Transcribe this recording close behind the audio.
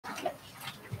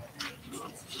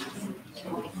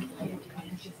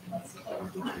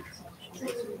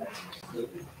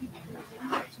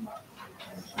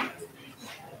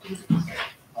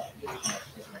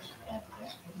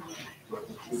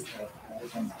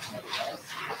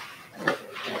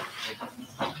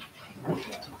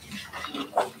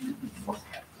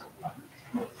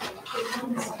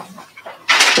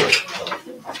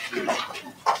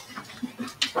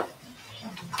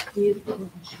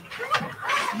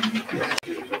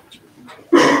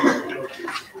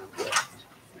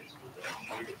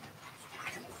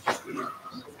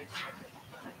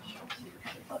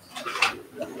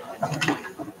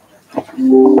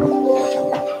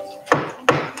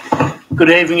Good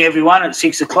evening, everyone. At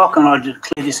 6 o'clock, and I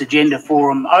declare this agenda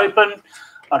forum open.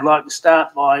 I'd like to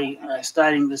start by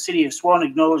stating the City of Swan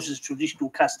acknowledges traditional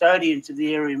custodians of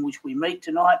the area in which we meet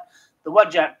tonight, the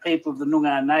Whadjuk people of the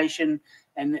Noongar Nation,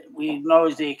 and that we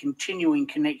acknowledge their continuing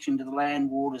connection to the land,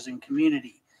 waters and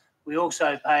community. We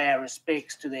also pay our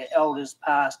respects to their elders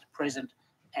past, present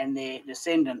and their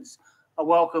descendants. I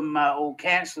welcome all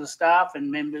councillor staff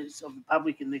and members of the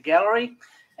public in the gallery.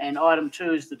 And item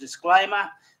 2 is the disclaimer.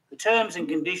 The terms and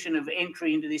condition of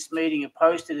entry into this meeting are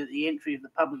posted at the entry of the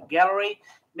public gallery.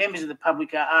 Members of the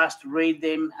public are asked to read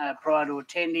them prior to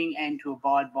attending and to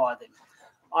abide by them.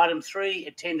 Item 3,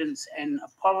 attendance and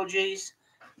apologies.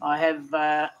 I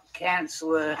have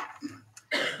Councillor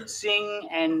Singh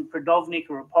and Pradovnik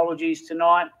are apologies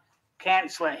tonight.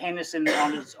 Councillor Henderson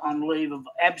is on leave of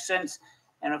absence.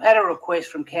 And I've had a request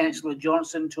from Councillor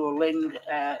Johnson to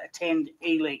attend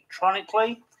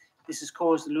electronically. This has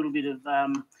caused a little bit of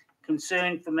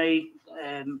concern for me,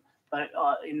 but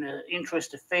in the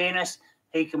interest of fairness,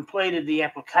 he completed the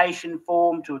application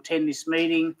form to attend this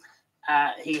meeting.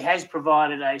 He has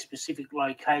provided a specific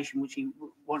location which he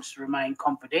wants to remain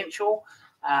confidential,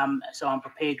 so I'm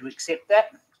prepared to accept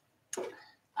that.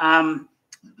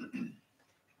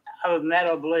 Other than that,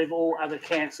 I believe all other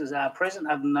councillors are present,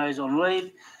 other than those on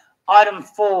leave. Item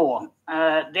 4,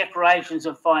 declarations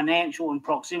of financial and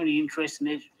proximity interests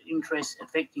and interests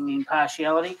affecting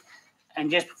impartiality.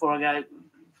 And just before I go,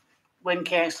 when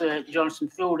Councillor Johnson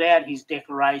filled out his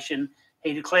declaration,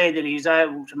 he declared that he is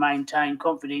able to maintain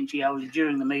confidentiality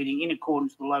during the meeting in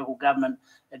accordance with the Local Government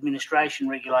Administration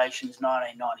Regulations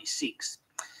 1996.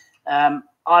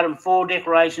 Item 4,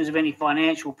 declarations of any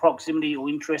financial proximity or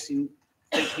interest in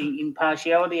affecting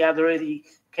impartiality. Are there any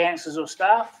councillors or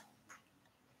staff?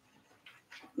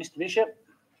 Mr. Bishop.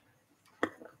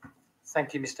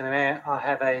 Thank you, Mr. Mayor. I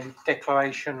have a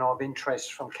declaration of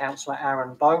interest from Councillor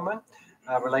Aaron Bowman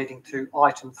relating to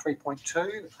item 3.2,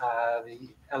 the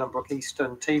Ellenbrook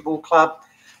Eastern T-Ball Club.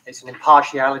 It's an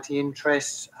impartiality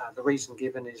interest. The reason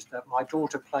given is that my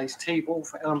daughter plays T-ball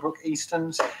for Ellenbrook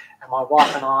Easterns, and my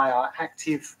wife and I are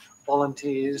active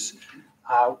volunteers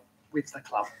with the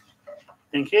club.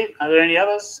 Thank you. Are there any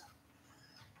others?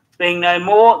 Being no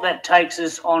more, that takes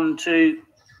us on to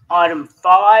item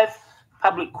 5,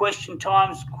 public question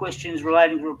times, questions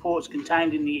relating to reports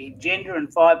contained in the agenda,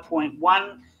 and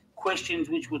 5.1, questions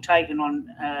which were taken on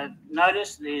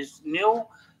notice. There's nil.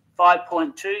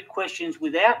 5.2, questions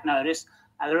without notice.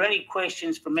 Are there any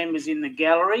questions from members in the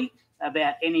gallery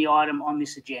about any item on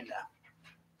this agenda?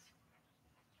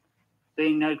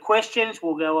 Being no questions,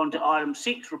 we'll go on to item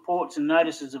 6, reports and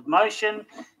notices of motion.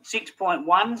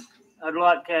 6.1, I'd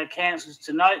like councillors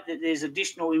to note that there's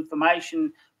additional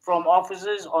information from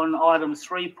officers on item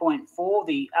 3.4,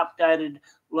 the updated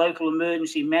local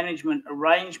emergency management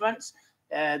arrangements.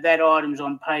 That item's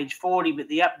on page 40, but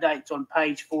the update's on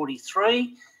page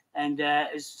 43, and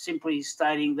is simply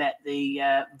stating that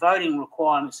the voting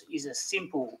requirements is a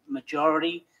simple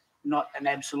majority, not an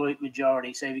absolute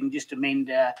majority. So you can just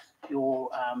amend your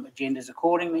agendas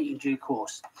accordingly in due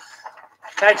course.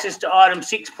 Takes us to item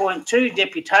 6.2,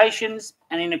 deputations,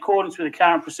 and in accordance with the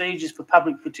current procedures for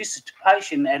public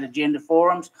participation at agenda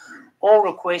forums, all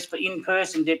requests for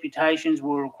in-person deputations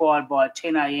were required by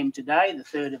 10 a.m. today, the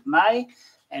 3rd of May,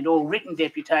 and all written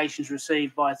deputations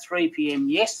received by 3 p.m.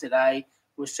 yesterday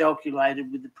were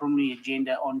circulated with the preliminary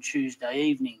agenda on Tuesday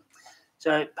evening.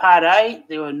 So part A,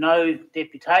 there were no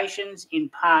deputations. In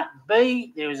part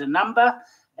B, there is a number,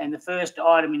 and the first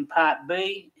item in part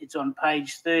B, it's on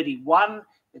page 31.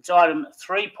 It's item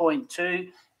 3.2,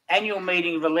 annual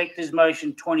meeting of electors,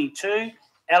 motion 22,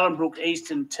 Ellenbrook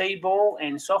Eastern T-Ball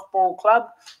and Softball Club.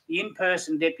 The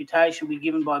in-person deputation will be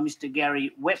given by Mr.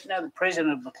 Gary Wepner, the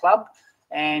president of the club.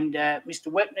 And Mr.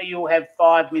 Wepner, you'll have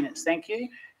 5 minutes. Thank you.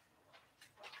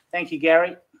 Thank you,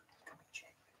 Gary.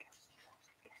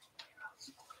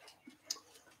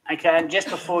 Okay, and just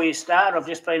before you start, I've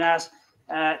just been asked,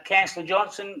 Councillor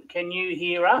Johnson, can you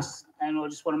hear us? And I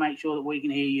just want to make sure that we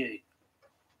can hear you.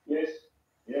 Yes,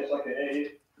 I can hear you.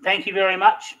 Thank you very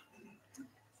much.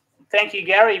 Thank you,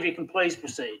 Gary. If you can please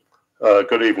proceed.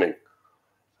 Good evening.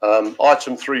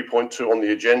 Item 3.2 on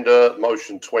the agenda,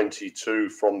 motion 22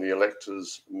 from the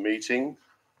electors meeting.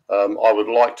 I would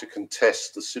like to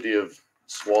contest the City of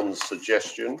Swan's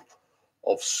suggestion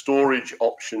of storage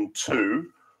option 2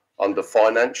 under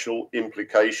financial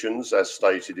implications as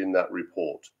stated in that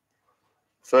report.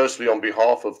 Firstly, on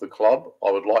behalf of the club,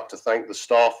 I would like to thank the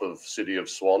staff of City of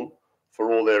Swan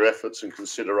for all their efforts and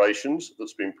considerations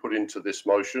that's been put into this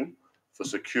motion for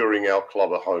securing our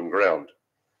club a home ground.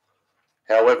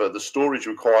 However, the storage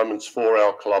requirements for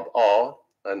our club are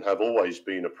and have always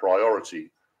been a priority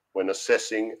when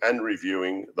assessing and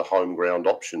reviewing the home ground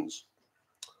options.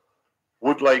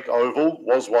 Woodlake Oval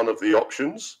was one of the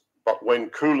options, but when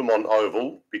Coolamon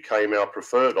Oval became our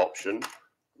preferred option,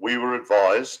 we were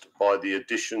advised by the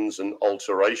Additions and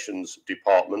Alterations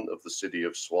Department of the City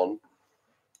of Swan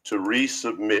to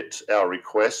resubmit our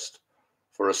request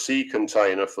for a sea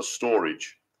container for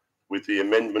storage, with the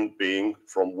amendment being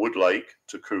from Woodlake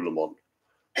to Coolamon.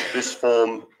 This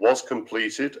form was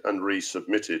completed and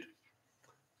resubmitted.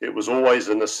 It was always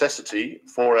a necessity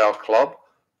for our club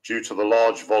due to the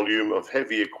large volume of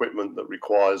heavy equipment that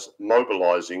requires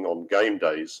mobilising on game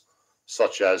days,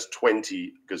 such as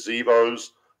 20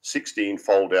 gazebos, 16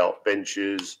 fold-out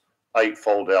benches, 8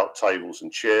 fold-out tables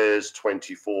and chairs,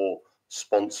 24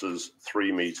 sponsors,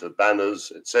 3-metre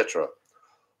banners, etc.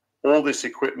 All this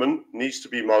equipment needs to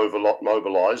be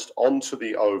mobilised onto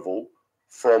the oval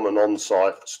from an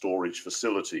on-site storage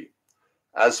facility.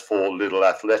 As for Little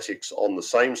Athletics on the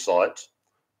same site,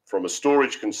 from a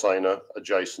storage container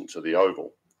adjacent to the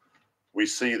oval. We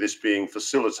see this being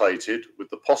facilitated with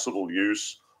the possible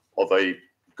use of a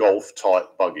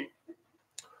golf-type buggy.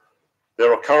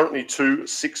 There are currently 2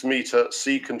 6-metre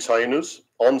sea containers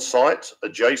on site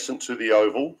adjacent to the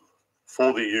oval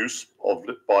for the use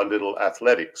by Little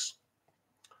Athletics.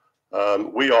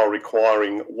 We are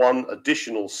requiring 1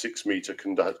 additional 6-metre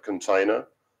container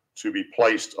to be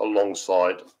placed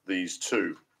alongside these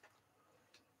 2.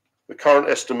 The current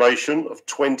estimation of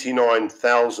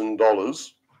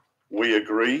 $29,000, we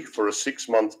agree, for a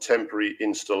 6-month temporary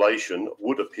installation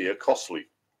would appear costly.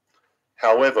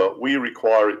 However, we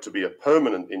require it to be a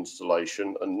permanent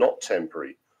installation and not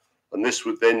temporary, and this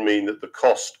would then mean that the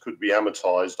cost could be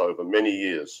amortized over many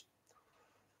years.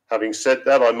 Having said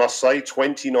that, I must say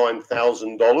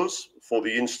 $29,000 for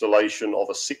the installation of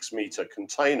a 6-metre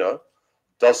container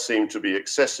does seem to be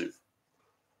excessive.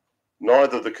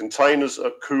 Neither the containers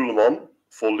at Coolamon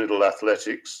for Little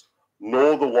Athletics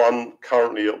nor the one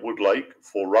currently at Woodlake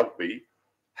for rugby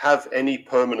have any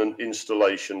permanent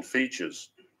installation features.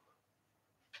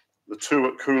 The 2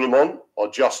 at Coolamon are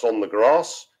just on the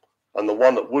grass, and the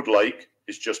one at Woodlake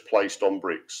is just placed on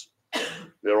bricks.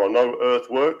 There are no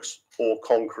earthworks or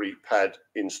concrete pad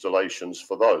installations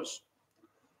for those.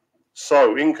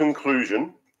 So, in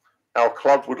conclusion, our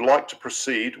club would like to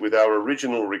proceed with our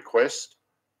original request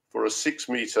for a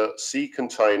 6-metre sea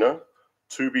container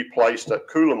to be placed at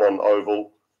Coolamon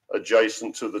Oval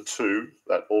adjacent to the 2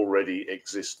 that already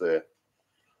exist there.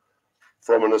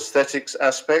 From an aesthetics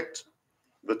aspect,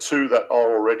 the 2 that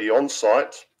are already on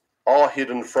site are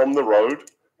hidden from the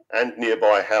road and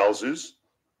nearby houses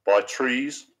by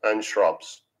trees and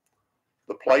shrubs.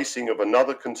 The placing of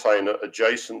another container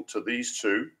adjacent to these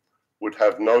 2 would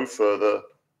have no further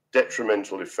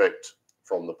detrimental effect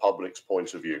from the public's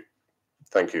point of view.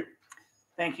 Thank you.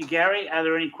 Thank you, Gary. Are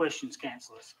there any questions,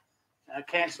 councillors?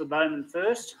 Councillor Bowman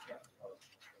first.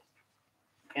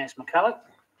 Councillor McCulloch.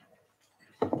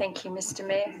 Thank you, Mr.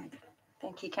 Mayor.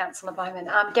 Thank you, Councillor Bowman.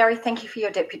 Gary, thank you for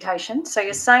your deputation. So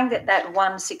you're saying that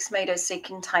 1 6-metre sea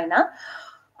container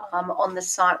on the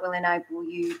site will enable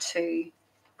you to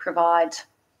provide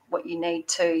what you need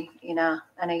to in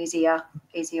an easier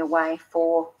way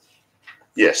for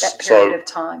that period of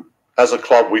time? As a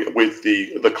club, with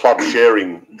the club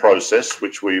sharing process,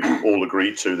 which we've all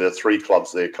agreed to, there are 3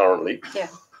 clubs there currently. Yeah.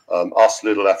 Us,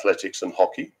 Little Athletics and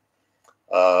Hockey.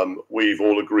 We've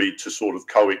all agreed to sort of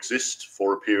coexist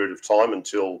for a period of time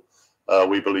until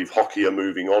we believe Hockey are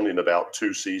moving on in about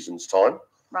 2 seasons' time.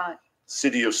 Right.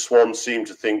 City of Swan seem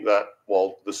to think that,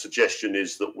 well, the suggestion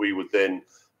is that we would then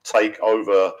take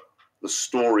over the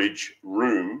storage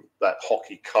room that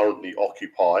Hockey currently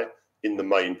occupy in the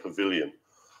main pavilion.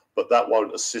 But that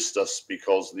won't assist us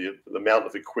because the amount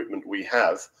of equipment we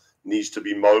have needs to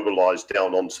be mobilised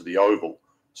down onto the oval.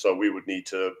 So we would need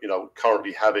to,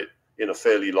 currently have it in a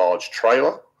fairly large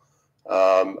trailer.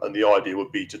 And the idea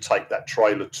would be to take that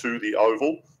trailer to the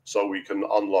oval so we can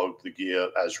unload the gear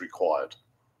as required.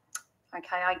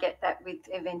 Okay, I get that with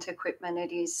event equipment,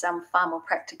 it is far more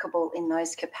practicable in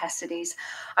those capacities.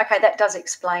 Okay, that does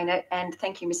explain it. And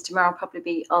thank you, Mr. Mayor.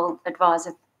 I'll advise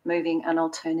of moving an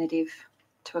alternative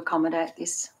to accommodate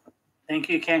this. Thank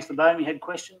you. Councillor Bowman, you had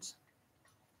questions?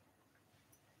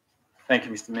 Thank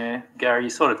you, Mr. Mayor. Gary, you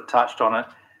sort of touched on it.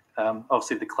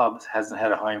 Obviously, the club hasn't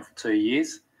had a home for 2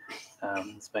 years.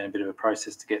 It's been a bit of a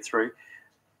process to get through.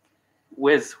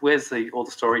 Where's all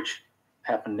the storage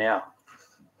happen now?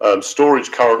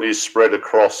 Storage currently is spread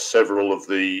across several of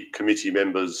the committee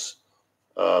members'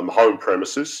 home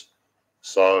premises.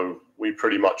 So we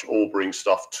pretty much all bring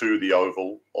stuff to the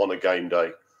Oval on a game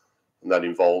day. And that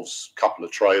involves a couple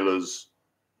of trailers,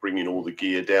 bringing all the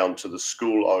gear down to the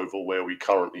school oval where we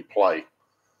currently play.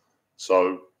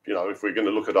 So, you know, if we're going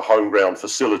to look at a home ground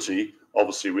facility,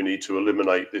 obviously we need to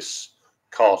eliminate this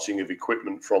carting of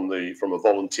equipment from a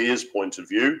volunteer's point of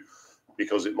view,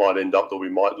 because it might end up that we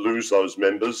might lose those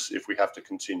members if we have to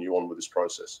continue on with this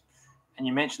process. And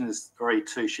you mentioned there's already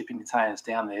 2 shipping containers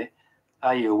down there.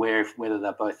 Are you aware of whether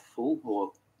they're both full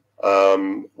or?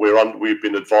 We've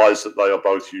been advised that they are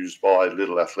both used by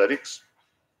Little Athletics.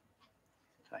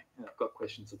 Okay, I've got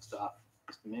questions of staff,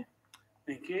 Mr. Mayor.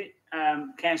 Thank you.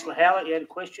 Councillor Howlett, you had a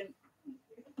question?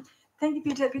 Thank you for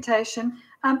your deputation.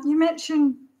 You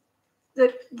mentioned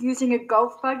that using a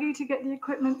golf buggy to get the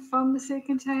equipment from the sea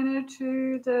container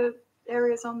to the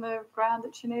areas on the ground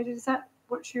that you needed. Is that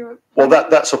what you're? Well,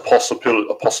 that's a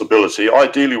possibility.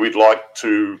 Ideally, we'd like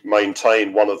to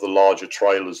maintain one of the larger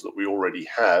trailers that we already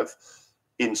have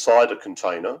inside a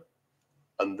container,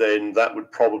 and then that would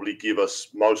probably give us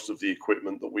most of the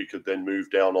equipment that we could then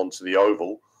move down onto the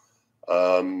Oval.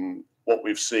 What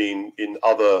we've seen in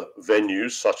other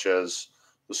venues, such as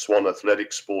the Swan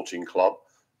Athletic Sporting Club,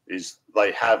 is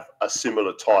they have a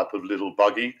similar type of little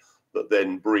buggy that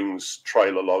then brings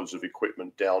trailer loads of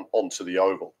equipment down onto the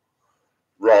Oval,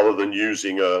 rather than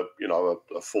using a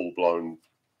full-blown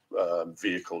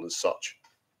vehicle as such.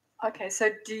 Okay, so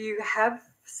do you have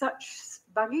such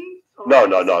buggy? Or No,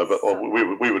 but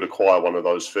we would acquire one of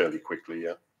those fairly quickly,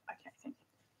 yeah. Okay, thank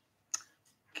you.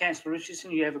 Councillor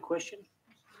Richardson, you have a question?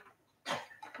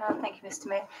 Thank you, Mr.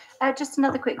 Mayor. Just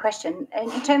another quick question.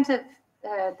 In terms of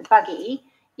the buggy,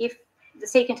 if the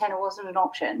sea container wasn't an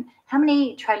option, how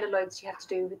many trailer loads do you have to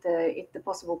do with the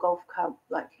possible golf club?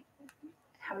 Like,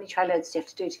 how many trailer loads do you have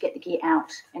to do to get the gear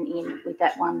out and in with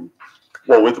that one?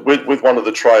 Well, with one of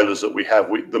the trailers that we have,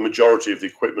 the majority of the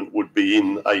equipment would be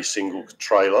in a single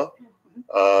trailer.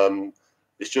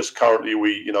 It's just currently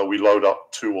we load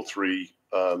up 2 or 3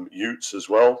 utes as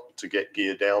well to get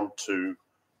gear down to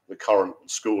the current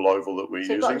school oval that we're using.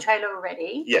 So you've got the trailer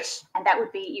already? Yes. And that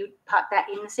would be, you'd park that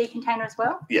in the sea container as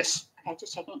well? Yes. Okay,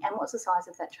 just checking. And what's the size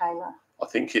of that trailer? I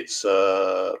think it's,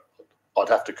 I'd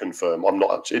have to confirm.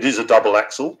 It is a double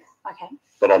axle. Okay.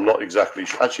 But I'm not exactly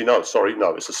sure. Actually, no,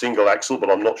 it's a single axle, but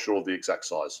I'm not sure of the exact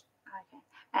size.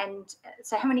 Okay. And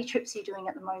so how many trips are you doing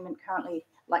at the moment currently,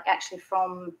 like actually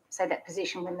from, say, that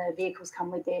position when the vehicles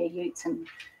come with their utes and?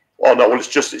 Oh, no, well, it's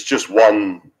just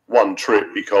one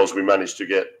trip, because we managed to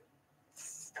get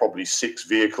probably 6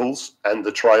 vehicles and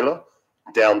the trailer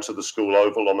down to the school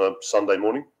oval on a Sunday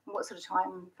morning. What sort of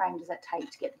time frame does that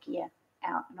take to get the gear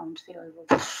out and onto the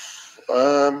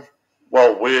oval?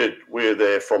 Well, we're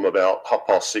there from about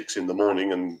 6:30 in the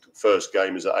morning, and first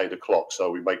game is at 8 o'clock. So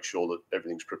we make sure that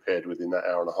everything's prepared within that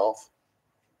hour and a half.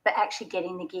 But actually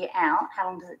getting the gear out, how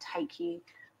long does it take you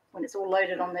when it's all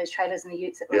loaded on those trailers and the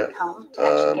utes that will come to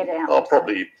actually get it out?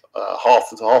 Probably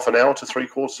half an hour to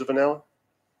 3/4 of an hour.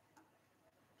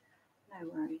 No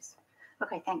worries.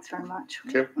 Okay, thanks very much.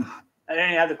 Okay. Are there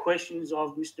any other questions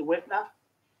of Mr. Wepner?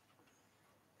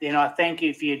 Then I thank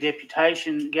you for your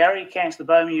deputation. Gary, Councillor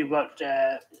Bowman, you've got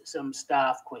some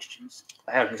staff questions.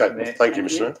 I have, Mr. Okay, Mayor. thank you,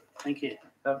 Mr. Mayor. Thank you.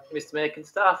 Mr. Mayor, can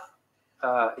staff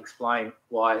explain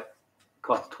why it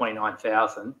cost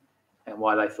 $29,000 and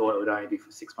why they thought it would only be for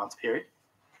a 6 months period?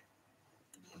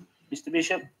 Mr.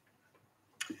 Bishop?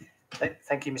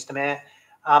 Thank you, Mr. Mayor.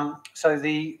 So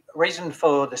the reason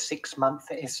for the 6-month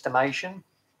estimation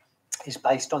is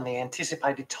based on the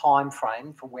anticipated time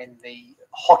frame for when the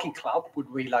hockey club would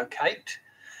relocate,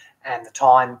 and the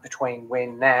time between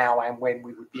now and when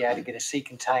we would be able to get a sea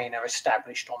container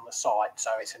established on the site. So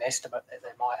it's an estimate that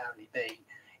there might only be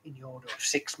in the order of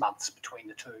 6 months between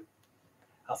the two.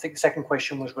 I think the second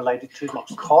question was related to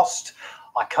the cost.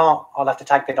 I'll have to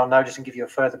take that on notice and give you a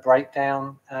further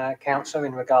breakdown, Councillor,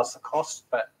 in regards to cost,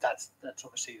 but that's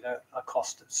obviously a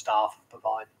cost that staff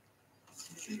provide.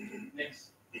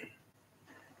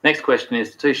 Next question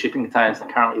is, the 2 shipping containers that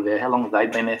are currently there, how long have they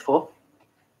been there for?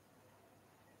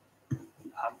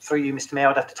 Through you, Mr. Mayor,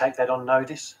 I'd have to take that on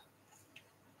notice.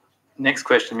 Next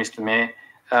question, Mr. Mayor.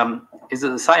 Is it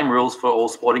the same rules for all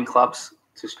sporting clubs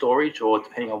to storage, or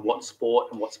depending on what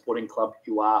sport and what sporting club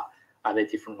you are there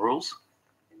different rules?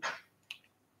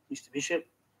 Mr Bishop.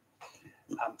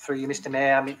 Through you, Mr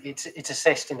Mayor, I mean, it's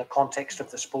assessed in the context of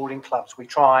the sporting clubs. We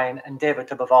try and endeavour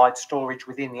to provide storage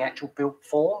within the actual built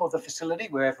form of the facility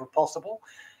wherever possible.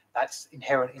 That's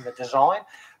inherent in the design.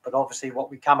 But obviously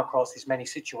what we come across is many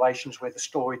situations where the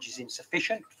storage is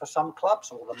insufficient for some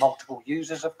clubs or the multiple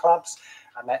users of clubs.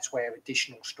 And that's where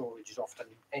additional storage is often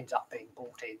ends up being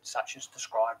brought in, such as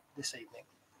described this evening.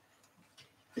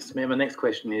 Mr Mayor, my next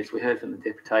question is, we heard from the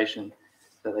deputation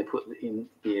that they put in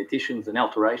the additions and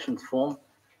alterations form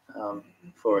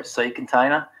for a sea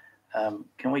container.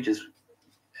 Can we just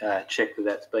check that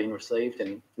that's been received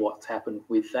and what's happened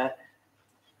with that?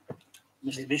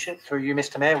 Mr Bishop. Through you,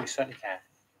 Mr Mayor, we certainly can.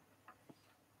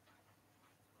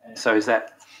 So is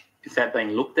that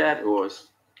being looked at, or is...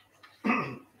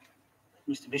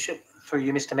 Mr Bishop. Through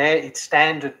you, Mr Mayor, it's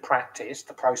standard practice,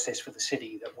 the process for the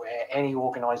city, that where any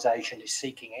organisation is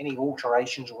seeking any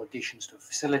alterations or additions to a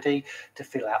facility to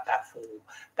fill out that form.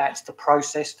 That's the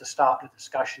process to start the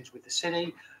discussions with the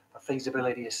city, a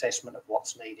feasibility assessment of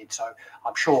what's needed. So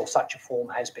I'm sure such a form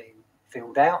has been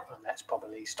filled out and that's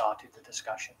probably started the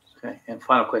discussions. Okay, and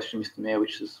final question, Mr Mayor,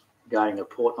 which is regarding a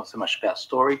report, not so much about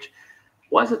storage.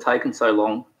 Why has it taken so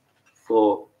long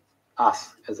for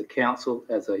us as a council,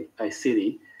 as a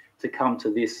city, to come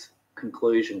to this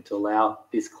conclusion to allow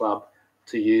this club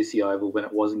to use the oval when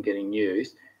it wasn't getting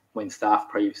used, when staff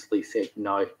previously said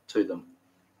no to them?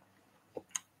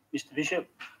 Mr Bishop.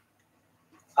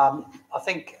 I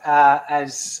think,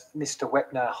 as Mr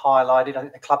Wepner highlighted, I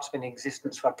think the club's been in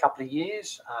existence for a couple of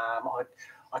years.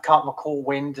 I can't recall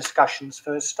when discussions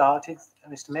first started,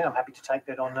 Mr Mayor. I'm happy to take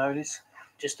that on notice.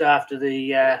 Just after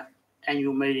the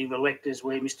annual meeting of electors,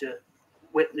 where Mr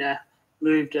Wepner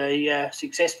moved a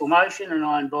successful motion, and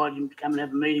I invited him to come and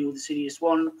have a meeting with the City of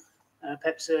Swan,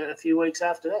 perhaps a few weeks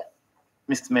after that.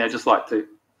 Mr Mayor, I'd just like to,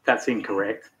 that's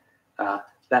incorrect.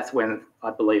 That's when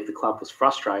I believe the club was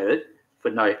frustrated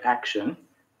for no action,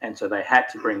 and so they had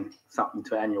to bring something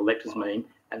to annual electors meeting,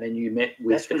 and then you met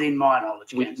with... That's within my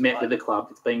knowledge. We met with the club.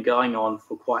 It's been going on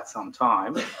for quite some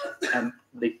time, and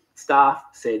the staff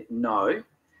said no.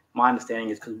 My understanding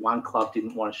is because one club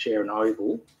didn't want to share an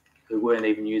oval, who weren't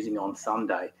even using on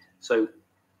Sunday. So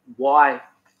why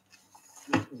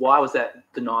was that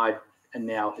denied and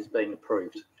now is being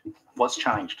approved? What's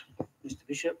changed? Mr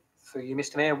Bishop. Through you,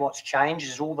 Mr Mayor, what's changed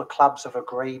is all the clubs have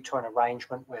agreed to an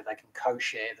arrangement where they can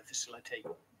co-share the facility.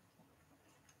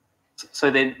 So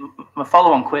then my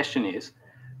follow-on question is,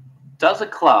 does a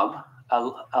club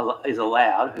is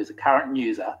allowed, who's a current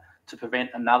user, to prevent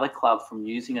another club from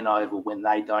using an oval when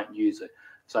they don't use it?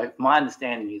 So my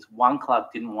understanding is one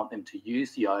club didn't want them to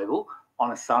use the oval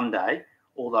on a Sunday,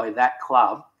 although that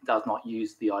club does not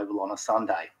use the oval on a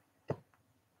Sunday.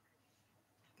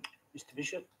 Mr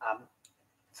Bishop.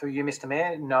 Through you, Mr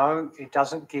Mayor, no, it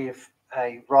doesn't give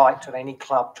a right to any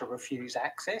club to refuse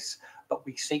access, but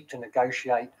we seek to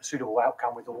negotiate a suitable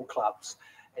outcome with all clubs.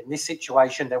 In this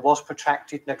situation, there was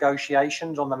protracted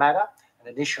negotiations on the matter,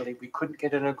 and initially we couldn't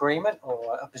get an agreement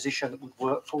or a position that would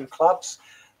work for all clubs,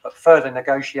 but further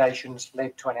negotiations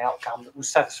led to an outcome that was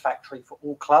satisfactory for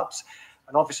all clubs.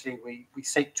 And obviously we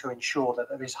seek to ensure that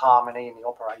there is harmony in the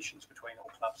operations between all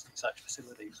clubs in such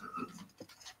facilities.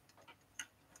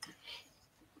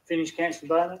 Finished, Councillor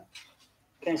Bowman.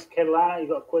 Councillor Catalano, you've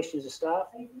got questions of staff?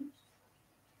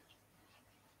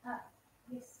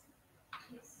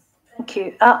 Thank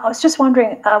you. I was just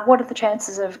wondering, what are the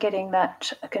chances of getting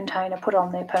that container put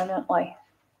on there permanently?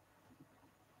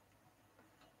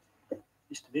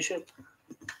 Mr Bishop.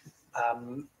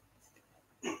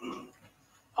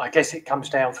 I guess it comes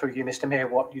down through you, Mr Mayor,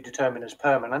 what you determine as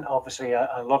permanent. Obviously,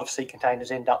 a lot of sea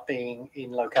containers end up being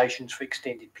in locations for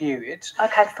extended periods.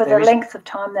 Okay, for the length of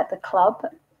time that the club,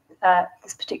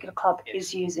 this particular club,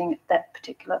 is using that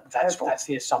particular oval. That's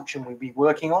the assumption we'd be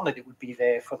working on, that it would be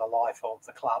there for the life of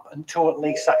the club until at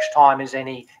least such time as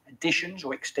any additions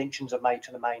or extensions are made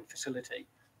to the main facility.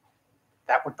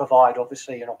 That would provide,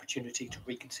 obviously, an opportunity to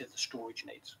reconsider the storage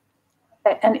needs.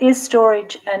 And is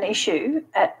storage an issue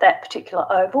at that particular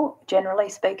oval, generally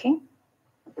speaking?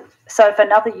 So if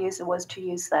another user was to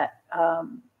use that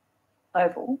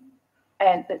oval,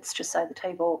 and let's just say the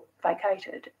T-ball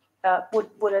vacated,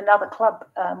 would another club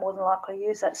more than likely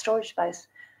use that storage space?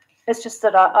 It's just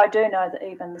that I do know that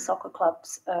even the soccer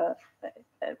clubs at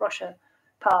Rocha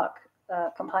Park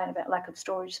complain about lack of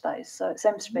storage space. So it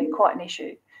seems to be quite an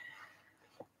issue.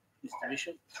 Mr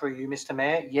Bishop. Through you, Mr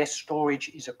Mayor, yes, storage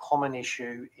is a common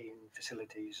issue in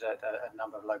facilities at a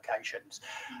number of locations.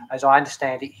 As I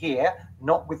understand it here,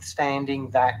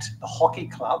 notwithstanding that the hockey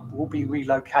club will be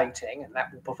relocating and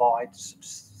that will provide some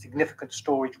significant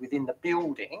storage within the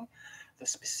building, the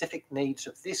specific needs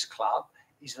of this club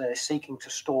is they're seeking to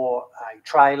store a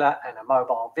trailer and a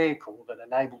mobile vehicle that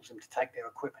enables them to take their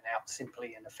equipment out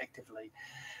simply and effectively.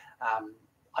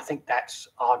 I think that's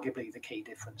arguably the key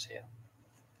difference here.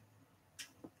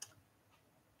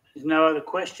 There's no other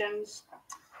questions.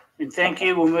 And thank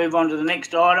you. We'll move on to the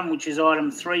next item, which is item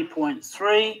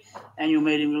 3.3, Annual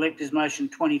Meeting of Electors Motion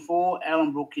 24,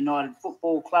 Ellenbrook United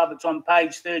Football Club. It's on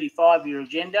page 35 of your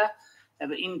agenda. Have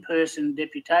an in-person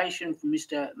deputation from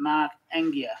Mr. Mark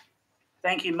Angier.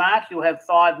 Thank you, Mark. You'll have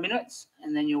 5 minutes,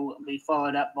 and then you'll be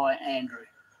followed up by Andrew.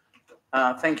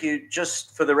 Thank you.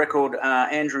 Just for the record,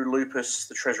 Andrew Lupus,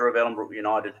 the treasurer of Ellenbrook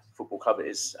United Football Club,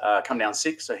 is come down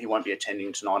sick, so he won't be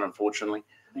attending tonight, unfortunately.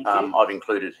 I've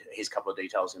included his couple of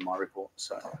details in my report,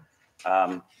 so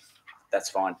that's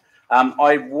fine.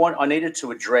 I needed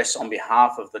to address on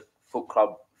behalf of the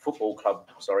football club,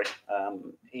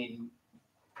 in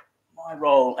my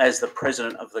role as the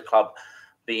president of the club,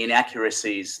 the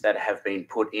inaccuracies that have been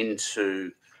put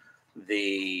into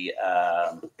the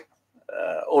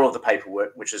all of the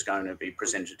paperwork, which is going to be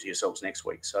presented to yourselves next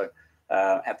week. So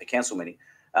at the council meeting.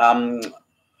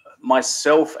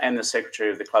 Myself and the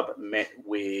secretary of the club met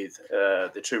with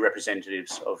the two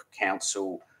representatives of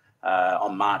council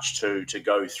on March 2 to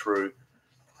go through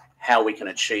how we can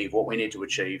achieve what we need to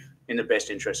achieve in the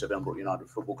best interest of Ellenbrook United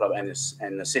Football Club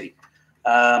and the city.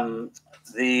 On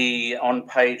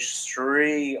page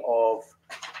 3 of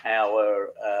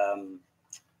our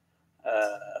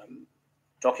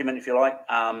document, if you like,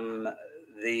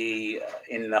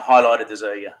 in the highlighted, there's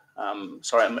a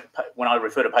sorry, when I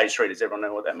refer to page 3, does everyone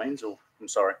know what that means? Or I'm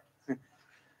sorry,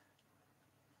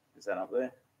 is that up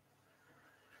there?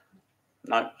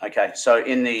 No. Okay. So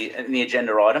in the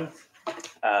agenda item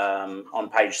on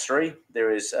page 3,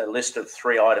 there is a list of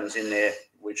 3 items in there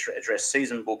which address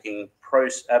season booking,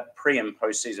 pre and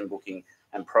post season booking,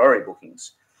 and priority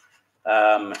bookings.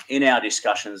 In our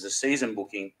discussions, the season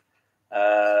booking,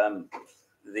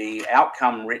 the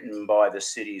outcome written by the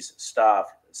city's staff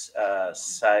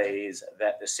says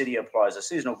that the city applies a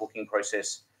seasonal booking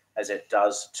process as it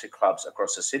does to clubs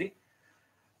across the city.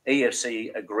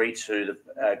 EFC agree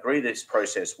this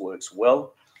process works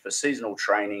well for seasonal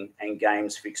training and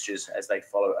games fixtures as they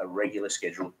follow a regular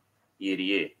schedule year to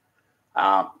year.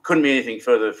 Couldn't be anything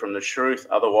further from the truth.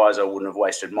 Otherwise, I wouldn't have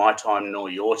wasted my time nor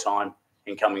your time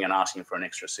in coming and asking for an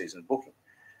extra season booking.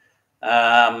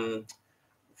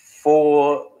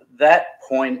 For that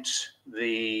point,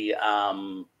 we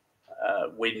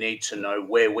need to know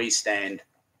where we stand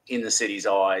in the city's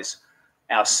eyes.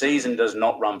 Our season does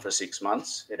not run for 6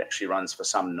 months. It actually runs for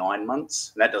some 9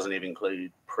 months. And that doesn't even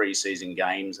include pre-season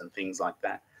games and things like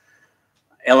that.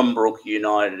 Ellenbrook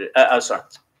United,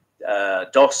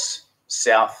 DOS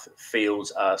South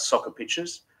fields are soccer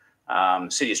pitches.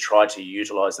 City has tried to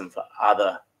utilise them for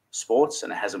other sports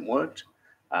and it hasn't worked.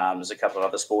 There's a couple of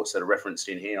other sports that are referenced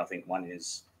in here. I think one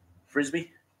is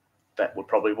Frisbee. That would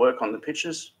probably work on the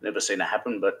pitches. Never seen it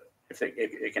happen, but if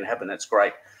it can happen, that's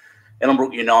great.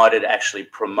 Ellenbrook United actually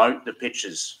promote the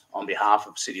pitches on behalf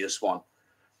of City of Swan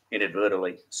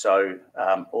inadvertently. So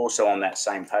also on that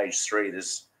same page 3,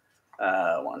 there's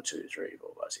 1, 2, 3, 4,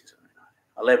 5, 6, 7, 8,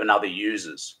 9, 11 other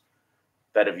users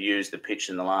that have used the pitch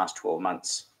in the last 12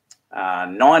 months.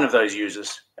 9 of those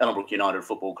users, Ellenbrook United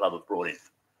Football Club have brought in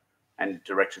and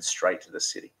directed straight to the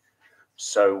city.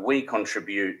 So we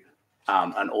contribute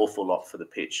an awful lot for the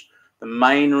pitch. The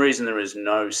main reason there is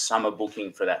no summer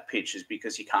booking for that pitch is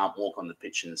because you can't walk on the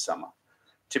pitch in the summer.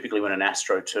 Typically when an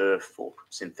AstroTurf or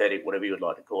synthetic, whatever you would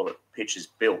like to call it, pitch is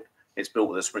built, it's built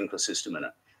with a sprinkler system in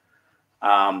it,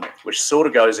 which sort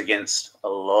of goes against a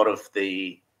lot of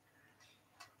the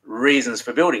reasons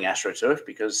for building AstroTurf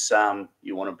because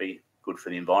you want to be good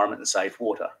for the environment and save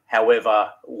water.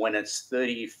 However, when it's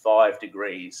 35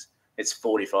 degrees, it's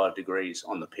 45 degrees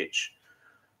on the pitch.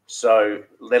 So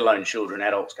let alone children,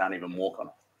 adults can't even walk on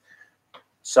it.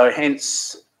 So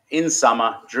hence, in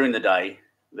summer, during the day,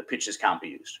 the pitches can't be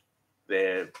used.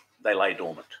 They lay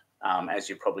dormant, as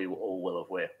you're probably all well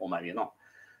aware, or maybe you're not.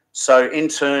 So in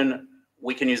turn,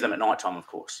 we can use them at night time, of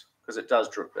course, because it does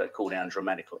cool down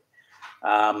dramatically.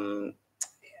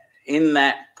 In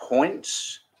that point,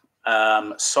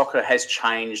 soccer has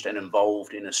changed and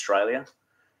evolved in Australia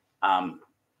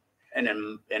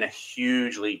in a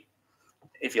hugely,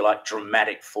 if you like,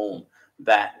 dramatic form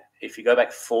that if you go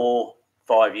back 4-5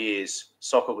 years,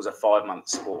 soccer was a 5-month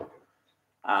sport.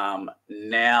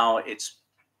 Now it's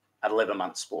an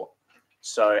 11-month sport.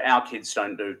 So our kids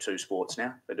don't do 2 sports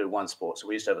now. They do 1 sport. So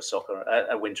we used to have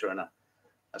a winter and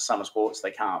a summer sports. They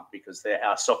can't because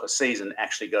our soccer season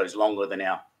actually goes longer than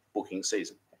our booking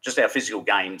season. Just our physical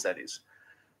games, that is.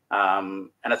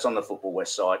 And it's on the Football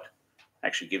West side.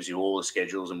 Actually gives you all the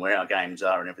schedules and where our games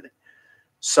are and everything.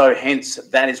 So hence,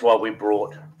 that is why we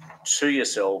brought to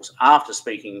yourselves, after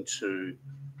speaking to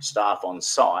staff on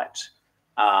site,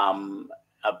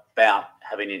 about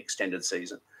having an extended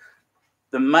season.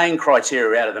 The main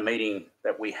criteria out of the meeting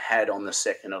that we had on the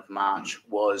 2nd of March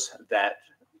was that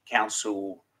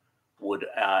council would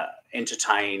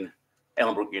entertain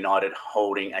Ellenbrook United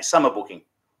holding a summer booking.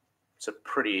 It's a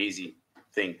pretty easy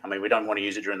thing. I mean, we don't want to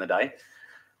use it during the day.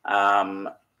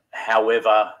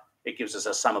 However, it gives us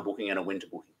a summer booking and a winter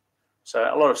booking. So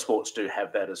a lot of sports do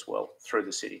have that as well through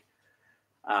the city.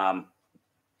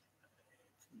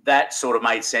 That sort of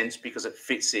made sense because it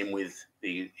fits in with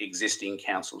the existing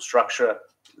council structure.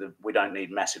 We don't need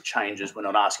massive changes. We're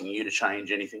not asking you to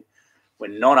change anything.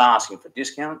 We're not asking for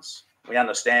discounts. We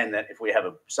understand that if we have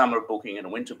a summer booking and a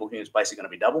winter booking, it's basically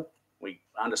going to be double. We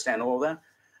understand all of that.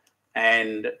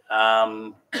 And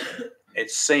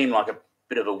it seemed like a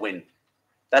bit of a win.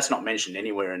 That's not mentioned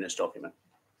anywhere in this document.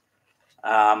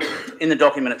 In the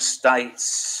document, it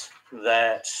states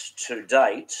that to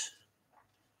date,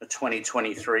 the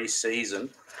 2023 season,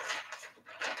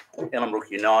 Ellenbrook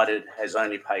United has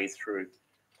only paid through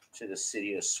to the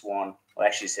City of Swan. Well,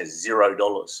 actually, it says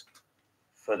 $0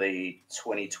 for the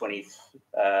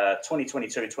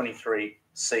 2022-23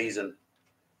 season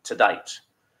to date.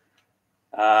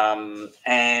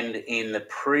 And in the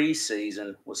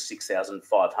pre-season was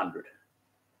 6,500.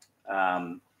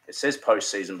 It says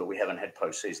post-season, but we haven't had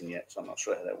post-season yet, so I'm not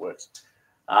sure how that works.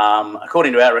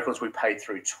 According to our records, we paid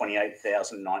through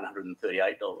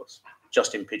 $28,938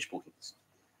 just in pitch bookings.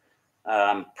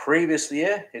 Previous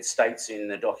year, it states in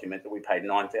the document that we paid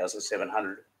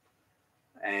 $9,700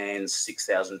 and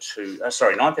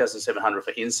 $9,700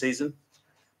 for in-season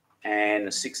and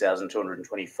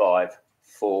 $6,225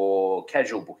 for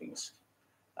casual bookings.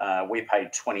 We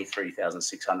paid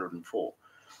 $23,604.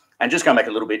 And just going back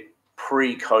a little bit,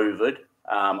 pre-COVID,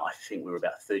 I think we were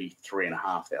about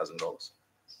 $33,500.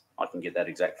 I can get that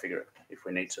exact figure if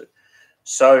we need to.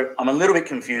 So I'm a little bit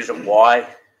confused at why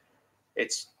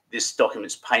this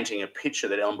document's painting a picture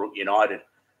that Ellenbrook United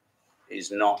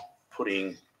is not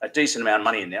putting a decent amount of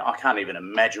money in there. I can't even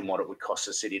imagine what it would cost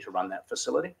the city to run that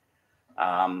facility.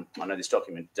 I know this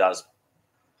document does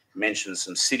mention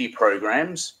some city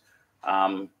programs,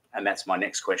 and that's my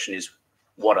next question is,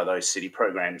 what are those city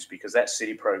programs? Because that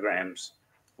city programs,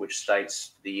 which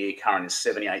states the year current is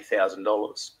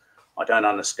 $78,000. I don't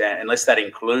understand, unless that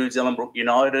includes Ellenbrook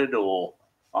United, or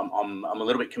I'm a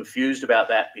little bit confused about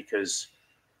that because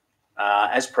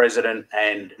as president,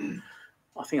 and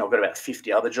I think I've got about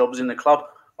 50 other jobs in the club,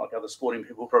 like other sporting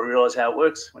people probably realise how it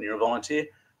works when you're a volunteer.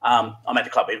 I'm at the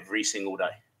club every single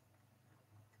day,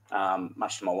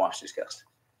 much to my wife's disgust.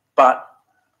 But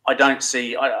I don't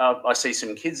see, I see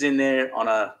some kids in there on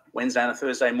a Wednesday and a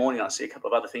Thursday morning. I see a couple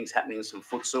of other things happening, some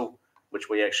futsal, which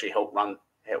we actually help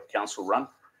council run.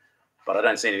 But I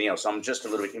don't see anything else. I'm just a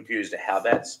little bit confused at how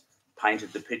that's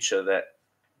painted the picture that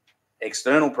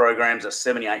external programs are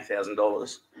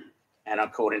 $78,000. And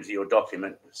according to your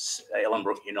document,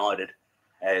 Ellenbrook United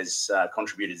has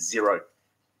contributed $0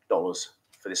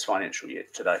 for this financial year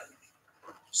today.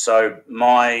 So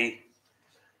my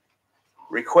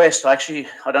request, I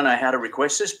don't know how to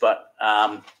request this, but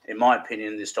in my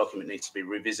opinion, this document needs to be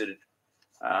revisited.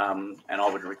 And I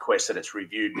would request that it's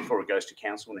reviewed before it goes to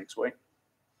council next week.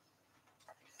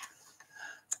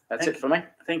 That's it for me.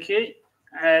 Thank you.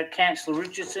 Councillor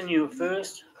Richardson, you were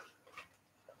first.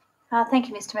 Thank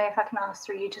you, Mr. Mayor. If I can ask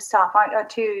through you to start, I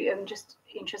too am just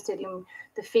interested in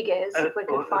the figures. If we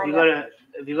could find out.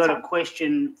 Have you got a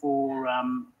question for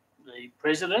the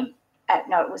president?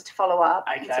 No, it was to follow up.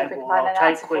 Okay, well, I'll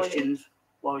take questions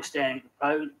while we're standing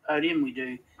at the podium. We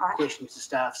do questions to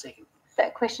staff second.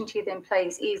 That question to you then,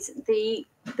 please, is the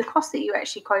cost that you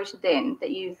actually quoted then that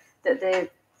the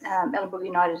Ellenbrook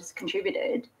United has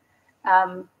contributed.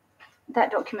 That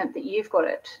document that you've got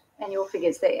it and your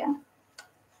figures there.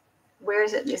 Where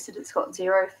is it listed? It's got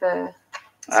 $0 for.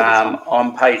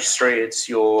 On page 3, it's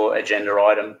your agenda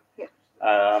item. Yep.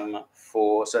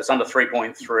 So it's under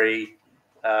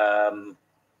 3.3,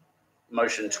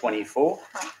 motion 24.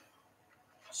 Right.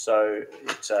 So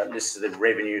it lists the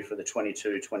revenue for the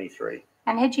 22-23.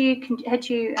 And had you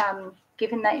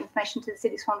given that information to the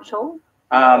City of Swan at all?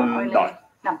 No.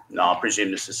 No, I presume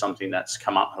this is something that's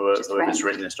come up, whoever's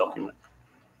written this document.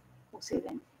 We'll see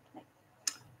then.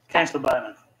 Councillor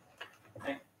Bowman.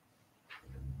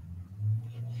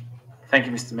 Thank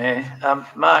you, Mr. Mayor.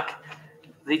 Mark,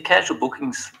 the casual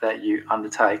bookings that you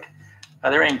undertake,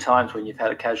 are there any times when you've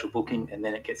had a casual booking and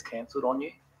then it gets cancelled on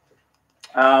you?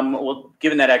 Well,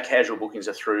 given that our casual bookings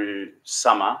are through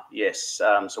summer, yes.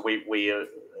 So we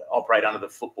operate under the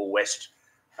Football West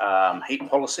heat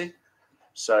policy.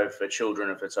 So for children,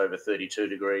 if it's over 32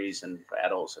 degrees, and for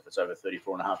adults, if it's over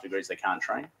 34.5 degrees, they can't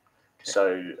train. Okay.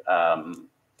 So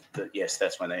yes,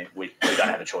 that's when we don't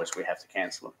have a choice. We have to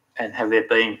cancel them. And have there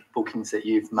been bookings that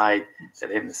you've made that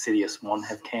then the City of Swan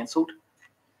have cancelled?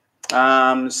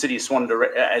 City of Swan,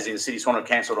 as in City of Swan have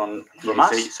cancelled on from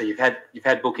us. So you've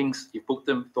had bookings, you've booked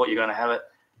them, thought you're going to have it,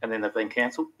 and then they've been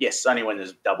cancelled? Yes, only when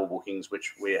there's double bookings,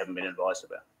 which we haven't been advised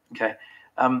about. Okay.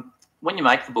 When you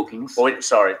make the bookings,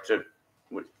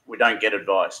 we don't get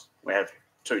advised. We have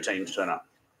 2 teams turn up.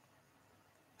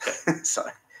 So,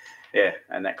 yeah,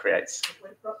 and that creates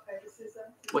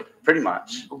pretty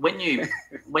much. When you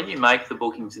make the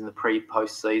bookings in the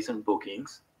pre-post season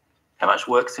bookings, how much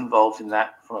work's involved in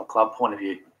that from a club point of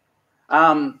view?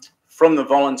 From the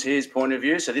volunteers' point of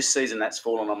view, so this season that's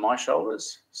fallen on my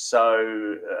shoulders.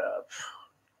 So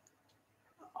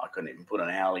I couldn't even put an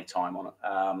hourly time on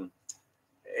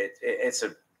it. It's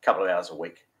a couple of hours a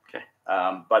week. Okay.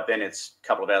 But then it's a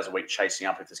couple of hours a week chasing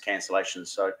up if there's cancellations.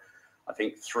 So I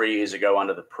think 3 years ago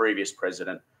under the previous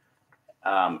president,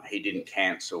 he didn't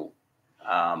cancel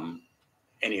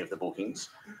any of the bookings.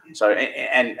 So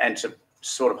and to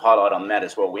sort of highlight on that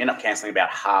as well, we end up cancelling about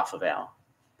half of our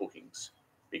bookings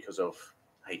because of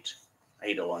heat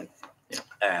alone.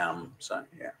 Yeah. So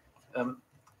yeah.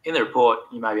 In the report,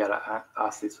 you may be able to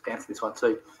answer this one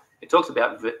too. It talks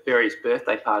about various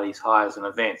birthday parties, hires, and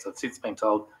events. I've since been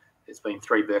told there's been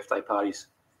 3 birthday parties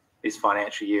this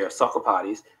financial year, soccer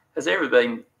parties. Has there ever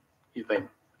been, you've been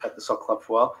at the soccer club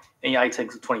for a while, any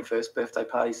 18th or 21st birthday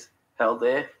parties held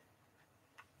there?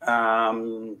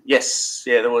 Yes,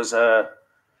 yeah, there's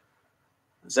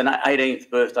an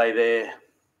 18th birthday there.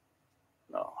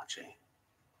 Oh, actually,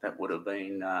 that would have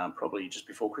been probably just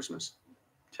before Christmas.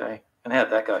 Okay, and how'd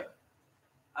that go?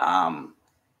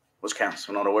 Was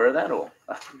council not aware of that, or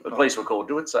the police were called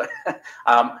to it? So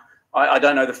I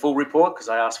don't know the full report because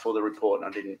I asked for the report and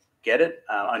I didn't get it,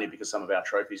 only because some of our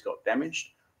trophies got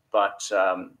damaged. But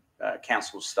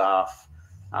council staff,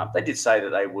 they did say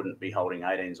that they wouldn't be holding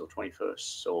 18s or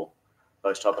 21sts or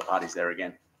those type of parties there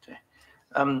again. Okay.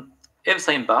 Ever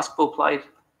seen basketball played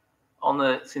on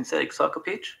the synthetic soccer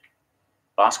pitch?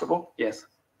 Basketball? Yes.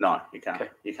 No, you can't.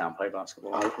 Okay. You can't play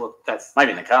basketball. Well, that's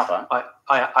maybe in the car park.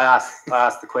 I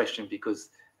asked the question because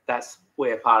that's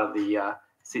where part of the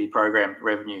city program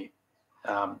revenue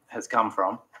has come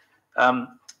from.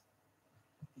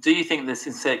 Do you think the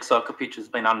synthetic soccer pitch has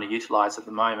been underutilised at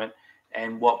the moment,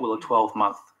 and what will a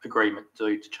 12-month agreement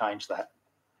do to change that?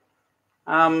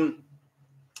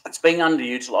 It's being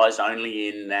underutilised only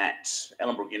in that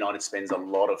Ellenbrook United spends a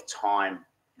lot of time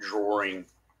drawing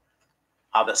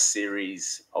other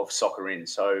series of soccer in.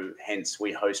 So hence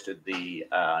we hosted the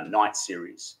night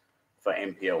series for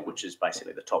MPL, which is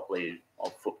basically the top league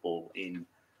of football in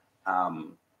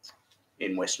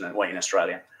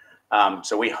Australia.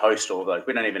 So we host all of those.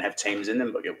 We don't even have teams in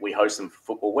them, but we host them for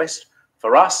Football West.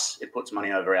 For us, it puts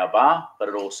money over our bar, but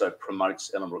it also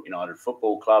promotes Ellenbrook United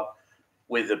Football Club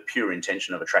with the pure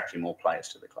intention of attracting more players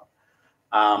to the club.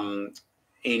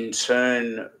 In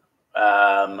turn,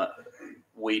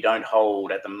 we don't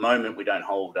hold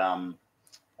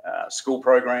school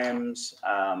programs.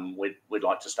 We'd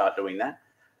like to start doing that.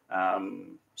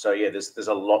 So yeah, there's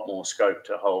a lot more scope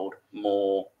to hold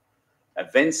more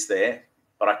events there,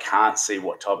 but I can't see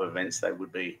what type of events they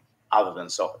would be other than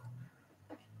soccer.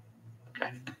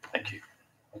 Okay, thank you.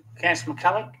 Councillor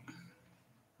McCulloch.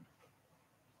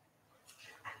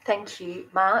 Thank you,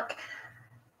 Mark.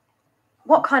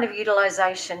 What kind of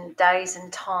utilisation days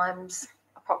and times,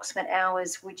 approximate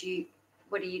hours, would you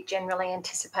generally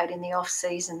anticipate in the off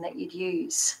season that you'd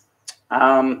use?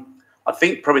 I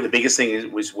think probably the biggest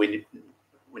thing was we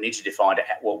need to define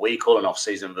what we call an off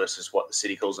season versus what the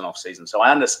city calls an off season. So I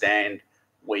understand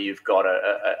where you've got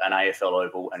an AFL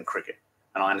oval and cricket,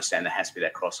 and I understand there has to be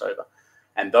that crossover.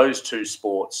 And those two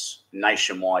sports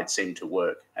nationwide seem to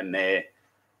work, and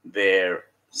their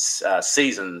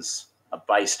seasons are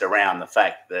based around the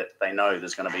fact that they know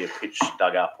there's going to be a pitch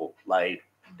dug up or laid,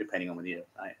 depending on whether you're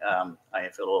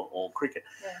AFL or cricket.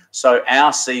 Yeah. So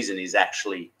our season is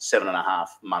actually 7.5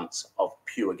 months of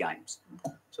pure games.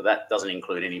 So that doesn't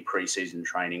include any pre-season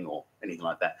training or anything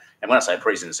like that. And when I say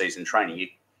pre-season training,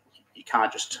 you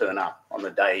can't just turn up on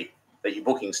the day that your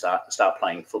bookings start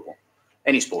playing football.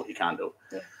 Any sport, you can't do it.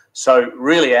 Yeah. So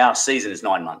really our season is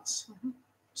 9 months. Mm-hmm.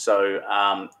 So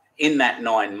in that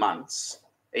 9 months,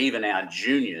 even our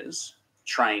juniors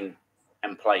train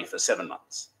and play for 7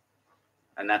 months.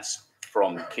 And that's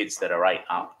from kids that are 8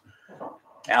 up.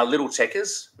 Our little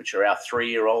techers, which are our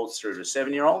 3-year-olds through to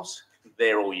 7-year-olds,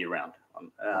 they're all year round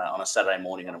on a Saturday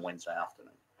morning and a Wednesday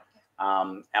afternoon.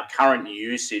 Our current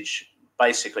usage,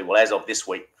 basically, well, as of this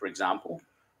week, for example,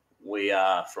 we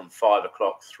are from 5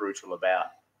 o'clock through till about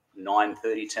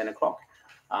 9:30, 10 o'clock.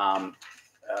 I'm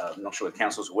not sure the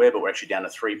council's aware, but we're actually down to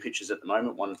 3 pitches at the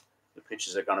moment. The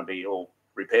pitches are going to be all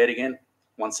repaired again,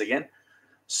 once again.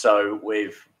 So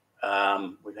we've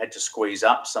had to squeeze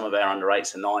up. Some of our under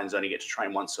 8s and 9s only get to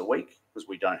train once a week because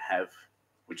we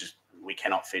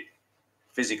cannot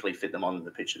physically fit them on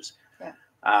the pitches. Yeah.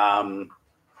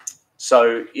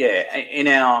 So yeah, in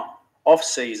our off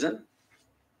season,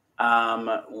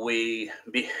 you're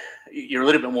a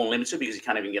little bit more limited because you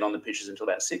can't even get on the pitches until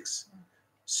about 6.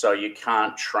 So you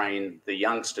can't train the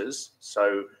youngsters.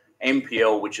 So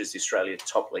MPL, which is the Australia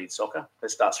Top League Soccer, that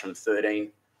starts from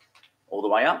 13 all the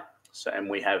way up. So, and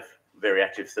we have very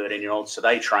active 13-year-olds. So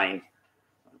they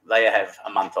have a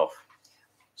month off.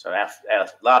 So our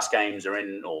last games are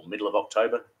in middle of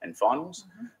October and finals.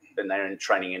 Mm-hmm. Then they're in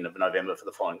training end of November for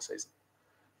the following season.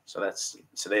 So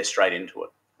they're straight into it.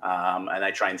 And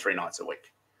they train 3 nights a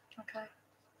week. Okay.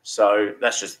 So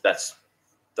that's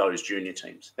those junior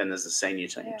teams. Then there's the senior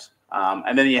teams. Yeah.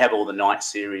 And then you have all the night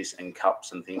series and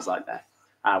cups and things like that.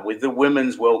 With the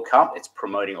Women's World Cup, it's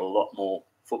promoting a lot more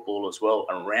football as well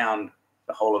around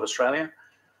the whole of Australia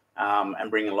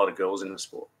and bringing a lot of girls into the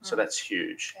sport. So that's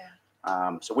huge. Yeah.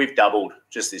 So we've doubled,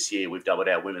 just this year, we've doubled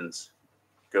our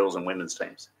girls and women's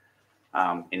teams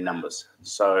in numbers.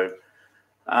 So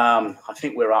I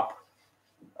think we're up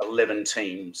 11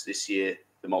 teams this year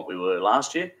than what we were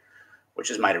last year, which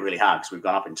has made it really hard because we've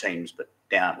gone up in teams, but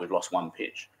we've lost 1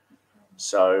 pitch.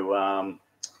 So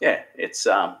yeah, it's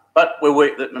but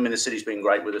the city's been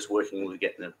great with us, working with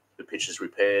getting the pitches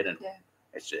repaired, and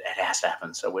it has to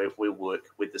happen. So we work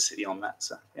with the city on that.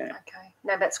 So yeah. Okay.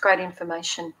 No, that's great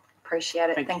information. Appreciate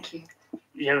it. Thank you.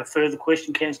 You have a further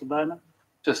question, Councillor Bowman?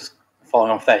 Just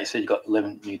following off that, you said you've got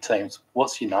 11 new teams.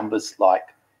 What's your numbers like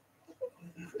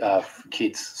for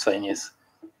kids, seniors?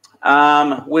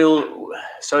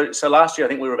 So last year I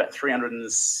think we were about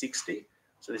 360.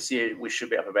 So this year we should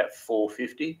be up about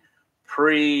 450.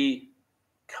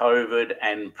 Pre-COVID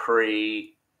and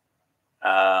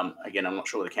again, I'm not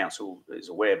sure the council is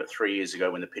aware, but 3 years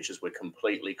ago when the pitches were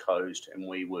completely closed and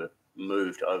we were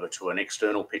moved over to an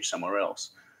external pitch somewhere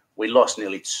else, we lost we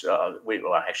lost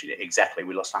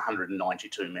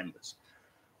 192 members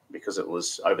because it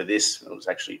was over this. It was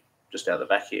actually just out the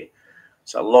back here.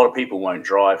 So a lot of people won't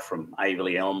drive from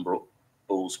Averley, Ellenbrook,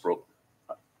 Bullsbrook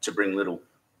to bring little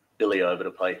Billy over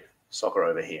to play soccer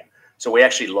over here. So we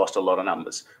actually lost a lot of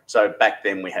numbers. So back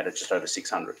then we had just over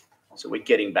 600. So we're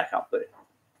getting back up there.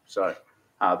 So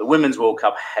the Women's World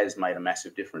Cup has made a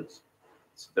massive difference.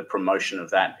 So the promotion of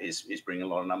that is bringing a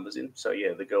lot of numbers in. So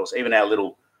yeah, the girls, even our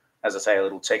little, as I say, our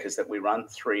little techers that we run,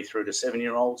 3 through to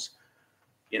 7-year-olds,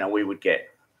 we would get,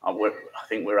 I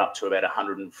think we're up to about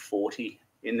 140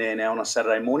 in there now on a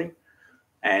Saturday morning,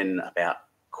 and about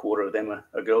a quarter of them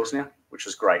are girls now, which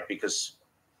is great because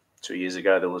 2 years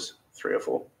ago there was 3 or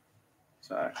 4.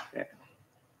 So yeah.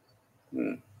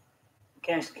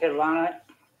 Councillor Catalano?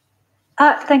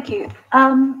 Thank you.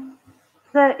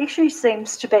 The issue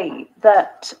seems to be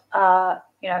that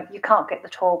you can't get the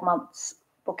 12 months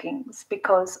bookings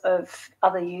because of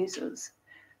other users.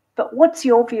 But what's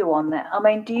your view on that? I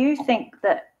mean, do you think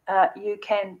that you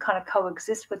can kind of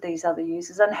coexist with these other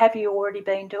users, and have you already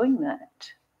been doing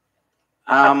that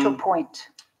up to a point?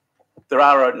 There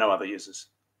are no other users.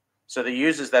 So the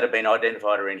users that have been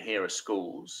identified are in here are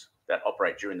schools that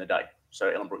operate during the day.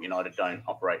 So Ellenbrook United don't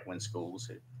operate when schools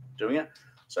are doing it.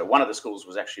 So one of the schools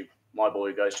was actually my boy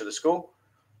who goes to the school.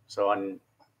 So I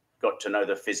got to know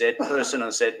the phys ed person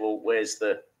and said, well, where's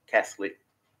the Catholic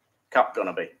Cup going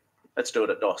to be? Let's do it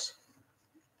at DOS.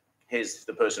 Here's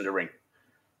the person to ring.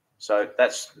 So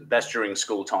that's during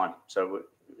school time. So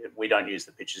we don't use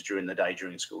the pitches during the day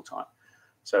during school time.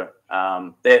 So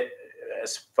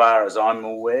as far as I'm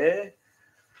aware,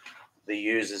 the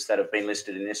users that have been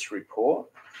listed in this report,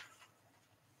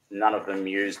 none of them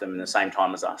use them in the same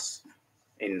time as us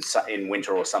in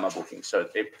winter or summer bookings. So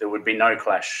there would be no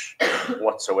clash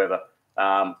whatsoever.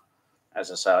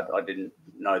 As I said, I didn't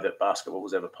know that basketball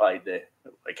was ever played there.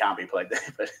 It can't be played there,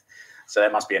 but so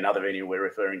that must be another venue we're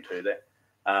referring to there.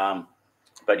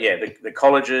 But yeah, the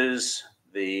colleges,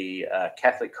 the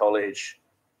Catholic College,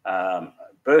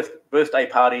 birthday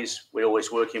parties, we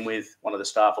always work in with. One of the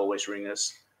staff always ring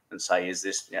us and say,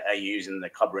 are you using the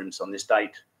club rooms on this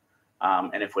date?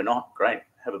 And if we're not, great,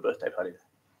 have a birthday party.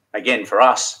 Again, for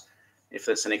us, if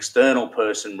it's an external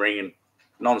person bringing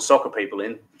non-soccer people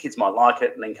in, kids might like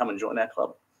it and then come and join our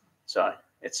club. So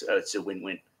it's a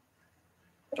win-win,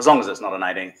 as long as it's not an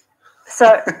 18th.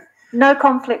 So no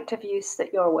conflict of use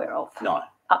that you're aware of No,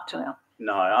 up to now?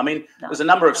 no. I mean, No. there's a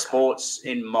number of Okay. sports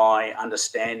in my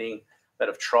understanding that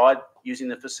have tried using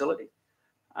the facility,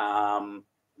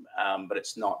 but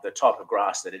it's not the type of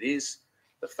grass that it is.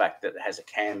 The fact that it has a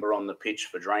camber on the pitch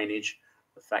for drainage,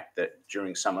 the fact that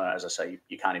during summer, as I say,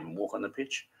 you can't even walk on the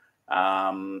pitch.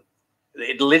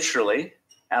 It literally,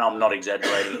 and I'm not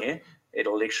exaggerating here,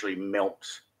 it'll literally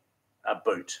melt a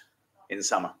boot in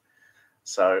summer.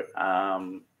 So,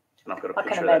 and I've got a I can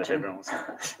picture of that if imagine. everyone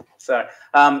wants. So,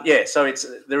 yeah, so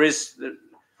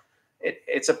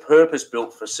it's a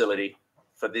purpose-built facility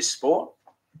for this sport.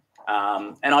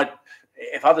 And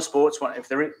if other sports want,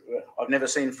 I've never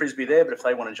seen Frisbee there, but if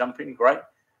they want to jump in, great.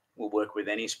 We'll work with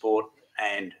any sport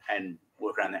and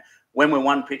work around that. When we're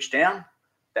one pitch down,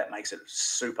 that makes it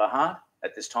super hard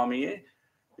at this time of year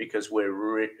because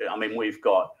we've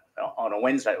got on a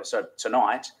Wednesday or so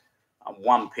tonight, on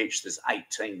one pitch, there's 8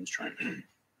 teams training.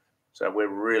 So we're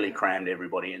really crammed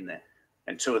everybody in there.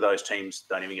 And 2 of those teams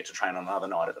don't even get to train on another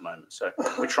night at the moment. So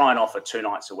we try and offer 2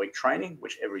 nights a week training,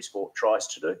 which every sport tries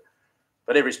to do.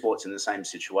 But every sport's in the same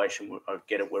situation. I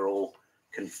get it. We're all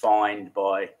confined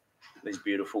by these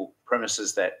beautiful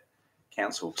premises that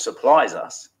council supplies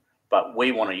us, but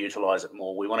we want to utilise it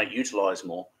more. We want to utilise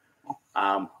more.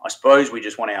 I suppose we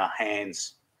just want our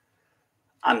hands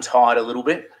untied a little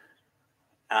bit,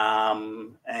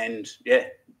 and yeah,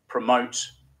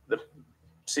 promote the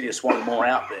City of Swan more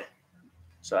out there.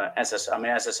 So as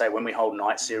I say, when we hold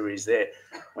night series there,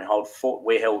 we held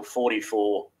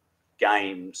 44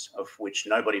 games, of which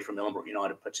nobody from Ellenbrook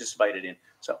United participated in.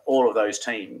 So all of those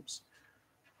teams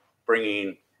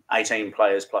bringing 18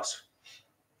 players plus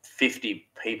 50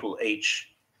 people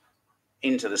each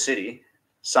into the city,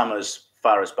 some as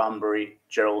far as Bunbury,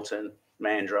 Geraldton,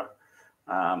 Mandurah,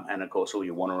 and of course all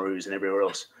your Wanneroos and everywhere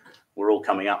else. We're all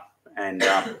coming up, and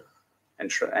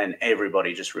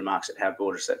everybody just remarks at how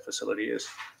gorgeous that facility is.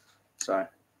 So,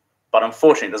 but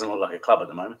unfortunately, it doesn't look like a club at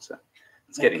the moment. So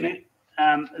it's getting there.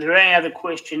 Are there any other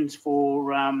questions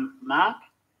for Mark?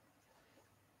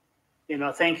 And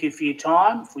I thank you for your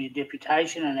time, for your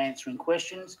deputation and answering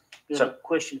questions. There's a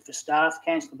question for staff,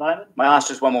 Councillor Bowman. May I ask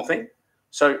just one more thing?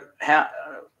 So how,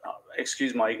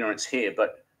 excuse my ignorance here,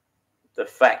 but the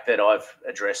fact that I've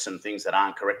addressed some things that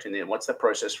aren't correct in there, what's the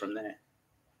process from there?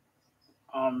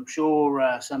 I'm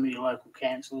sure some of your local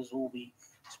councillors will be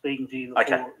speaking to you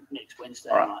before next Wednesday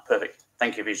All right, night. perfect.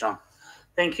 Thank you for your time.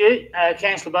 Thank you.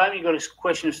 Councillor Bowman, you've got a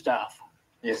question of staff.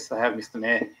 Yes, I have, Mr.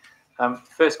 Mayor.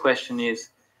 First question is,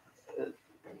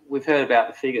 we've heard about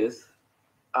the figures.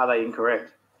 Are they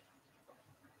incorrect?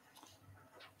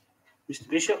 Mr.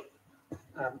 Bishop?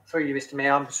 Through you, Mr.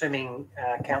 Mayor, I'm assuming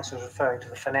council is referring to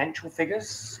the financial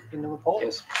figures in the report.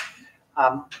 Yes.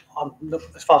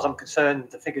 As far as I'm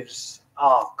concerned, the figures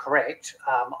are correct.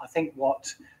 I think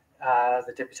what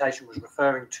the deputation was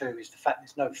referring to is the fact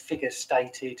there's no figure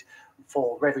stated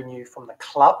for revenue from the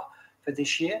club for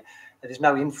this year. There's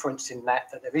no inference in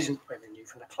that there isn't revenue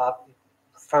from the club. It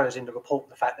refers in the report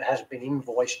the fact that it hasn't been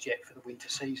invoiced yet for the winter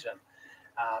season.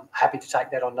 Happy to take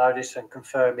that on notice and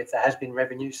confirm if there has been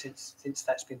revenue since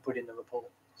that's been put in the report.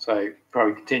 So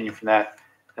probably continue from that.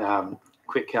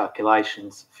 Quick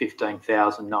calculations,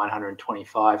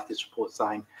 15,925. This report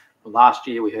saying well, last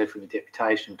year we heard from the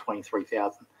deputation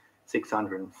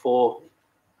 23,604.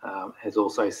 Has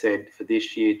also said for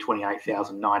this year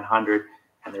 28,900,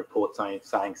 and the report saying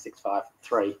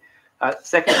 653.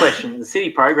 Second question: the city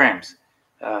programs,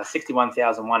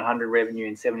 61,100 revenue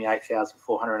and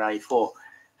 78,484.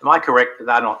 Am I correct that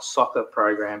they're not soccer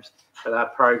programs, but they're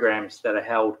programs that are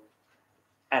held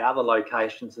at other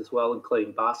locations as well,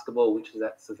 including basketball, which is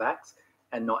at Savax,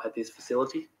 and not at this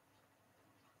facility?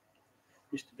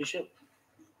 Mr. Bishop?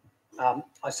 I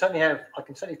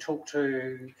can certainly talk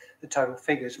to the total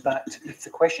figures, but if the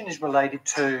question is related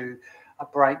to a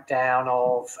breakdown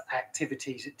of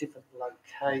activities at different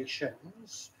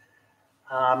locations,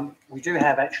 we do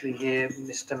have actually here,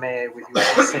 Mr. Mayor, with your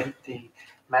consent, the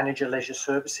Manager Leisure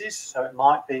Services. So it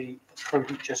might be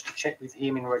prudent just to check with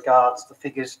him in regards to the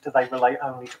figures. Do they relate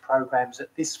only to programs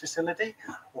at this facility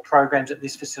or programs at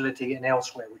this facility and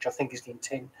elsewhere, which I think is the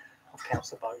intent of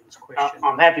Councillor Bowden's question.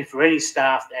 I'm happy for any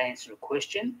staff to answer a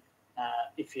question.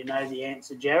 If you know the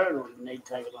answer, Jared, or you need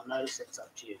to take it on notice, that's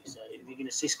up to you. So if you can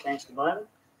assist Councillor Bowden,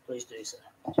 please do so.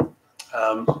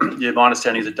 Yeah, my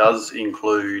understanding is it does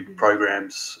include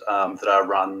programs that are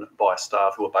run by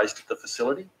staff who are based at the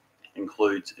facility,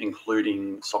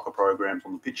 including soccer programs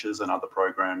on the pitches and other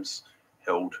programs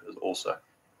held also.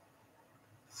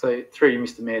 So through you,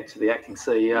 Mr. Mayor, to the acting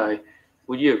CEO,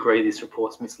 Would you agree this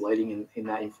report's misleading in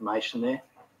that information there?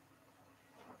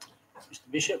 Mr.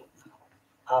 Bishop?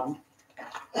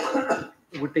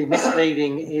 It would be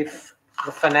misleading if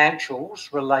the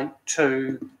financials relate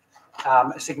to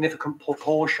a significant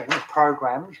proportion of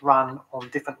programs run on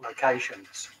different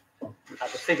locations.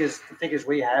 The figures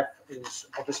we have is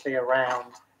obviously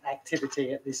around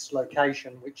activity at this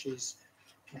location, which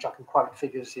I can quote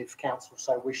figures if council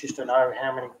so wishes to know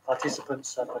how many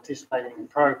participants are participating in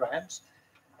programs.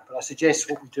 But I suggest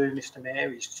what we do, Mr.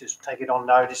 Mayor, is just take it on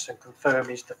notice and confirm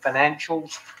is the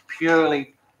financials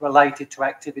purely related to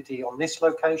activity on this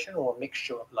location or a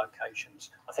mixture of locations?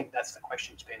 I think that's the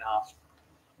question that's been asked.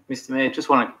 Mr. Mayor, just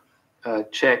want to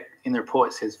check in the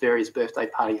report, it says various birthday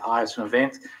party hires and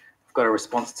events. I've got a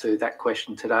response to that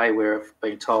question today where I've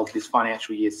been told this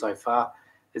financial year so far,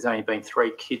 there's only been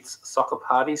 3 kids' soccer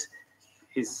parties.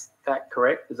 Is that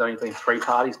correct? There's only been 3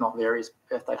 parties, not various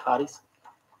birthday parties?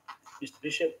 Mr.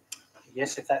 Bishop?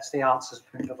 Yes, if that's the answer that's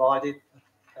been provided,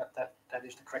 that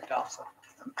is the correct answer.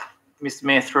 Mr.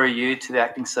 Mayor, through you to the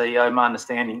acting CEO, my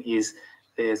understanding is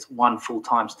there's 1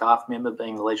 full-time staff member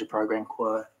being the leisure program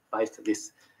coordinator based at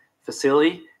this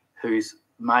facility whose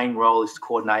main role is to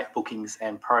coordinate bookings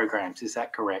and programs. Is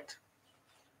that correct?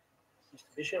 Mr.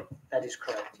 Bishop? That is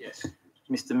correct, yes.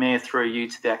 Mr. Mayor, through you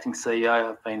to the acting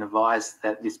CEO, I've been advised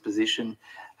that this position,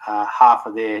 half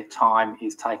of their time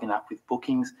is taken up with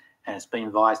bookings, and it's been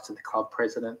advised to the club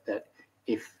president that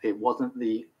if it wasn't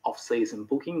the off-season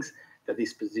bookings, that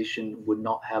this position would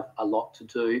not have a lot to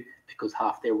do because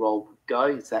half their role would go.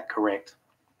 Is that correct?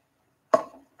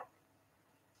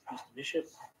 Mr. Bishop?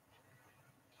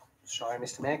 Sorry,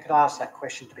 Mr. Mayor, could I ask that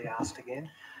question to be asked again?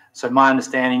 So my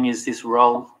understanding is this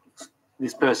role,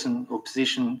 this person or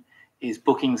position is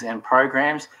bookings and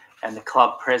programs, and the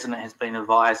club president has been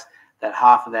advised that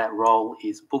half of that role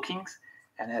is bookings,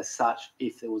 and as such,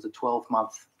 if there was a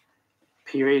 12-month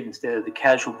period instead of the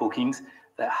casual bookings,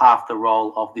 that half the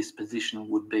role of this position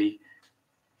would be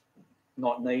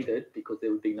not needed because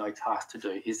there would be no task to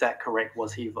do. Is that correct?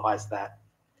 Was he advised that?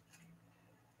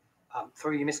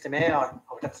 Through you, Mr. Mayor, I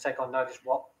would have to take on notice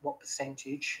what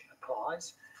percentage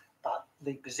applies, but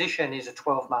the position is a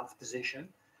 12-month position.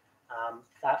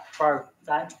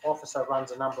 That officer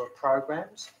runs a number of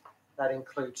programs. That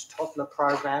includes toddler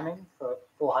programming for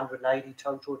 480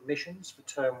 total admissions for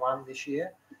term 1 this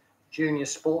year, junior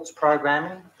sports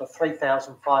programming for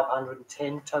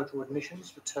 3,510 total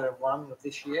admissions for term 1 of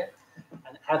this year,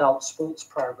 and adult sports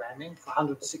programming for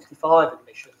 165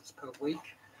 admissions per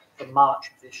week from March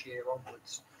of this year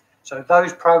onwards. So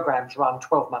those programs run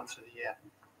 12 months of the year.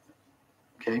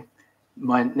 Okay.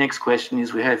 My next question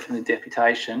is, we heard from the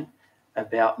deputation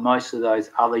about most of those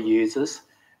other users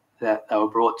that they were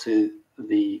brought to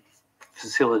the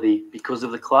facility because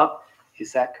of the club.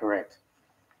 Is that correct?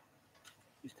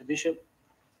 Mr. Bishop?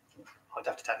 I'd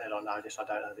have to take that on notice. I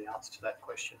don't know the answer to that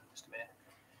question, Mr. Mayor.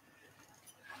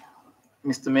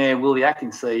 Mr. Mayor, will the acting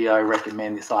CEO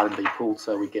recommend this item be pulled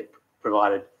so we get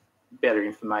provided better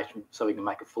information so we can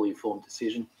make a fully informed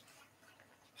decision?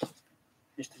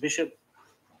 Mr. Bishop?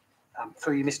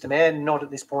 Through you, Mr. Mayor, not at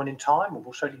this point in time.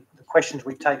 We'll certainly, the questions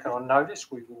we've taken on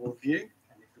notice, we will review.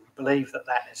 And if we believe that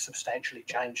that has substantially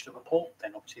changed the report,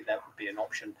 then obviously that would be an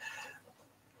option.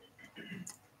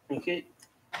 Thank you.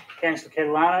 Councillor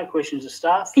Catalano, questions of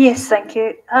staff? Yes, thank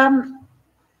you.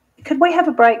 Could we have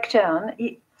a breakdown?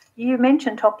 You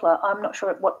mentioned TOPLA. I'm not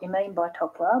sure what you mean by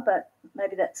TOPLA, but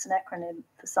maybe that's an acronym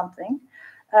for something.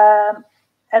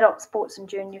 Adult sports and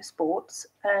junior sports,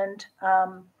 and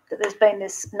that there's been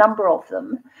this number of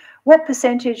them. What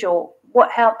percentage or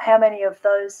how many of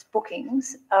those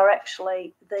bookings are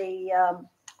actually the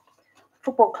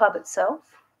football club itself,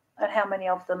 and how many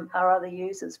of them are other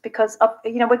users? Because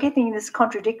we're getting this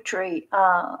contradictory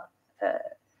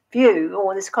view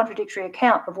or this contradictory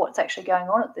account of what's actually going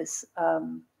on at this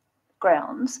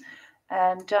grounds,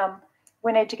 and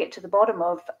we need to get to the bottom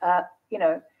of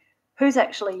who's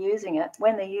actually using it,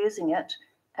 when they're using it,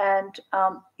 and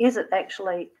is it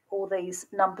actually all these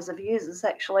numbers of users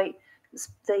actually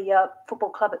the football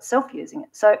club itself using it?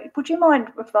 So would you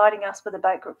mind providing us with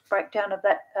a breakdown of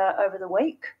that over the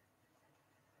week?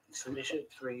 Through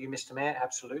you, Mr. Mayor,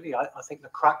 absolutely. I think the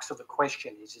crux of the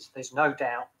question is there's no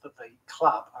doubt that the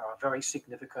club are a very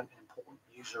significant and important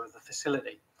user of the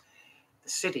facility. The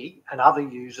city and other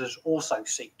users also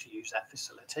seek to use that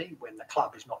facility when the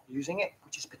club is not using it,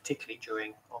 which is particularly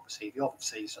during, obviously, the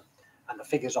off-season. And the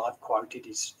figures I've quoted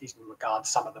is in regard to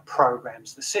some of the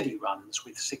programs the city runs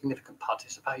with significant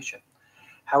participation.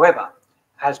 However,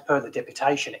 as per the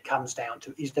deputation, it comes down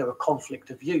to, is there a conflict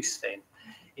of use then?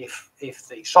 If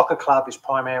the soccer club is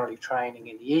primarily training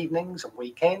in the evenings and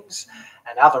weekends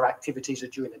and other activities are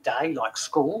during the day, like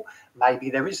school, maybe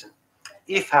there isn't.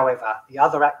 If, however, the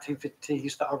other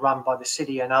activities that are run by the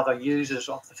city and other users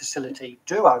of the facility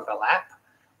do overlap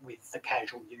with the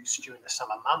casual use during the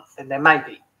summer month, then there may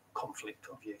be conflict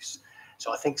of use.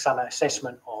 So I think some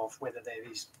assessment of whether there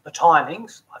is the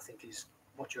timings, I think, is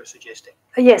what you're suggesting.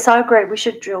 Yes, I agree. We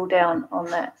should drill down on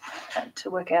that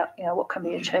to work out, what can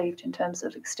be achieved in terms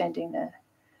of extending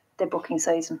their booking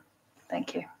season.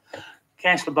 Thank you.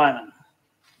 Councillor Bowman.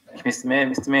 Thank you, Mr. Mayor.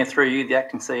 Mr. Mayor, through you, the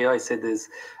acting CEO said there's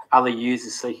other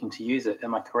users seeking to use it.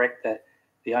 Am I correct that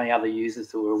the only other users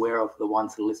that we're aware of are the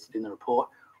ones that are listed in the report,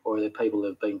 or are there people that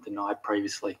have been denied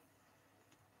previously?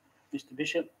 Mr.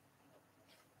 Bishop.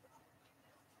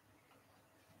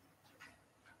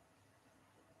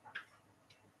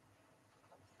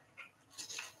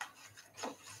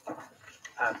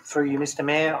 Through you, Mr.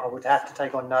 Mayor, I would have to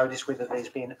take on notice whether there's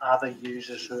been other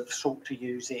users who have sought to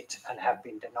use it and have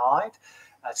been denied.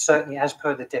 Certainly, as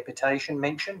per the deputation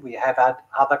mentioned, we have had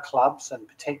other clubs and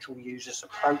potential users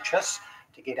approach us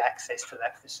to get access to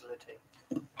that facility.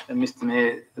 And Mr.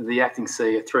 Mayor, the acting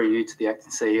CEO, through you to the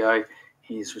acting CEO,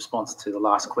 his response to the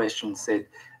last question said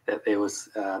that there was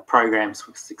programs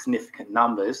with significant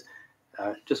numbers.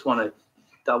 Just want to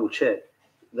double check.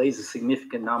 These are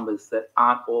significant numbers that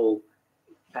aren't all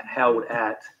held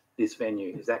at this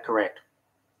venue. Is that correct?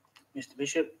 Mr.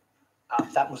 Bishop.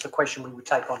 That was the question we would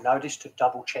take on notice, to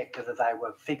double check whether they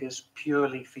were figures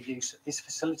purely for use at this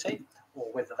facility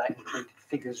or whether they included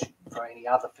figures for any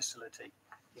other facility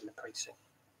in the precinct.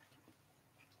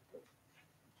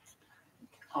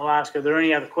 I'll ask, are there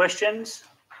any other questions?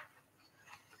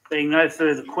 Being no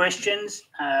further questions,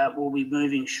 we'll be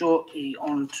moving shortly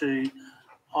on to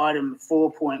item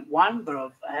 4.1, but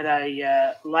I've had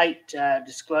a late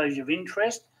disclosure of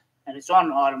interest, and it's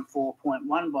on item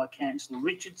 4.1 by Councillor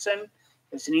Richardson.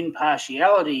 It's an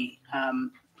impartiality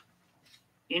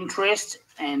interest,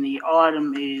 and the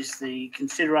item is the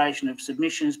consideration of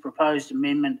submissions proposed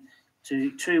amendment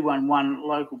to 211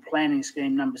 Local Planning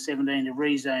Scheme number 17 to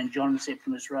rezone John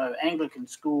Septimus Rowe Anglican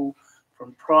School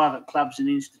from private clubs and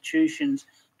institutions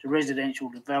to residential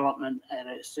development at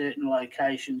certain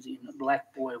locations in the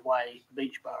Black Boy Way,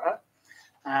 Beachborough.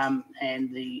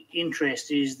 And the interest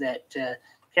is that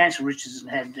Councillor Richardson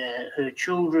had her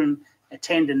children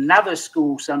attend another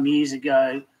school some years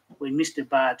ago when Mr.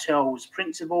 Bartel was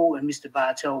principal, and Mr.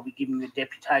 Bartel will be giving the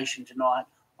deputation tonight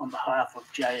on behalf of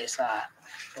JSR.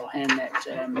 So I'll hand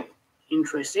that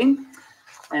interest in.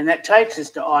 And that takes us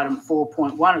to item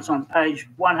 4.1. It's on page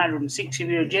 106 of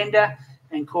your agenda,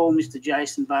 and call Mr.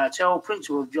 Jason Bartel,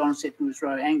 principal of John Septimus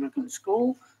Rowe Anglican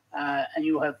School, and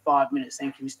you'll have 5 minutes.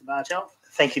 Thank you, Mr. Bartel.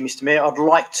 Thank you, Mr. Mayor. I'd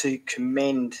like to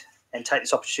commend and take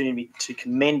this opportunity to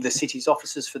commend the city's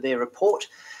officers for their report.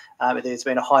 There's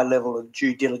been a high level of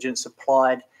due diligence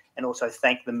applied, and also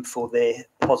thank them for their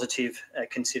positive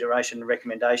consideration and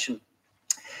recommendation.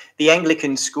 The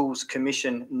Anglican Schools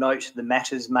Commission note the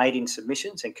matters made in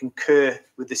submissions and concur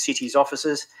with the city's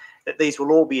officers that these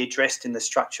will all be addressed in the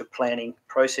structure planning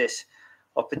process.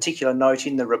 Of particular note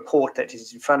in the report that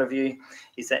is in front of you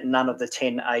is that none of the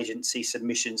 10 agency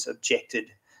submissions objected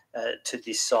to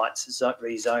this site's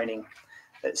rezoning.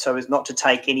 So as not to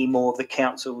take any more of the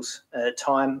council's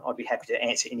time, I'd be happy to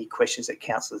answer any questions that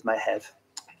councillors may have.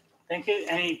 Thank you.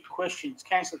 Any questions?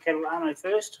 Councillor Catalano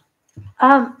first.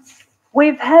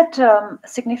 We've had a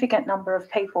significant number of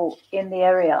people in the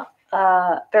area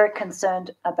very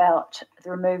concerned about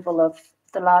the removal of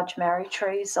the large marri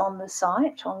trees on the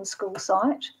site, on the school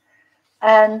site,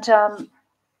 and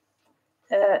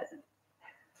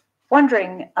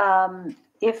wondering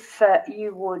if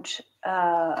you would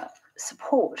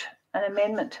support an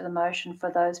amendment to the motion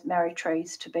for those marri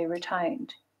trees to be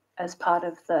retained as part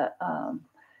of the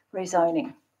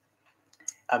rezoning.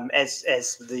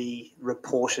 As the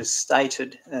report has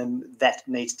stated, that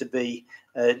needs to be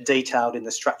detailed in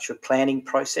the structure planning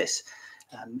process.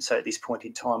 So at this point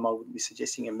in time, I would be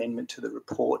suggesting amendment to the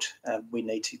report. We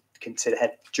need to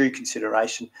have due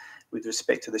consideration with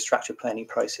respect to the structure planning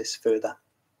process further.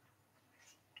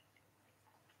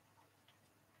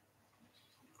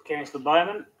 Councillor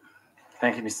Bowman.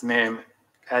 Thank you, Mr. Mayor.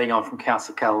 Adding on from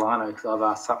Councillor Catalano, because I've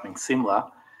asked something similar,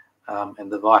 and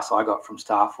the advice I got from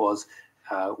staff was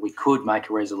we could make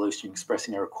a resolution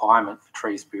expressing a requirement for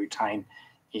trees to be retained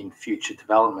in future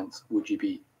developments. Would you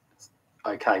be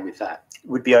okay with that?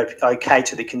 Would be okay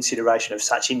to the consideration of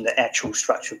such in the actual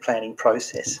structure planning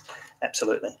process.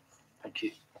 Absolutely. Thank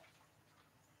you.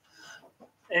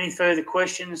 Any further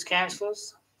questions,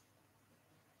 councillors?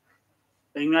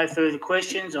 Being no further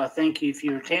questions, I thank you for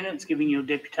your attendance, giving your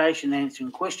deputation, and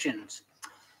answering questions.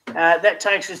 That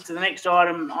takes us to the next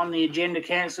item on the agenda,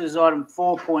 councillors. Item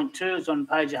 4.2 is on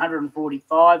page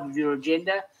 145 of your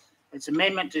agenda. It's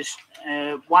amendment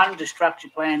to 1 to Structure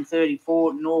Plan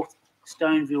 34 North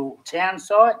Stoneville Town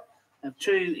Site. I have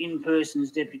 2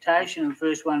 in-persons deputation. The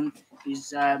first one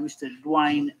is Mr.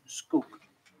 Dwayne Skook.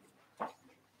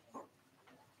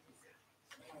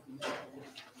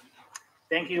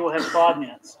 Thank you. You'll have 5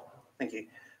 minutes. Thank you.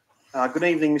 Good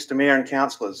evening, Mr. Mayor and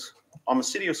councillors. I'm a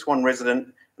City of Swan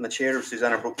resident and the chair of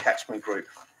Susanna Brook Catchment Group.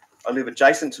 I live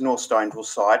adjacent to North Stoneville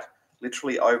site,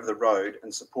 literally over the road,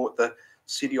 and support the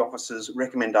City Officer's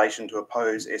recommendation to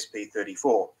oppose SP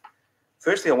 34.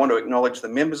 Firstly, I want to acknowledge the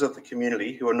members of the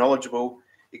community who are knowledgeable,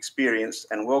 experienced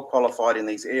and well qualified in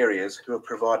these areas who have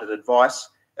provided advice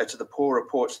as to the poor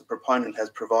reports the proponent has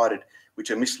provided,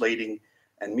 which are misleading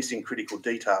and missing critical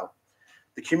detail.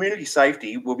 The community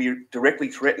safety will be directly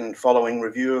threatened following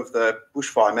review of the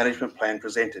bushfire management plan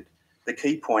presented. The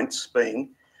key points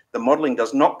being the modelling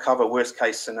does not cover worst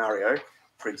case scenario,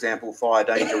 for example, fire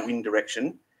danger, wind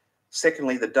direction.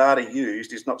 Secondly, the data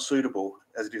used is not suitable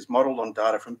as it is modelled on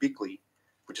data from Bickley,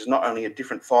 which is not only a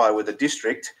different fire weather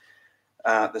district,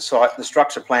 the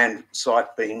structure plan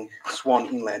site being Swan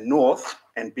Inland North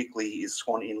and Bickley is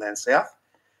Swan Inland South.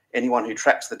 Anyone who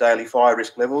tracks the daily fire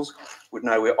risk levels would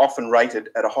know we're often rated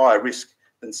at a higher risk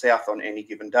than south on any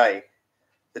given day.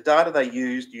 The data they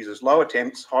used uses lower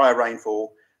temps, higher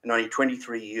rainfall, and only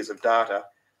 23 years of data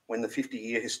when the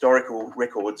 50-year historical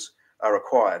records are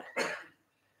required.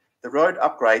 The road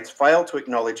upgrades fail to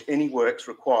acknowledge any works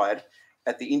required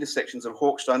at the intersections of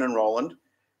Hawkstone and Roland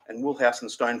and Woolhouse and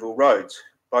Stoneville roads,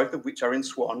 both of which are in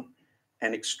Swan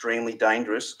and extremely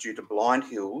dangerous due to blind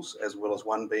hills, as well as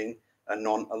one being a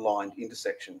non-aligned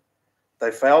intersection.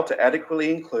 They failed to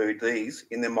adequately include these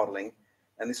in their modelling,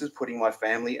 and this is putting my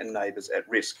family and neighbours at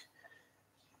risk.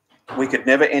 We could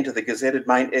never enter the gazetted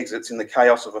main exits in the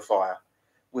chaos of a fire.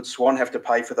 Would Swan have to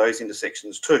pay for those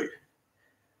intersections too?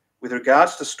 With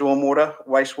regards to stormwater,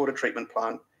 wastewater treatment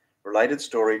plant, related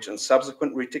storage and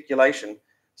subsequent reticulation,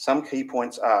 some key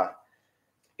points are: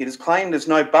 it is claimed there's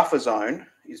no buffer zone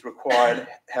is required.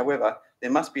 However,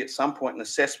 there must be at some point an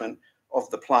assessment of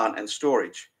the plant and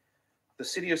storage. The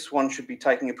City of Swan should be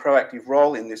taking a proactive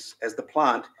role in this, as the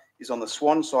plant is on the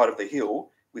Swan side of the hill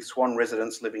with Swan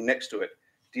residents living next to it,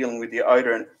 dealing with the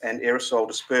odour and aerosol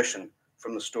dispersion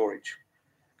from the storage.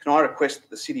 Can I request that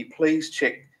the City please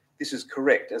check this is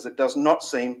correct, as it does not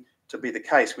seem to be the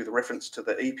case with reference to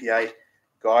the EPA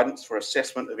guidance for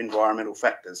assessment of environmental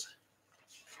factors.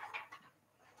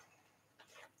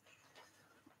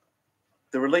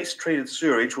 The released treated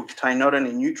sewage will contain not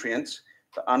only nutrients,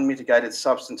 but unmitigated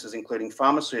substances, including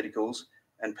pharmaceuticals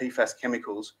and PFAS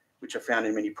chemicals, which are found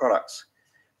in many products.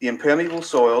 The impermeable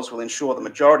soils will ensure the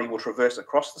majority will traverse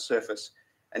across the surface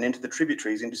and enter the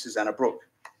tributaries into Susanna Brook.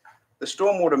 The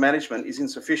stormwater management is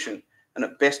insufficient and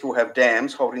at best will have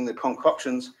dams holding the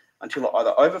concoctions until it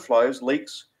either overflows,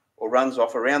 leaks, or runs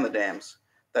off around the dams.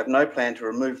 They have no plan to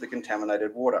remove the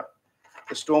contaminated water.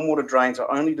 The stormwater drains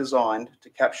are only designed to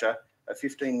capture a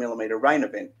 15mm rain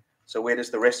event, so where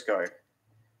does the rest go?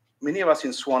 Many of us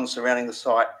in Swan surrounding the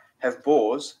site have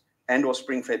bores and or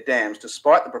spring-fed dams,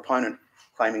 despite the proponent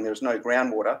claiming there is no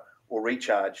groundwater or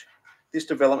recharge. This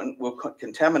development will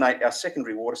contaminate our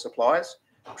secondary water supplies,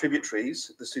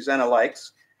 tributaries, the Susanna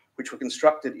Lakes, which were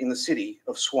constructed in the City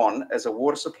of Swan as a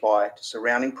water supply to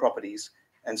surrounding properties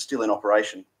and still in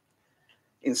operation.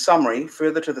 In summary,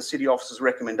 further to the City Officer's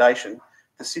recommendation,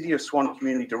 the City of Swan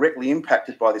community directly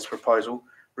impacted by this proposal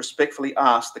respectfully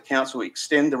ask the Council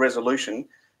extend the resolution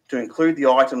to include the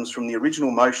items from the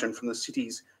original motion from the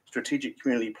City's Strategic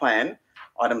Community Plan,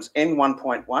 items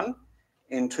N1.1,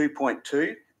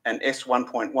 N2.2 and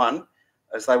S1.1,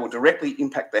 as they will directly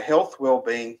impact the health,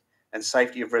 well-being and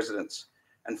safety of residents,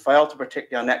 and fail to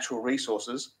protect our natural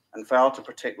resources and fail to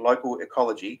protect local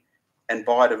ecology and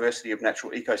biodiversity of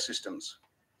natural ecosystems.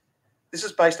 This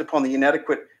is based upon the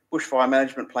inadequate bushfire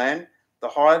management plan, the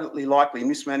highly likely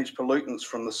mismanaged pollutants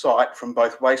from the site from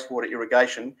both wastewater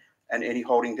irrigation and any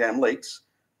holding dam leaks,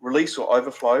 release or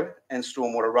overflow, and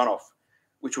stormwater runoff,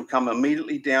 which will come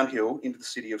immediately downhill into the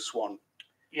City of Swan.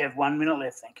 You have 1 minute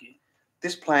left, thank you.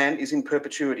 This plan is in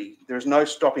perpetuity. There is no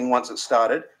stopping once it's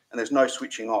started, and there's no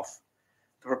switching off.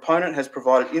 The proponent has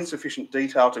provided insufficient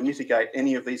detail to mitigate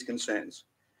any of these concerns.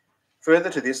 Further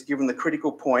to this, given the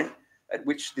critical point at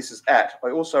which this is at, I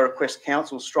also request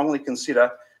Council strongly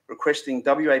consider requesting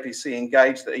WAPC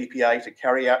engage the EPA to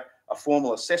carry out a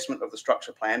formal assessment of the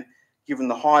structure plan, given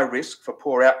the high risk for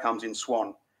poor outcomes in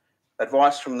Swan.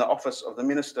 Advice from the Office of the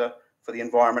Minister for the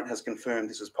Environment has confirmed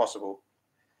this is possible.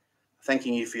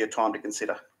 Thanking you for your time to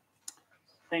consider.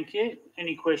 Thank you.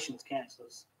 Any questions,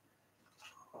 councillors?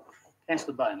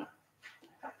 Councillor Bowman.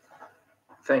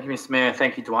 Thank you, Mr. Mayor.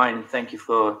 Thank you, Dwayne. And thank you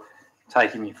for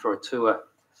taking me for a tour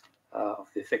of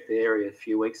the affected area a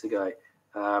few weeks ago.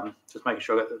 Just making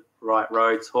sure I got the right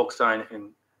roads, Hawkstone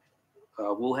and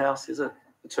Woolhouse, is it?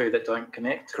 The two that don't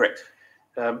connect? Correct.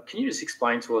 Can you just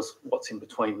explain to us what's in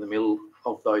between the middle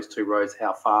of those two roads,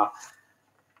 how far?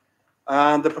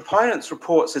 The proponent's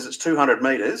report says it's 200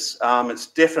 metres. It's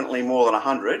definitely more than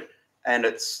 100, and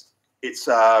it's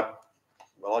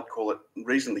well, I'd call it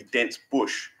reasonably dense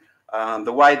bush.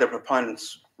 The way the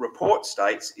proponent's report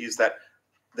states is that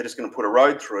they're just going to put a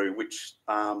road through, which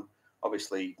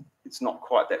obviously it's not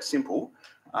quite that simple.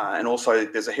 And also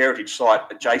there's a heritage site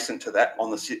adjacent to that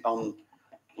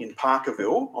in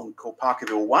Parkerville, called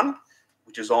Parkerville 1,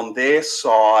 which is on their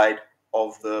side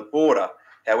of the border.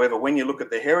 However, when you look at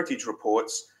the heritage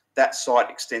reports, that site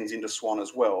extends into Swan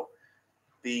as well.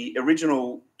 The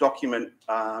original document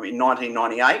in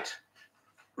 1998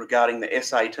 regarding the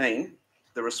S18,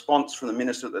 the response from the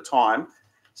minister at the time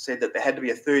said that there had to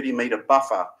be a 30-metre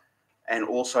buffer, and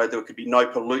also there could be no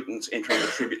pollutants entering the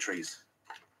tributaries.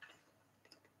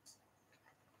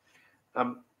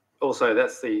 Also,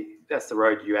 that's the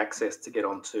road you access to get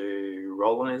onto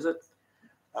Roland, is it?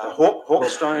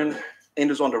 Hawkstone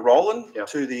enters onto Roland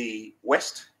to the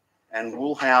west, and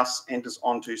Woolhouse enters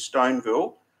onto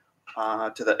Stoneville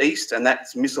to the east, and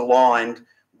that's misaligned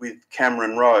with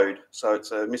Cameron Road. So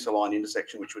it's a misaligned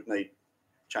intersection which would need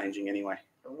changing anyway.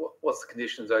 What's the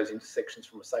conditions of those intersections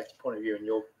from a safety point of view, in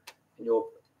your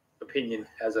opinion,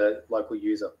 as a local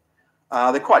user?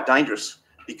 They're quite dangerous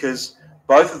because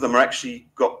both of them are actually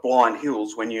got blind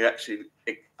hills when you actually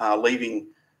are leaving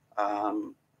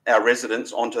our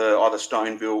residents onto either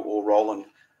Stoneville or Roland.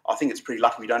 I think it's pretty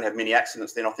lucky we don't have many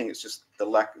accidents then. I think it's just the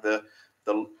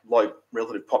low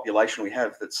relative population we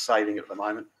have that's saving at the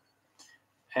moment.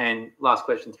 And last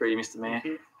question through you, Mr. Mayor.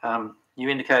 You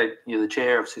indicated you're the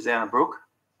chair of Susanna Brook.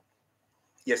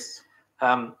 Yes.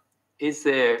 Is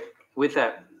there, with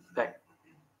that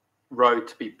road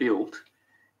to be built,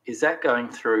 is that going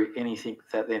through anything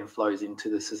that then flows into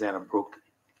the Susanna Brook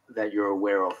that you're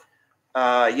aware of?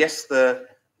 Yes,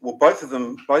 both of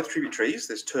them, both tributaries,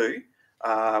 there's two.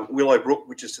 Willow Brook,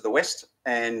 which is to the west,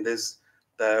 and there's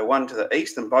the one to the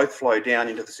east, and both flow down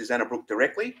into the Susanna Brook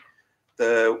directly.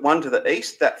 The one to the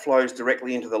east, that flows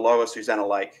directly into the lower Susanna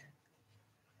Lake.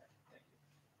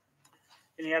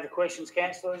 Any other questions,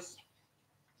 councillors?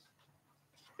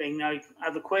 Being no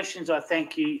other questions, I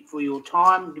thank you for your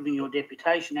time, giving your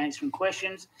deputation, answering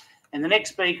questions. And the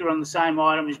next speaker on the same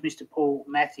item is Mr. Paul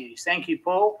Matthews. Thank you,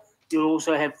 Paul. You'll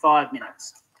also have 5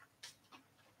 minutes.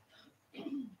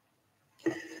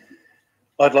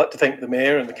 I'd like to thank the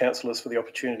Mayor and the councillors for the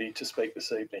opportunity to speak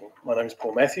this evening. My name is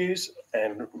Paul Matthews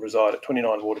and reside at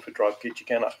 29 Waterford Drive, Gidgee.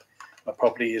 My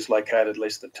property is located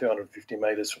less than 250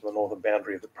 metres from the northern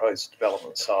boundary of the proposed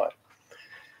development site.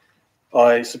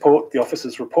 I support the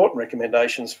officer's report and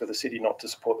recommendations for the city not to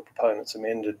support the proponent's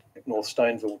amended North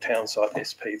Stoneville town site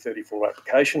SP34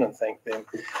 application, and thank them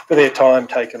for their time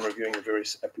taken reviewing the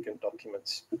various applicant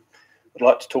documents. I'd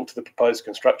like to talk to the proposed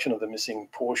construction of the missing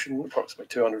portion, approximately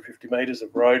 250 metres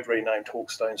of road renamed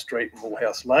Hawkstone Street and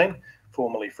Woolhouse Lane,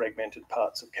 formerly fragmented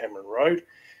parts of Cameron Road,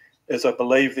 as I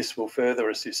believe this will further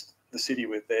assist the city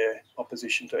with their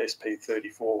opposition to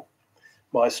SP34.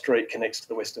 My street connects to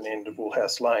the western end of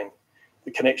Woolhouse Lane.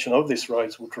 The connection of this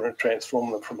roads will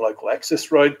transform them from local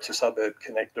access road to suburb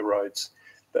connector roads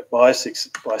that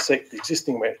bisect the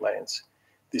existing wetlands.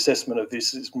 The assessment of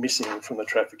this is missing from the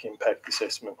traffic impact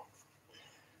assessment.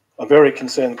 I'm very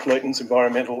concerned pollutants,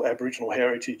 environmental, Aboriginal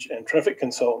heritage and traffic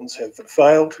consultants have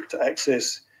failed to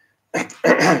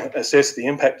assess the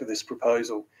impact of this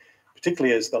proposal,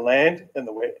 particularly as the land and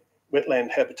the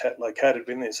wetland habitat located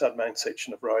within this submain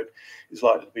section of road is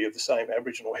likely to be of the same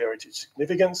Aboriginal heritage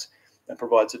significance and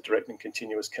provides a direct and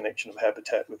continuous connection of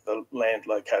habitat with the land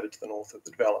located to the north of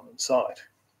the development site.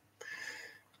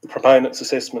 The proponent's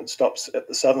assessment stops at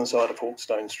the southern side of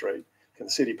Hawkstone Street. Can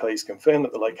the city please confirm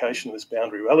that the location of this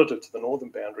boundary relative to the northern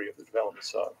boundary of the development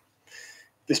site?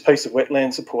 This piece of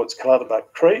wetland supports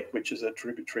Clutterbuck Creek, which is a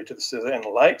tributary to the Susanna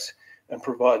Lakes, and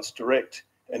provides direct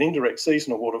and indirect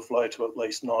seasonal water flow to at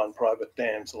least 9 private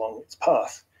dams along its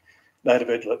path.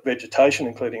 Native vegetation,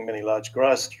 including many large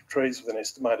grass trees with an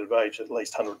estimated age of at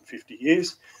least 150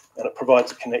 years, and it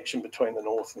provides a connection between the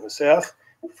north and the south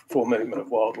for movement of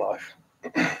wildlife.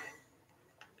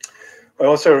 I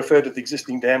also refer to the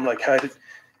existing dam located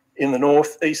in the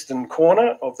northeastern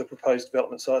corner of the proposed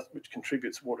development site, which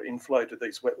contributes water inflow to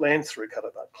these wetlands through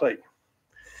Clutterbuck Creek.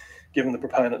 Given the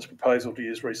proponent's proposal to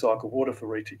use recycled water for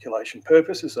reticulation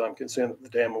purposes, I'm concerned that the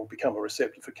dam will become a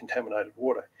receptor for contaminated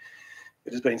water.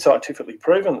 It has been scientifically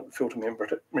proven that filter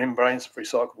membranes of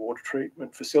recycled water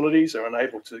treatment facilities are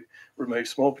unable to remove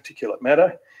small particulate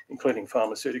matter, including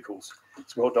pharmaceuticals.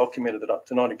 It's well documented that up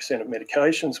to 90% of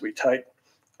medications we take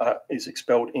is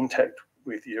expelled intact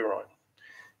with urine.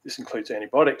 This includes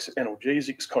antibiotics,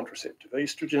 analgesics, contraceptive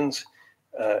estrogens,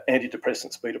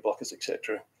 antidepressants, beta blockers,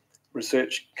 etc.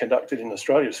 Research conducted in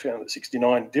Australia has found that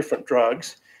 69 different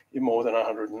drugs in more than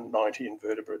 190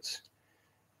 invertebrates.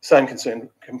 Same concern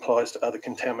applies to other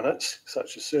contaminants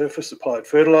such as surface applied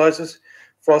fertilisers,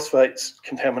 phosphates,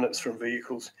 contaminants from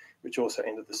vehicles, which also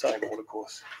enter the same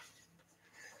watercourse.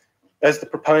 As the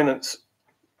proponent's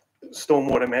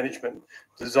stormwater management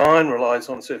design relies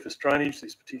on surface drainage,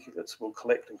 these particulates will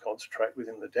collect and concentrate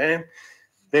within the dam,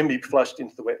 then be flushed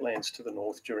into the wetlands to the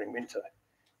north during winter.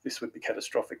 This would be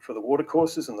catastrophic for the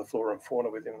watercourses and the flora and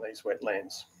fauna within these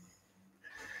wetlands.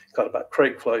 Clutterbuck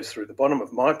Creek flows through the bottom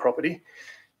of my property,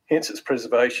 hence its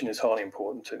preservation is highly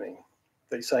important to me.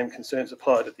 These same concerns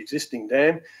apply to the existing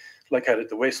dam, located to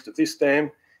the west of this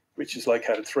dam, which is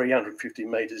located 350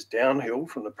 metres downhill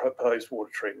from the proposed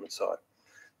water treatment site.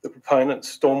 The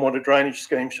proponent's stormwater drainage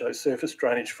scheme shows surface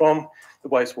drainage from the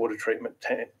wastewater treatment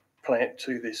plant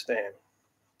to this dam.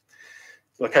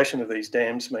 The location of these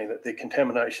dams mean that their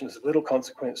contamination is of little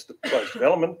consequence to the proposed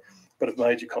development, but of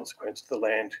major consequence to the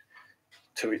land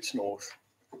to its north.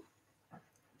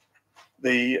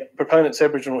 The proponent's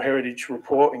Aboriginal Heritage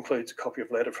Report includes a copy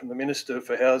of a letter from the Minister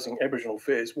for Housing, Aboriginal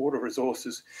Affairs, Water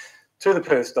Resources to the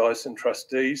Perth Dyson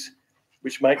trustees,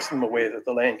 which makes them aware that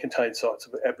the land contains sites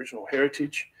of Aboriginal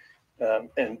heritage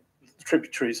and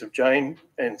tributaries of Jane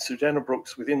and Susanna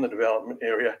Brooks within the development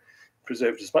area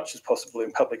preserved as much as possible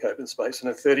in public open space,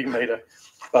 and a 30-metre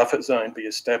buffer zone be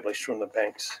established from the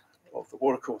banks of the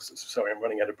watercourses. Sorry, I'm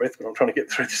running out of breath, but I'm trying to get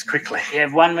through this quickly. You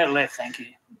have 1 minute left, thank you.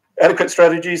 Adequate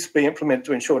strategies be implemented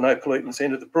to ensure no pollutants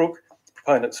enter the brook.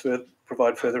 Proponents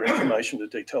provide further information to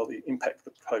detail the impact of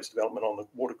the proposed development on the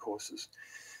watercourses.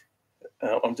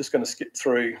 I'm just going to skip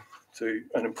through to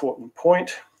an important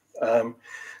point.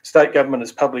 State government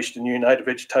has published a new native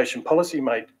vegetation policy,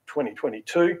 May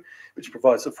 2022, which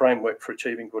provides a framework for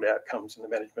achieving good outcomes in the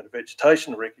management of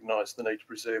vegetation and recognise the need to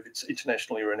preserve its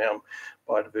internationally renowned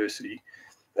biodiversity,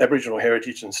 Aboriginal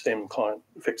heritage and STEM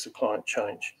effects of climate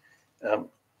change.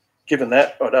 Given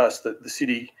that, I'd ask that the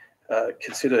City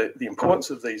consider the importance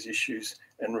of these issues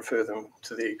and refer them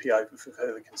to the EPA for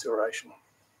further consideration.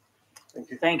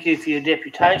 Thank you. Thank you for your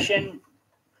deputation.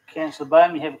 Councillor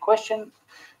Bowman, you have a question?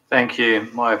 Thank you.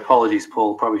 My apologies,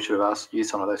 Paul. Probably should have asked you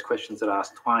some of those questions that I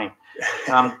asked Twain.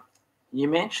 You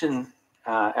mentioned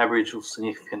Aboriginal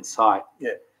significant site.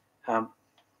 Yeah.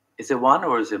 Is there one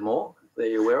or is there more that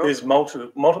you're aware of? There's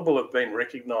multiple have been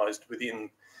recognised within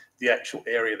the actual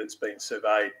area that's been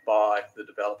surveyed by the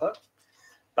developer.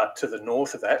 But to the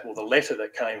north of that, well, the letter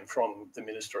that came from the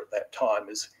minister at that time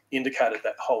has indicated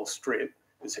that whole strip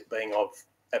as being of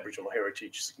Aboriginal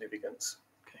heritage significance.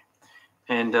 Okay.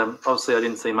 And obviously I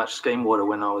didn't see much scheme water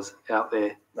when I was out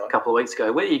there a couple of weeks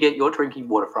ago. Where do you get your drinking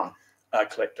water from? I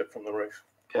collect it from the roof.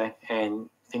 Okay. And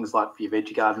things like for your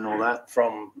veggie garden and all that?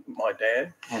 From my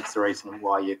dam. That's the reason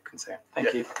why you're concerned.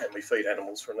 Thank you. And we feed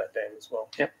animals from that dam as well.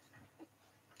 Yep.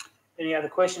 Any other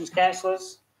questions,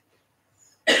 councillors?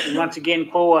 And once again,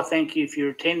 Paul, I thank you for your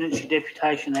attendance, your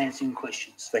deputation, and answering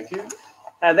questions. Thank you.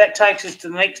 That takes us to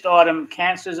the next item,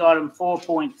 councillors, item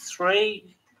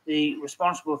 4.3, the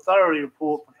Responsible Authority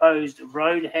Report, proposed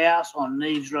roadhouse on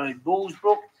Neves Road,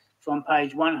 Bullsbrook. It's on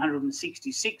page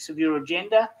 166 of your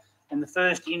agenda. And the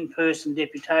first in-person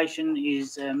deputation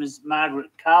is Ms. Margaret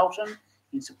Carlton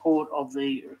in support of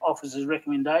the officer's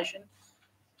recommendation.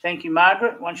 Thank you,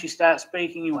 Margaret. Once you start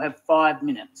speaking, you'll have 5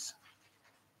 minutes.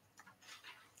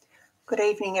 Good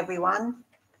evening, everyone.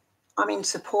 I'm in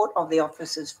support of the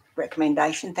officer's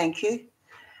recommendation, thank you,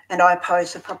 and I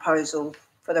oppose the proposal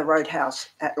for the roadhouse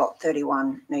at Lot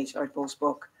 31, Neves Road,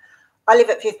 Bullsbrook. I live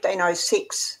at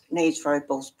 1506 Neves Road,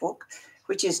 Bullsbrook,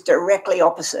 which is directly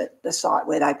opposite the site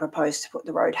where they propose to put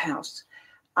the roadhouse.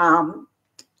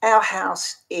 Our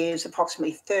house is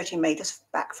approximately 30 metres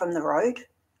back from the road,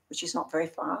 which is not very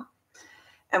far,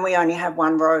 and we only have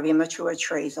one row of immature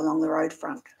trees along the road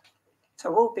front.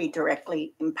 So we'll be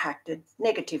directly impacted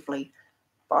negatively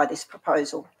by this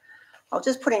proposal. I'll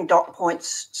just put in dot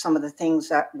points some of the things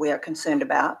that we're concerned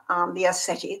about. The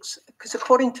aesthetics, because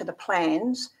according to the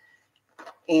plans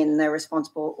in the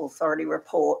Responsible Authority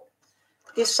Report,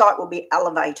 this site will be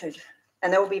elevated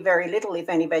and there will be very little, if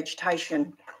any,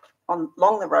 vegetation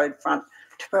along the road front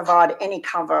to provide any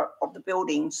cover of the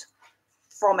buildings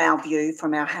from our view,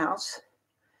 from our house,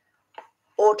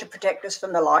 or to protect us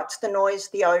from the lights, the noise,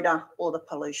 the odour, or the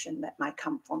pollution that may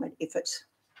come from it if it's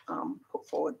put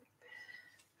forward.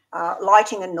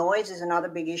 Lighting and noise is another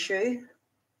big issue.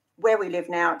 Where we live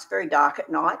now, it's very dark at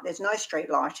night. There's no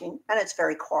street lighting and it's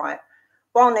very quiet.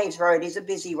 While Neves Road is a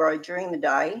busy road during the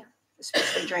day,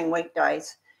 especially during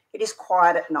weekdays, it is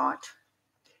quiet at night.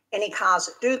 Any cars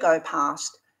that do go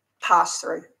past, pass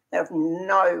through. They have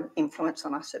no influence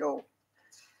on us at all.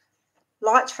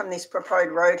 Lights from this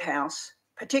proposed roadhouse,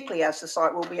 particularly as the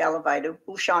site will be elevated,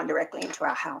 will shine directly into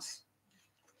our house.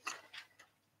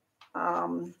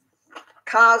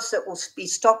 Cars that will be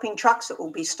stopping, trucks that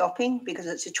will be stopping because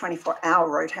it's a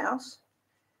 24-hour roadhouse,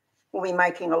 will be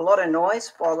making a lot of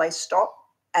noise while they stop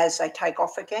as they take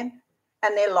off again,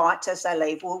 and their lights as they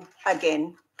leave will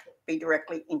again be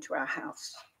directly into our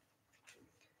house.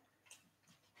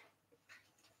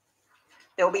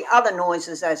 There will be other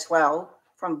noises as well,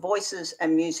 from voices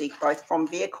and music, both from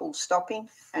vehicles stopping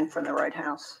and from the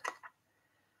roadhouse.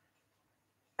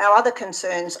 Our other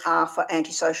concerns are for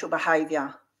antisocial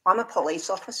behaviour. I'm a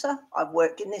police officer, I've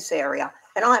worked in this area,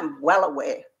 and I am well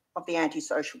aware of the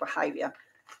antisocial behaviour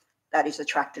that is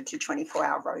attracted to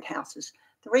 24-hour roadhouses.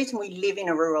 The reason we live in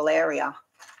a rural area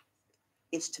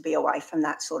is to be away from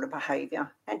that sort of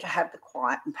behaviour and to have the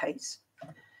quiet and peace.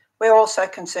 We're also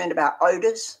concerned about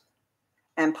odours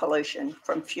and pollution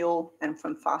from fuel and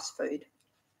from fast food.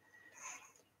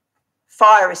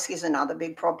 Fire risk is another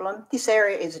big problem. This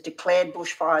area is a declared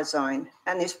bushfire zone,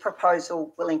 and this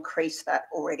proposal will increase that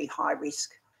already high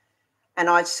risk. And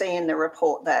I see in the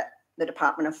report that the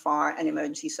Department of Fire and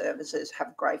Emergency Services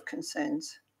have grave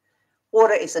concerns.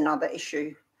 Water is another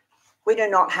issue. We do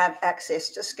not have access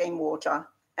to scheme water,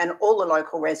 and all the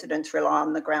local residents rely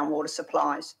on the groundwater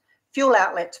supplies. Fuel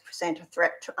outlets present a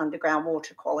threat to underground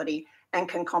water quality and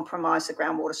can compromise the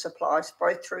groundwater supplies,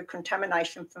 both through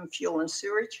contamination from fuel and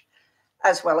sewage,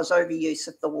 as well as overuse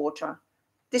of the water.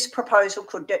 This proposal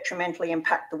could detrimentally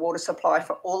impact the water supply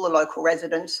for all the local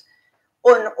residents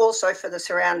and also for the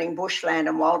surrounding bushland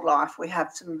and wildlife. We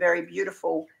have some very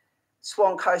beautiful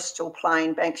Swan Coastal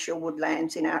Plain, Banksia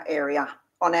woodlands in our area,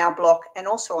 on our block and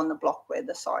also on the block where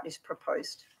the site is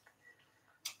proposed.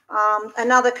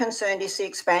 Another concern is the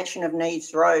expansion of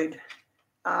Neves Road.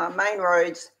 Main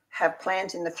roads have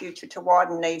plans in the future to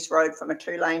widen Neves Road from a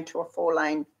 2-lane to a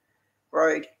 4-lane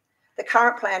road. The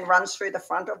current plan runs through the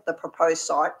front of the proposed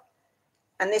site,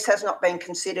 and this has not been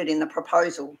considered in the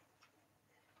proposal.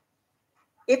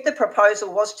 If the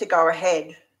proposal was to go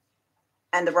ahead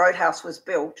and the roadhouse was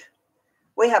built,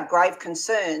 we have grave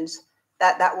concerns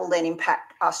that that will then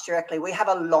impact us directly. We have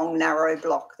a long, narrow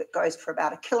block that goes for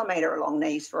about 1 kilometre along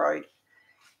Neves Road,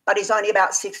 but is only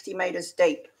about 60 metres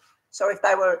deep. So if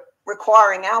they were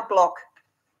requiring our block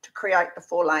to create the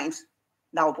 4 lanes,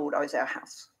 they'll bulldoze our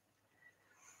house.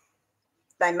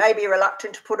 They may be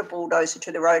reluctant to put a bulldozer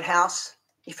to the roadhouse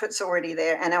if it's already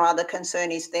there. And our other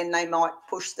concern is then they might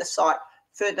push the site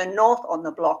further north on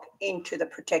the block into the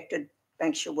protected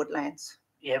Banksia woodlands.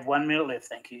 You have 1 minute left,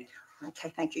 thank you.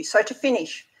 Okay, thank you. So to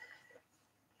finish,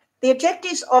 the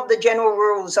objectives of the general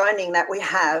rural zoning that we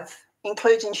have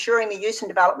includes ensuring the use and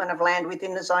development of land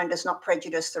within the zone does not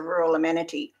prejudice the rural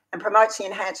amenity and promotes the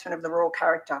enhancement of the rural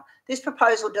character. This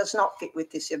proposal does not fit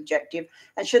with this objective,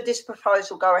 and should this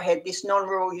proposal go ahead, this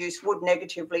non-rural use would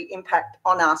negatively impact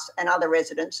on us and other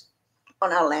residents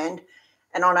on our land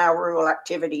and on our rural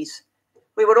activities.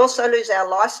 We would also lose our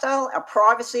lifestyle, our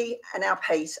privacy and our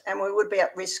peace, and we would be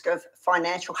at risk of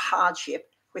financial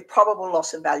hardship with probable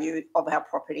loss of value of our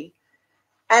property.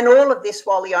 And all of this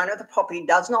while the owner of the property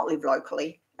does not live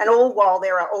locally, and all while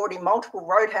there are already multiple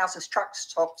roadhouses, truck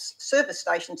stops, service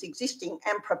stations existing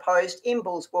and proposed in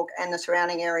Bullsbrook and the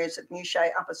surrounding areas of Newshay,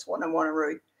 Upper Swan and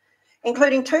Wanneroo,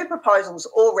 including 2 proposals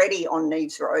already on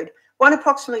Neves Road, one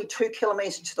approximately 2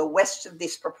 kilometres to the west of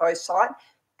this proposed site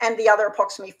and the other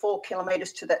approximately 4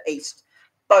 kilometres to the east,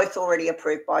 both already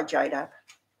approved by JDAB.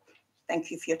 Thank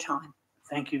you for your time.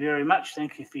 Thank you very much.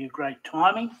 Thank you for your great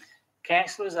timing.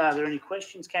 Councillors, are there any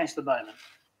questions? Councillor Bowman.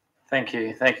 Thank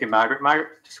you, Margaret.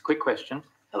 Margaret, just a quick question.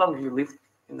 How long have you lived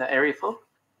in that area for?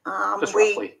 Just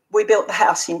roughly. We built the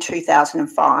house in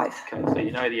 2005. Okay, so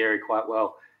you know the area quite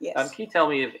well. Yes. Can you tell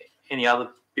me of any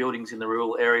other buildings in the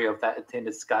rural area of that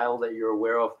intended scale that you're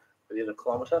aware of within a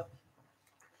kilometre?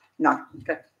 No.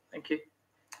 Okay, thank you.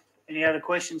 Any other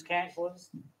questions, councillors?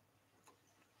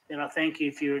 Then I thank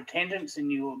you for your attendance and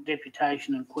your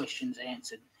deputation and questions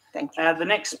answered. Thank you. The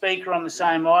next speaker on the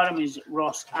same item is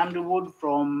Ross Underwood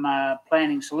from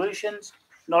Planning Solutions,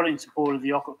 not in support of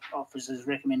the officer's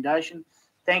recommendation.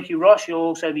 Thank you, Ross. You'll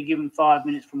also be given 5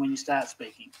 minutes from when you start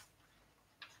speaking.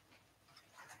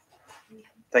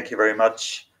 Thank you very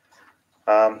much.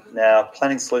 Now,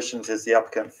 Planning Solutions is the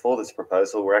applicant for this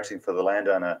proposal. We're acting for the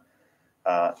landowner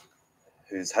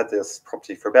who's had this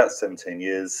property for about 17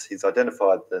 years. He's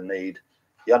identified the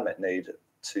unmet need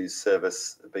to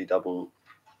service B double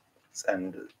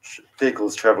and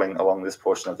vehicles travelling along this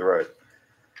portion of the road.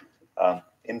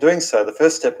 In doing so, the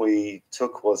first step we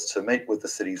took was to meet with the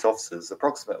city's officers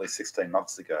approximately 16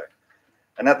 months ago.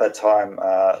 And at that time,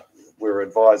 we were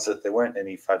advised that there weren't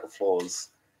any fatal flaws.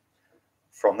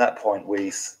 From that point,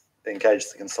 we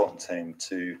engaged the consultant team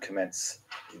to commence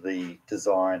the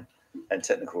design and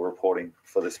technical reporting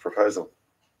for this proposal.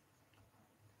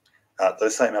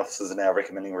 Those same officers are now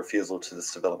recommending refusal to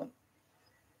this development.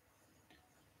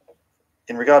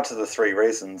 In regard to the three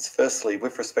reasons, firstly,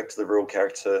 with respect to the rural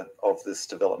character of this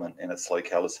development in its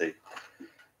locality,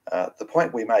 the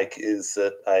point we make is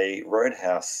that a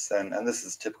roadhouse, and this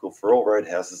is typical for all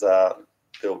roadhouses, are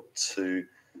built to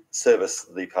service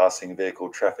the passing vehicle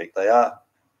traffic. They are,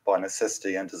 by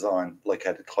necessity and design,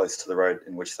 located close to the road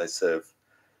in which they serve.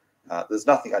 There's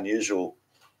nothing unusual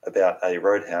about a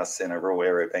roadhouse in a rural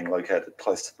area being located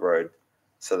close to the road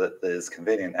so that there's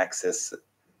convenient access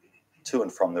to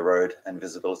and from the road and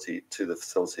visibility to the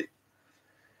facility.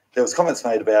 There was comments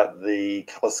made about the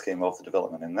colour scheme of the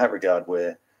development. In that regard,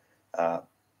 where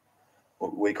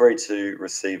we agreed to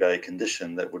receive a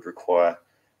condition that would require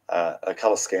a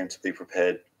colour scheme to be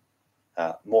prepared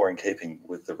more in keeping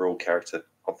with the rural character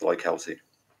of the locality.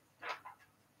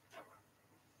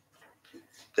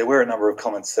 There were a number of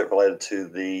comments that related to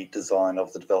the design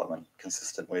of the development,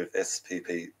 consistent with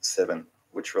SPP 7,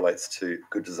 which relates to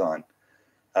good design.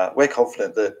 We're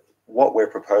confident that what we're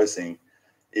proposing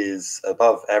is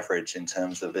above average in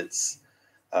terms of its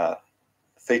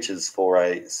features for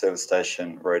a service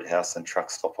station, roadhouse and truck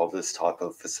stop of this type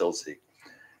of facility.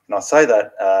 And I say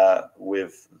that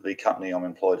with the company I'm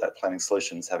employed at, Planning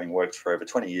Solutions, having worked for over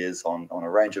 20 years on a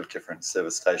range of different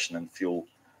service station and fuel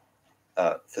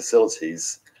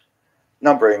facilities,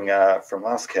 numbering from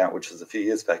last count, which was a few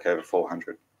years back, over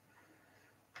 400.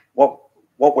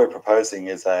 What we're proposing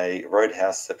is a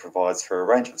roadhouse that provides for a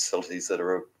range of facilities that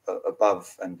are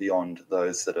above and beyond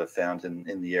those that are found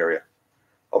in the area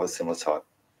of a similar type.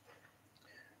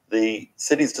 The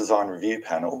city's design review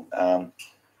panel,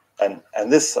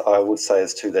 and this I would say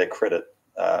is to their credit,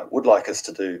 would like us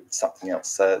to do something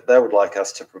else. They would like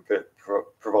us to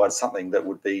provide something that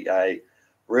would be a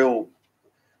real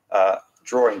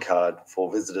drawing card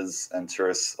for visitors and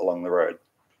tourists along the road.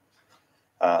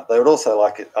 They would also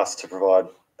like us to provide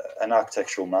an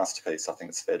architectural masterpiece, I think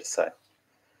it's fair to say.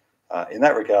 In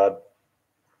that regard,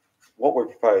 what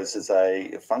we propose is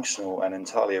a functional and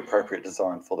entirely appropriate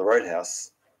design for the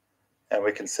roadhouse, and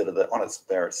we consider that on its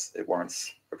merits, it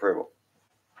warrants approval.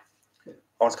 I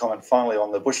want to comment finally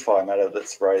on the bushfire matter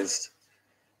that's raised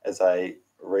as a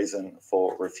reason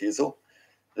for refusal.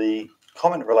 The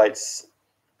comment relates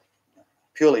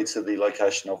purely to the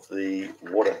location of the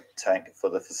water tank for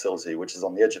the facility, which is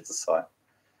on the edge of the site.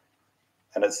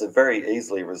 And it's a very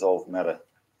easily resolved matter.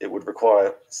 It would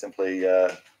require simply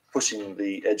pushing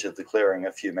the edge of the clearing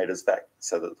a few metres back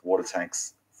so that the water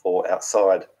tanks fall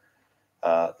outside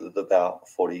the Bow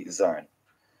 40 zone.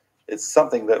 It's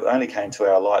something that only came to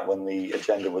our light when the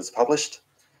agenda was published,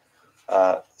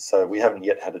 so we haven't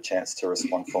yet had a chance to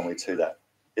respond formally to that.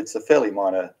 It's a fairly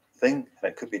minor thing, and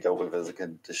it could be dealt with as a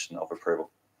condition of approval.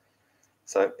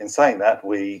 So in saying that,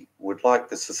 we would like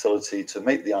this facility to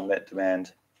meet the unmet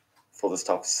demand for this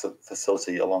type of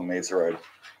facility along Neves Road,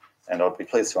 and I'd be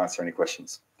pleased to answer any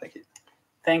questions. Thank you.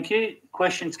 Thank you.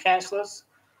 Questions, councillors?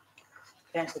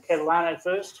 Councillor Catalano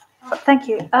first. Thank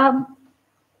you.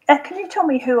 Can you tell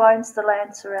me who owns the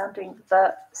land surrounding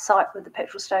the site with the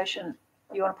petrol station?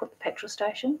 You want to put the petrol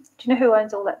station? Do you know who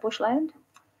owns all that bushland?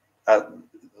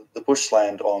 The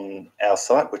bushland on our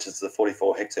site, which is the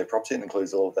 44 hectare property and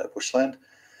includes all of that bushland,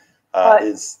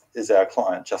 is our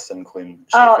client, Justin Quinn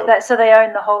Sheffield. Oh, so they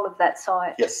own the whole of that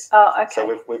site? Yes. Oh, okay.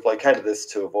 So we've located this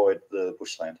to avoid the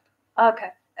bushland.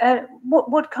 Okay.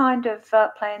 What kind of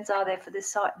plans are there for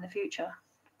this site in the future?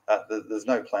 There's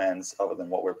no plans other than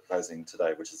what we're proposing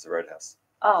today, which is the roadhouse.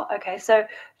 Oh, okay. So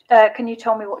can you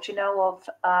tell me what you know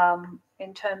of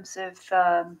in terms of,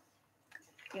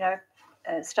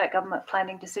 state government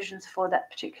planning decisions for that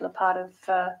particular part of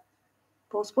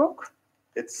Bullsbrook?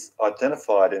 It's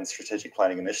identified in strategic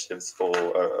planning initiatives for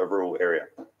a rural area,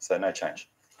 so no change.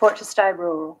 For it to stay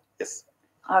rural? Yes.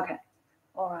 Okay.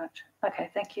 All right. Okay,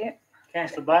 thank you.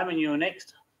 Councillor Bowman, you're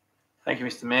next. Thank you,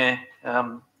 Mr. Mayor.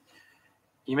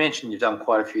 You mentioned you've done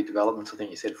quite a few developments. I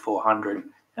think you said 400.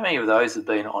 How many of those have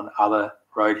been on other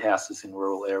roadhouses in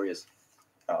rural areas?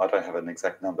 I don't have an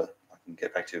exact number. I can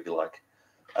get back to you if you like.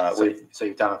 So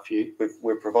you've done a few?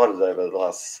 We've provided over the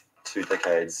last 2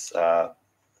 decades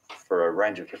for a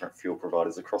range of different fuel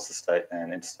providers across the state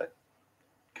and interstate.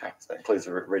 Okay. So that includes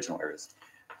the regional areas.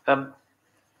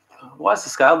 Why does the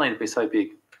scale need to be so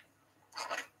big?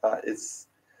 It's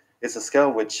a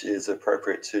scale which is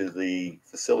appropriate to the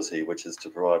facility, which is to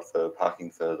provide for parking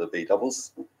for the B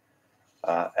doubles.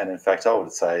 And in fact, I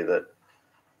would say that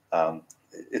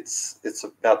it's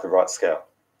about the right scale.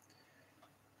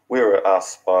 We were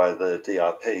asked by the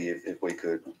DRP if we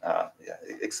could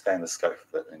expand the scope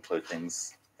of it and include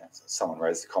things. So someone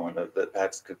raised a comment that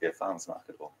perhaps it could be a farmers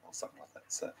market or something like that.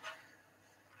 So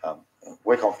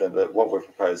we're confident that what we've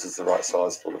proposed is the right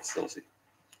size for the facility.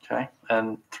 Okay,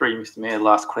 and through Mr. Mayor,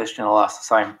 last question. I'll ask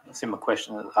the similar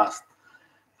question that I asked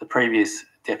the previous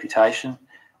deputation.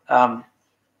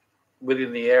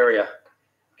 Within the area,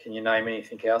 can you name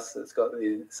anything else that's got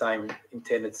the same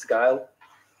intended scale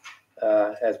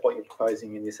as what you're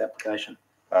proposing in this application?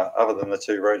 Other than the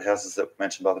 2 roadhouses that were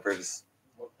mentioned by the previous.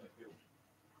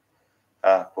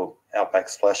 Well, Outback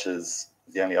Splash is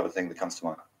the only other thing that comes to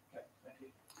mind.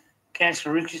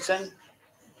 Councillor Richardson.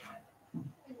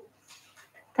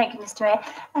 Thank you, Mr.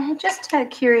 Mayor. Just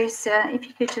curious if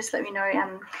you could just let me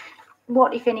know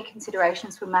what, if any,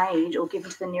 considerations were made or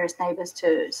given to the nearest neighbours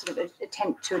to sort of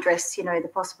attempt to address, the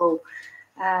possible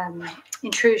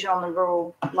intrusion on the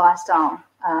rural lifestyle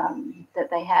that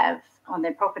they have on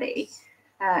their property,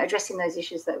 addressing those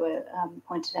issues that were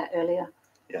pointed out earlier.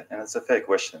 Yeah, and it's a fair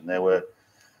question. There were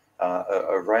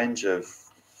a range of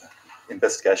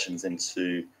investigations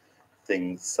into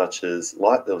things such as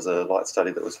light. There was a light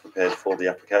study that was prepared for the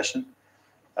application.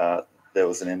 There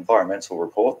was an environmental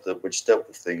report which dealt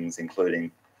with things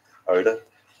including odour.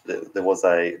 There was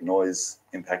a noise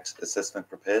impact assessment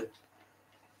prepared.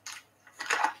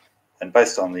 And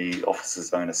based on the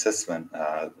officer's own assessment,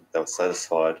 they were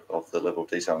satisfied of the level of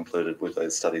detail included with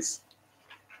those studies.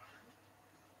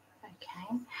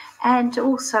 Okay. And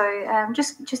also,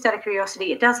 just out of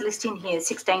curiosity, it does list in here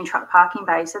 16 truck parking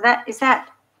bays. So is that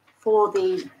for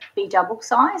the B double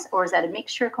size, or is that a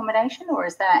mixture accommodation, or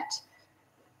is that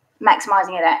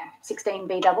maximising it at 16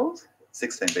 B doubles?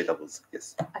 16 B doubles,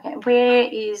 yes. Okay. Where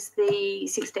is the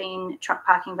 16 truck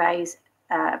parking bays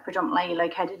predominantly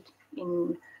located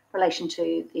in relation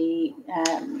to the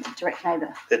direct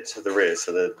neighbour? They're to the rear,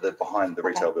 so they're behind the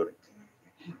retail building.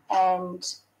 And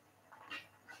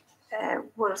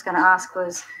what I was going to ask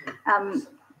was,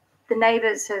 the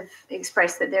neighbours have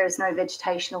expressed that there is no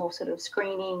vegetation or sort of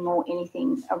screening or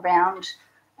anything around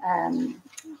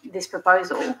this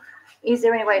proposal. Is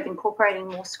there any way of incorporating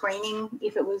more screening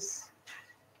if it was?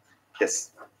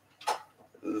 Yes.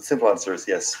 The simple answer is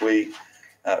yes. We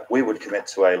would commit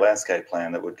to a landscape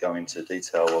plan that would go into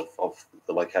detail of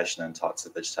the location and types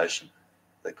of vegetation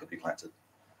that could be planted.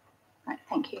 Right,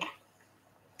 thank you.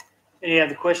 Any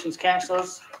other questions,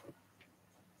 councillors?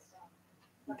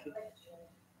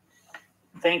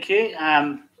 Thank you.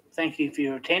 Thank you for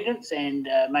your attendance and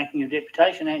making your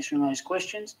deputation, answering those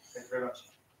questions. Thank you very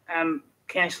much.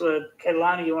 Councillor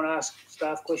Catalano, you want to ask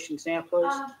staff questions now,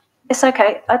 please? Yes,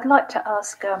 okay. I'd like to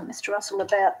ask Mr. Russell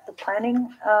about the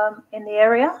planning in the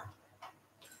area.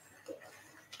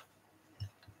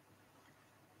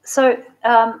 So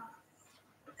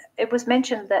it was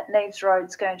mentioned that Neves Road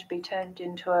is going to be turned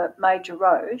into a major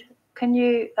road. Can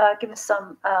you give us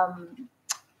some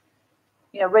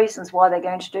reasons why they're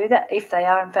going to do that, if they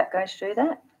are in fact going to do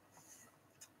that?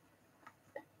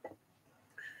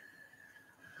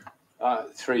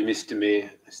 Through Mr. Mayor,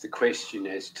 it's the question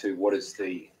as to what is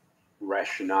the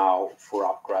rationale for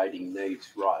upgrading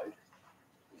Neves Road.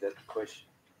 Is that the question?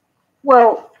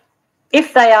 Well,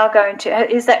 if they are going to,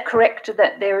 is that correct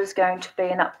that there is going to be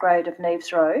an upgrade of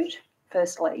Neves Road,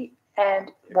 firstly,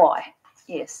 and why?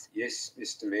 Yes. Yes,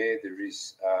 Mr. Mayor, there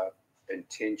is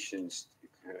intentions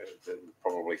that are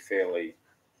probably fairly,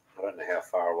 I don't know how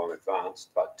far along advanced,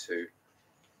 but to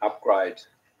upgrade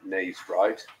Neves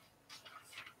Road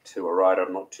to a road.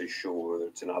 I'm not too sure whether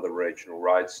it's another regional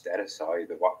road status, so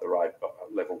either what the road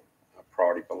level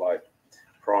priority below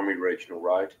primary regional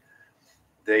road.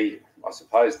 I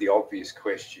suppose the obvious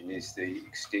question is the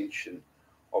extension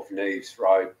of Neves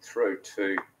Road through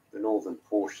to the northern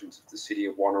portions of the city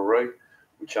of Wanneroo,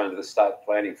 which under the state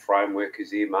planning framework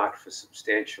is earmarked for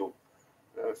substantial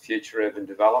future urban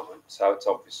development. So it's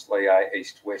obviously a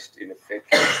east-west in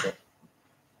effect.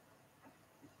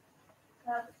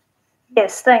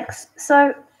 Yes, thanks.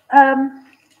 So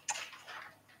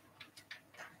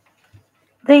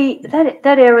that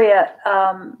area,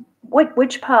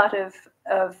 which part of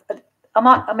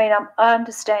I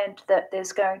understand that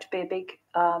there's going to be a big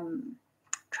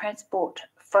transport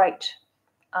freight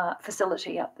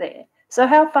facility up there. So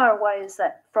how far away is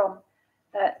that from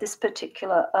this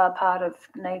particular part of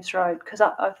Neves Road? Because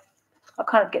I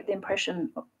kind of get the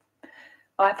impression,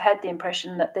 I've had the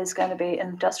impression that there's going to be an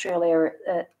industrial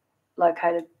area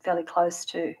located fairly close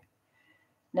to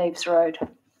Neves Road.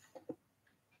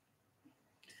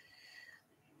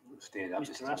 Stand up,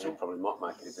 Mr. Mr. Russell. Mayor, probably might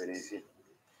make it a bit easier.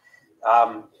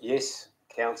 Yes,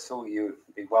 Council, you'd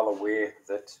be well aware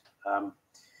that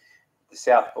the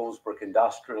South Bullsbrook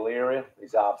industrial area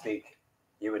is our big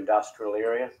new industrial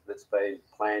area that's been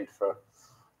planned for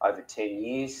over 10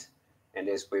 years. And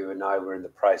as we know, we're in the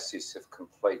process of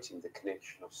completing the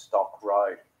connection of Stock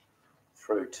Road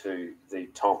through to the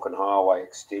Tonkin Highway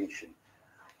extension.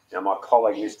 Now, my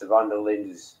colleague, Mr. van der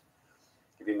Linde, is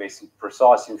giving me some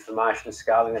precise information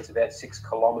scaling. That's about 6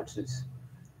 kilometres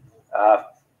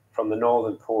from the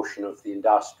northern portion of the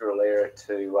industrial area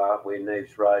to where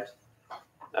Neves Road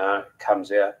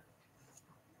comes out.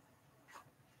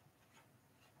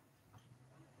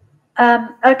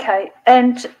 Okay,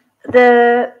 and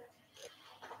the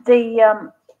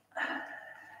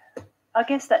I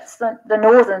guess that's the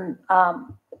northern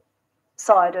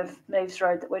side of Neves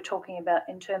Road that we're talking about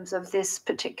in terms of this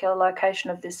particular location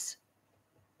of this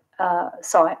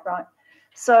site, right?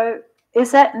 So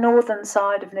is that northern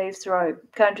side of Neves Road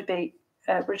going to be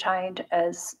retained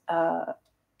as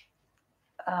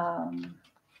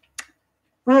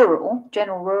rural,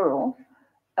 general rural,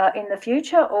 in the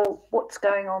future, or what's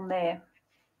going on there?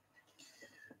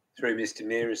 Through Mr.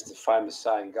 Mayor, as the famous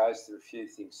saying goes, there are few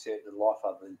things certain in life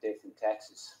other than death and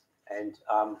taxes. And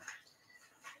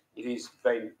it has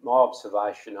been my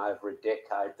observation over a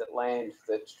decade that land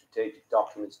that strategic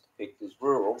documents depict as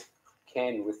rural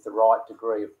can, with the right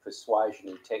degree of persuasion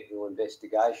and technical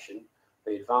investigation,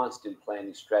 be advanced in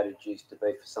planning strategies to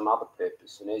be for some other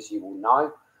purpose. And as you will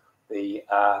know, the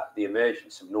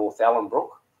emergence of North Ellenbrook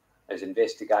as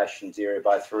investigations area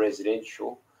both for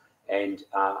residential and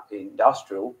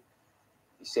industrial,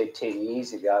 he said 10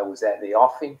 years ago was at the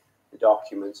offing. The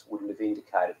documents wouldn't have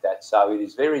indicated that. So it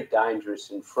is very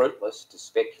dangerous and fruitless to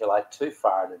speculate too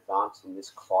far in advance in this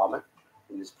climate,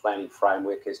 in this planning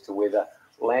framework, as to whether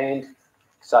land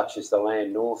such as the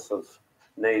land north of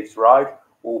Neves Road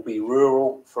will be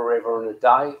rural forever and a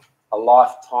day, a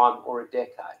lifetime or a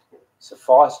decade.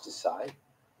 Suffice to say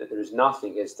that there is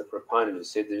nothing, as the proponent has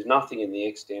said, there's nothing in the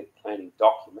extant planning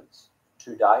documents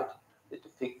to date that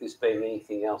depict this being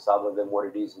anything else other than what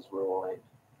it is as rural land.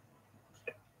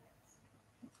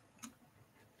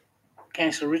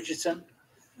 Councillor Richardson.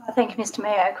 Thank you, Mr.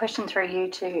 Mayor. A question through you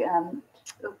to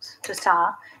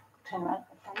SAR. Turn around.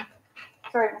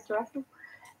 Sorry, Mr. Russell.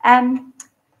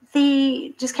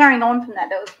 Just carrying on from that,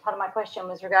 that was part of my question,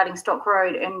 was regarding Stock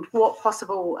Road and what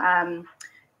possible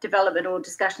development or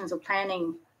discussions or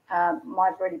planning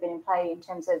might have already been in play in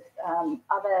terms of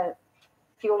other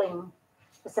fuelling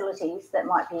facilities that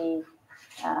might be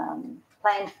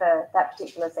planned for that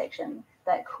particular section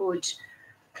that could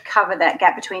cover that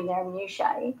gap between there and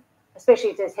Newshay, especially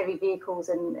if there's heavy vehicles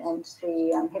and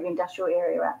the heavy industrial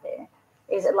area out there.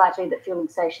 Is it likely that fueling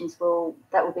stations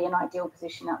that would be an ideal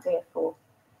position out there for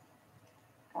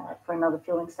another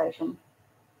fueling station?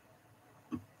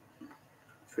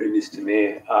 Through Mr.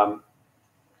 Mayor,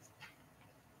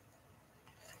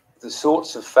 the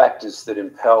sorts of factors that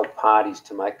impel parties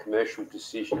to make commercial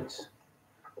decisions,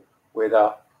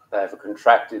 whether they have a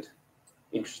contracted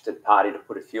interested party to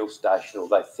put a fuel station or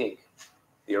they think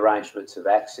the arrangements of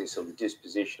access or the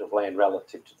disposition of land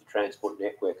relative to the transport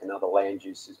network and other land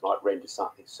uses might render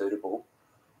something suitable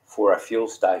for a fuel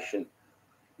station,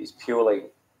 is purely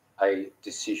a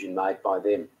decision made by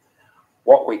them.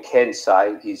 What we can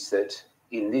say is that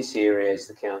in this area, as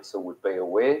the council would be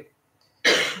aware,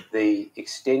 the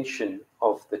extension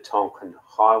of the Tonkin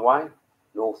Highway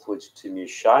northwards to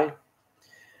Newshay,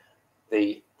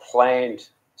 the planned,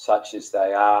 such as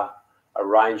they are,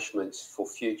 arrangements for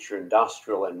future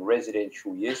industrial and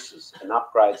residential uses and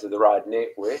upgrades of the road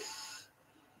network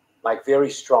make very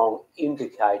strong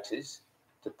indicators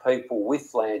to people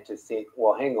with land to think,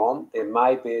 well, hang on, there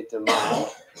may be a demand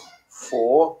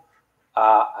for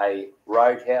a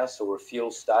roadhouse or a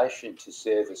fuel station to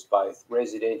service both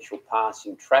residential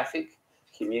passing traffic,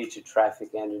 commuter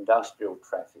traffic and industrial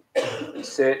traffic. And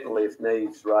certainly if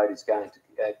Neves Road is going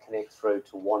to connect through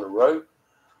to Wanneroo,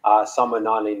 someone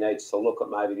only needs to look at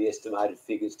maybe the estimated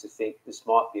figures to think this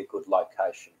might be a good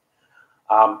location.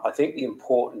 I think the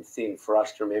important thing for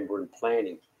us to remember in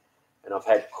planning, and I've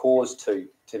had cause to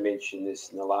mention this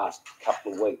in the last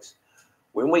couple of weeks,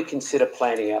 when we consider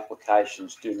planning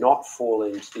applications, do not fall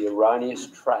into the erroneous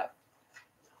trap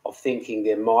of thinking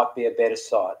there might be a better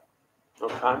site.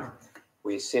 Okay?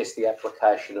 We assess the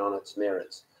application on its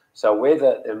merits. So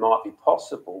whether it might be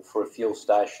possible for a fuel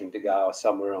station to go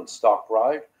somewhere on Stock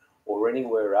Road or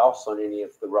anywhere else on any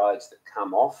of the roads that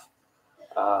come off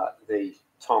the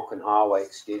Tonkin Highway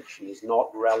extension is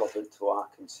not relevant to our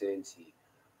concerns here.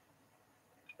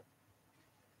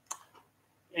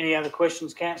 Any other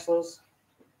questions, councillors?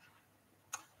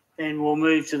 Then we'll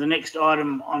move to the next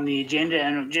item on the agenda,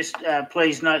 and just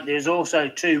please note there's also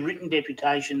 2 written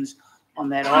deputations on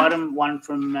that item, one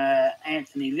from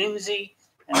Anthony Lindsay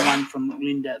and one from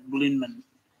Linda Blinman.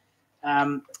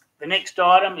 The next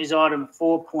item is item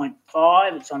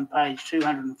 4.5. It's on page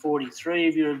 243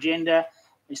 of your agenda.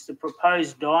 It's the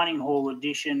proposed dining hall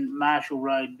addition, Marshall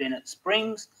Road, Bennett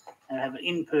Springs, and I have an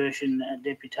in-person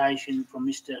deputation from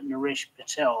Mr. Naresh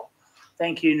Patel.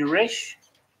 Thank you, Naresh.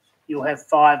 You'll have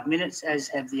 5 minutes, as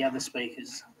have the other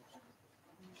speakers.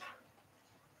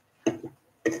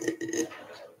 Good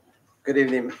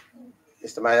evening,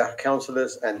 Mr. Mayor,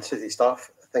 councillors and city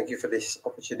staff. Thank you for this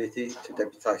opportunity to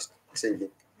deputise this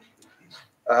evening.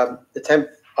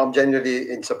 I'm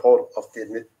generally in support of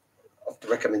the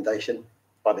recommendation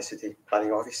by the City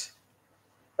Planning Office.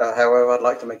 However, I'd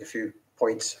like to make a few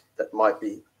points that might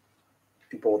be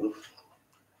important.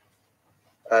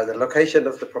 The location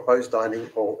of the proposed dining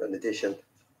hall and addition.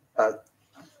 A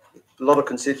lot of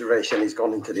consideration has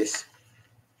gone into this.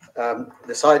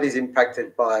 The site is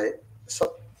impacted by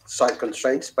site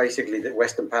constraints, basically the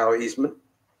Western Power easement,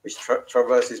 which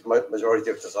traverses majority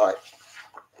of the site.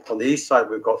 On the east side,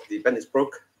 we've got the Bennett's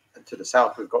Brook, and to the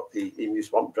south, we've got the Emu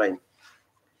Swamp Drain,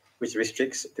 which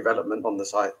restricts development on the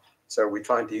site. So we're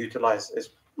trying to utilise as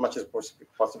much as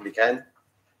possibly can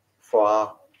for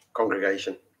our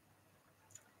congregation.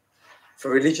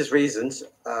 For religious reasons,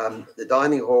 the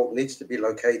dining hall needs to be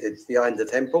located behind the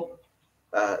temple.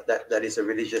 That is a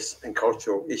religious and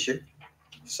cultural issue.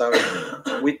 So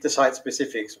with the site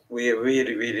specifics, we are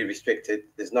really, really restricted.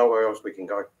 There's nowhere else we can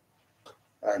go.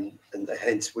 And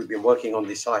hence we've been working on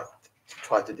this site to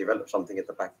try to develop something at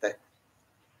the back there.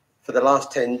 For the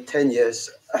last 10 years,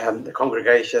 the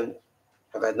congregation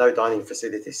have had no dining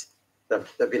facilities.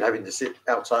 They've been having to sit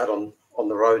outside on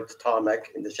the road, the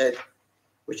tarmac, in the shed,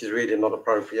 which is really not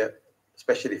appropriate,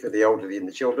 especially for the elderly and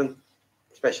the children,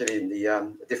 especially in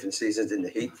the different seasons in the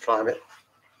heat climate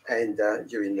and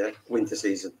during the winter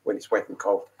season when it's wet and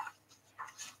cold.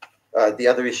 The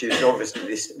other issue is obviously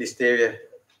this listeria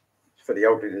for the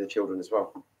elderly and the children as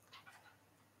well.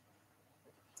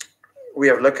 We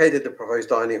have located the proposed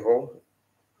dining hall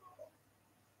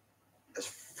as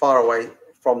far away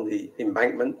from the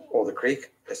embankment or the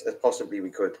creek as possibly we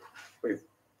could. We've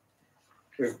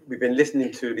been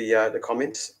listening to the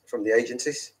comments from the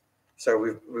agencies, so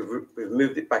we've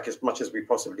moved it back as much as we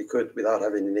possibly could without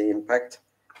having any impact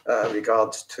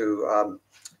regards to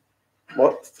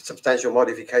substantial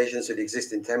modifications to the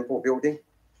existing temple building,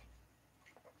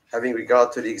 having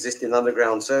regard to the existing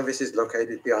underground services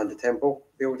located behind the temple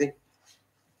building,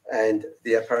 and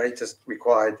the apparatus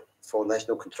required for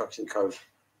National Construction Code.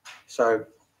 So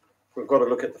we've got to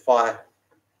look at the fire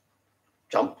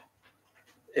jump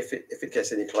if it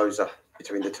gets any closer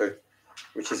between the two,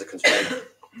 which is a constraint.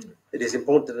 It is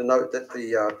important to note that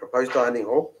the proposed dining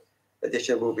hall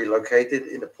addition will be located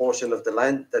in a portion of the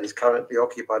land that is currently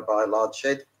occupied by a large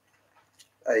shed,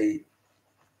 a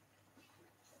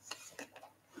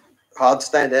hard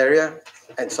stand area,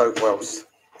 and soak wells.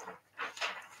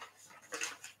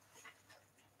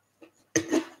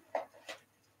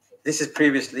 This is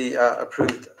previously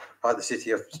approved by the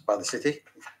city.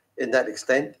 In that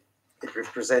extent, it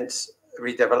represents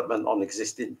redevelopment on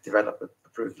existing development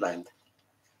approved land.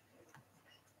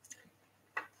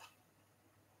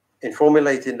 In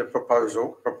formulating the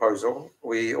proposal,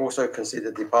 we also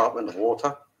considered Department of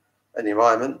Water and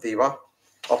Environment, DEWA,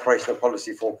 Operational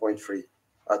Policy 4.3,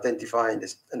 identifying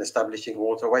and establishing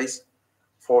waterways,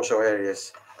 foreshore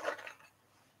areas.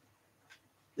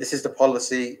 This is the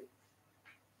policy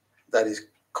that is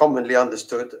commonly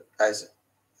understood as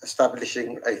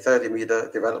establishing a 30-metre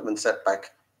development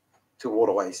setback to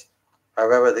waterways.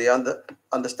 However, the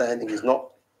understanding is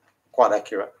not quite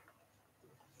accurate.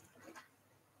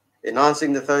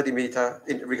 Enhancing the 30-metre,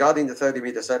 regarding the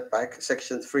 30-metre setback,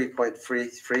 section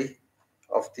 3.33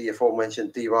 of the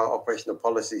aforementioned DEWA operational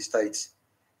policy states,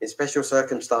 in special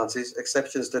circumstances,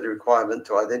 exceptions to the requirement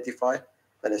to identify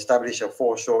and establish a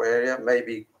foreshore area may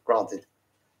be granted.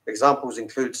 Examples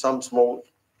include some small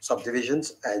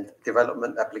subdivisions and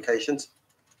development applications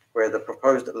where the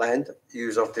proposed land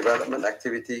use of development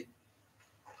activity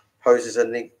poses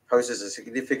a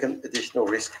significant additional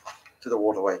risk to the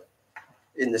waterway.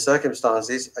 In the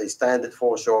circumstances, a standard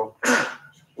foreshore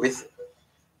width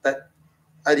that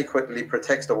adequately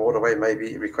protects the waterway may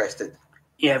be requested.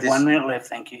 You have 1 minute left,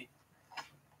 thank you.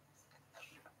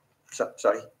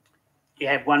 Sorry? You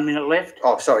have 1 minute left.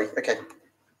 Oh, sorry, okay.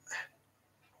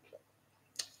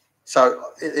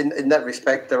 So in that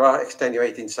respect, there are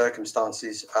extenuating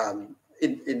circumstances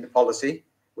in the policy,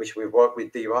 which we've worked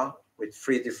with DEWA, with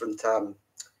 3 different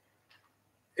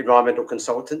environmental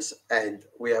consultants, and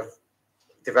we have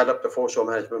developed a foreshore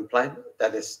management plan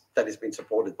that has been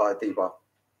supported by DEWA.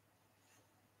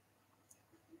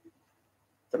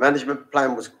 The management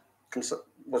plan was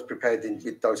prepared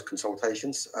with those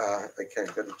consultations. Okay,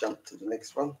 I'm going to jump to the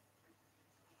next one.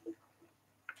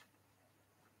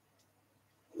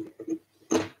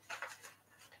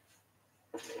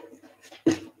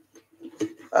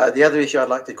 The other issue I'd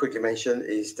like to quickly mention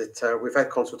is that we've had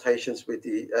consultations with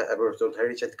the Aboriginal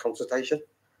Heritage Consultation.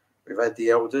 We've had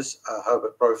the elders,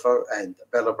 Herbert Brofo and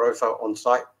Bella Brofo on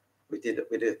site. We did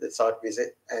the site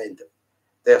visit, and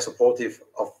they're supportive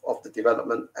of the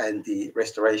development and the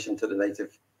restoration to the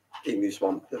native emu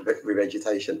swamp, the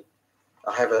revegetation.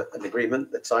 I have an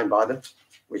agreement that's signed by them,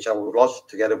 which I will lodge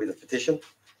together with a petition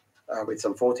with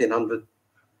some 1,400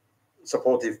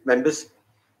 supportive members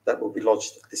that will be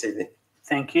lodged this evening.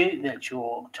 Thank you. That's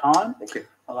your time. Thank you.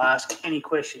 I'll ask any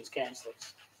questions,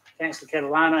 councillors. Councillor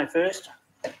Catalano first.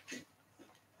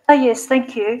 Oh, yes,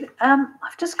 thank you.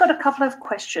 I've just got a couple of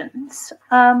questions.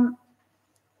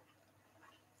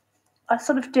 I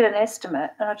sort of did an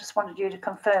estimate and I just wanted you to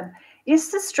confirm.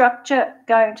 Is the structure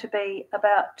going to be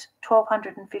about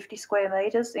 1,250 square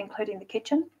metres, including the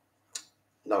kitchen?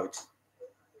 No, it's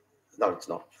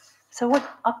not. So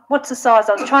what's the size?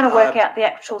 I was trying to work out the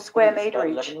actual square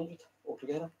meterage, 1,100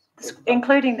 altogether,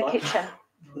 including the kitchen.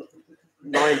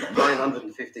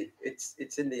 950.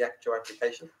 It's in the actual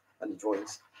application and the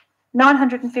drawings.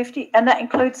 950, and that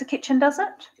includes the kitchen, does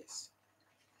it? Yes.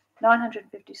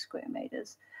 950 square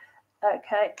metres.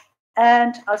 Okay,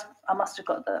 and I must have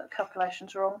got the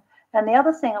calculations wrong. And the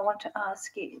other thing I want to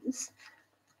ask is,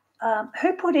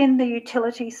 who put in the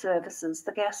utility services,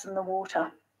 the gas and the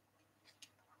water,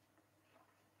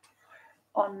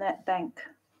 on that bank?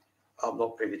 I'm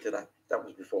not privy to that. That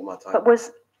was before my time.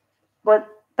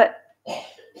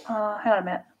 Hang on a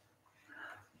minute.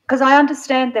 Because I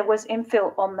understand there was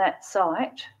infill on that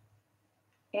site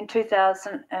in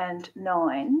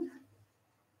 2009.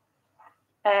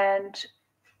 And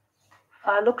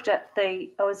I looked at I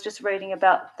was just reading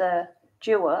about the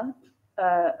DEWA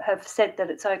have said that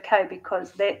it's okay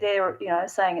because they're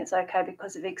saying it's okay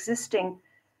because of existing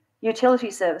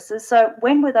utility services. So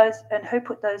when were those, and who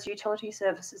put those utility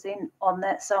services in on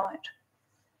that site?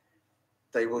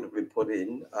 They would have been put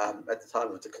in at the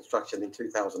time of the construction in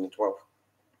 2012.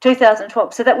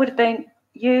 2012. So that would have been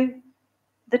you,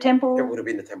 the temple? It would have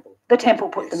been the temple. The temple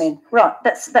put them in. Right.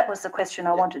 That was the question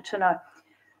I wanted to know.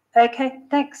 Okay,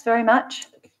 thanks very much.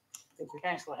 Thank you.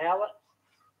 Councillor Howard.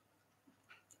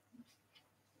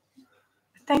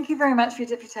 Thank you very much for your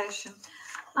deputation.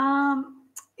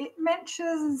 It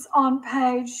mentions on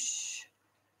page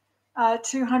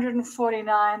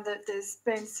 249 that there's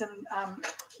been some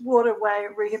waterway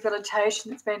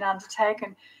rehabilitation that's been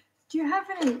undertaken. Do you have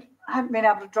any? I haven't been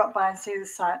able to drop by and see the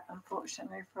site,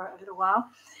 unfortunately, for a little while.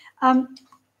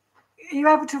 Are you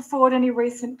able to forward any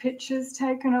recent pictures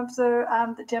taken of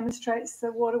that demonstrates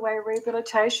the waterway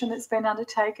rehabilitation that's been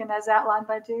undertaken as outlined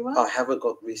by DEWA? I haven't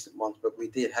got recent ones, but we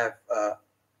did have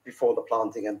before the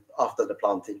planting and after the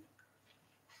planting,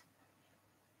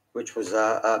 which was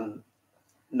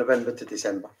November to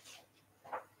December.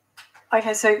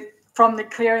 Okay, so from the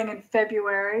clearing in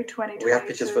February 2022. We have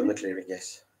pictures from the clearing,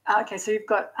 yes. Okay, so you've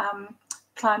got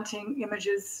planting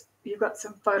images. You've got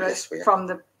some photos Yes, from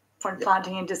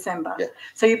planting in December. Yeah.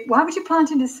 So why would you plant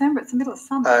in December? It's the middle of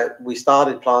summer. We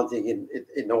started planting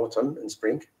in autumn and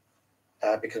spring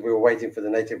because we were waiting for the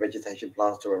native vegetation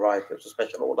plants to arrive. It was a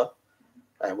special order.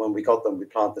 And when we got them, we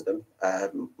planted them.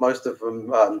 Most of them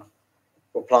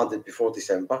were planted before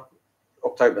December,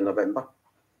 October, November.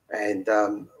 And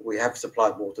we have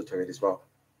supplied water to it as well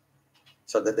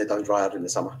so that they don't dry out in the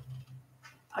summer.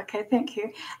 Okay, thank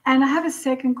you. And I have a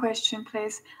second question,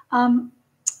 please.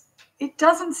 It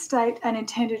doesn't state an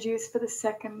intended use for the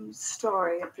second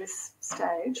story at this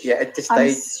stage. Yeah, at this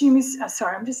stage.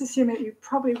 I'm just assuming that you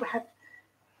probably have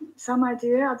some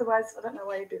idea. Otherwise, I don't know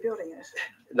why you'd be building it.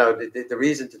 No, the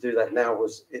reason to do that now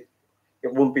was it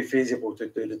wouldn't be feasible to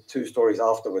do the 2 stories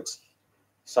afterwards.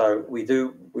 So we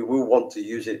will want to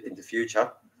use it in the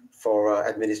future for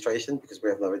administration because we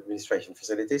have no administration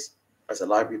facilities as a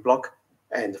library block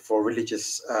and for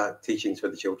religious teachings for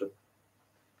the children.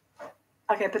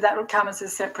 Okay, but that will come as a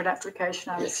separate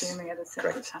application, I'm assuming, at a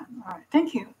separate time. All right,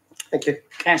 thank you. Thank you.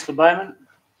 Councillor Bowman.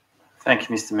 Thank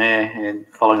you, Mr Mayor. And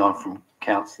following on from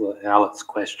Councillor Owlett's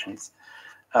questions,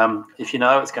 if you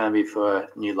know it's going to be for a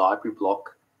new library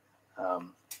block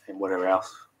and whatever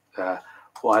else,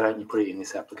 why don't you put it in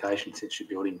this application since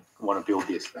you're want to build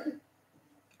this?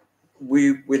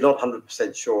 We're not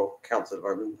 100% sure, Councillor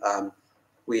Bowman.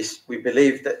 We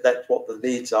believe that that's what the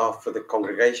needs are for the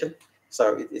congregation,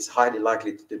 so it's highly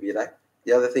likely to be that.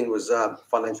 The other thing was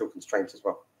financial constraints as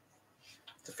well,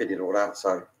 to fit it all out.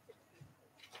 So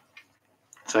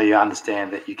you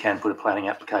understand that you can put a planning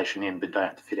application in, but don't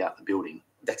have to fit out the building.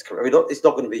 That's correct. It's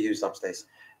not going to be used upstairs.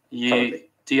 Do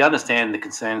you understand the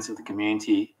concerns of the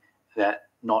community that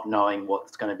not knowing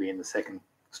what's going to be in the second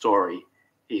story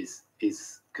is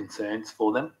concerns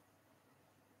for them?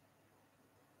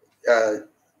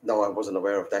 No, I wasn't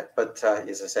aware of that. But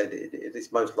as I said, it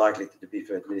is most likely to be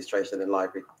for administration and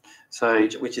library, so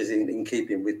which is in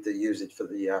keeping with the usage for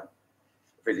the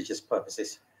religious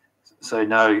purposes. So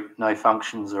no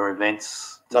functions or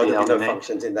events? No, there'll be no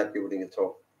functions in that building at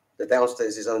all. The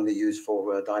downstairs is only used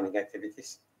for dining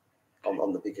activities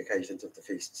on the big occasions of the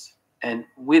feasts. And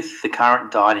with the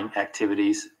current dining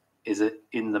activities, is it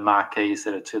in the marquees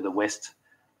that are to the west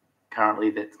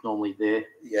currently that's normally there?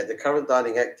 Yeah, the current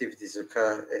dining activities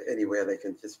occur anywhere they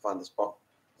can just find a spot,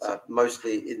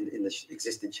 mostly in the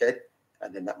existing shed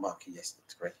and then that marquee. Yes,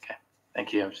 that's correct. Okay,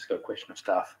 thank you. I've just got a question of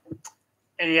staff.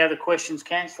 Any other questions,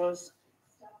 councillors?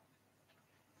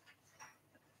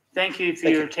 Thank you for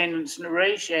your attendance,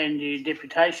 Nareesh, and your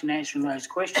deputation answering those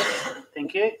questions.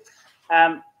 Thank you.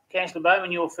 Councillor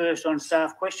Bowman, you're first on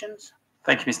staff questions.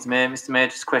 Thank you, Mr Mayor. Mr Mayor,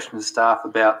 just a question to staff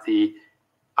about the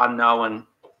unknown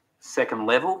second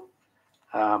level.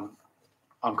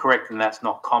 I'm correct in that's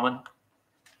not common.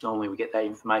 Normally we get that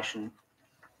information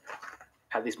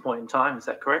at this point in time. Is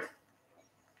that correct?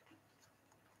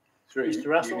 Through Mr.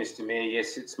 Russell? you, Mr Mayor,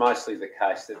 yes, it's mostly the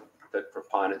case that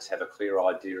proponents have a clear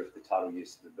idea of the total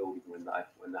use of the building when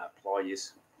they apply,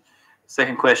 yes.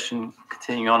 Second question,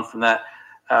 continuing on from that,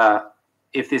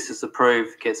 if this is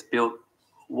approved, gets built,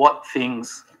 what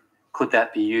things could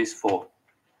that be used for?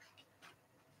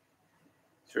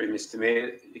 Through Mr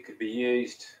Mayor, it could be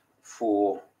used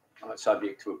for,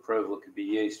 subject to approval, it could be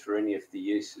used for any of the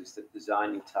uses that the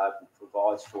zoning table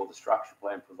provides for, the structure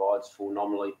plan provides for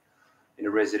nominally in a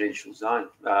residential zone.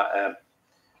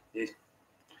 Yes.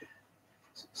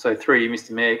 So through you,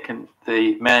 Mr Mayor, can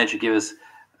the manager give us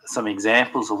some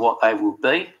examples of what they will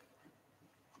be?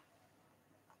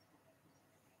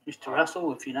 Mr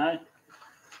Russell, if you know.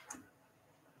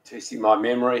 Testing my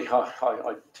memory,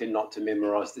 I tend not to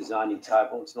memorise the zoning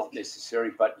table. It's not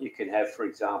necessary, but you can have, for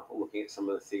example, looking at some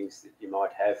of the things that you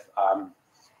might have,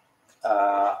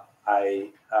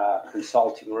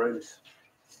 consulting rooms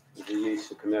with the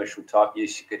use of commercial type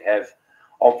use. You could have,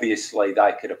 obviously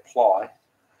they could apply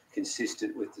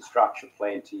consistent with the structure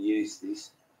plan to use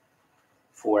this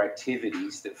for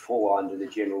activities that fall under the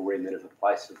general remit of a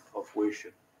place of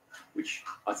worship, which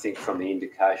I think from the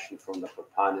indication from the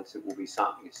proponents, it will be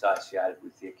something associated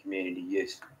with their community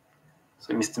use.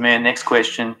 So, Mr Mayor, next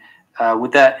question.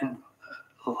 Would that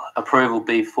approval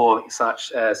be for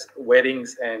such as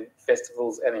weddings and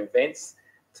festivals and events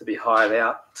to be hired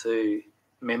out to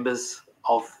members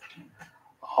of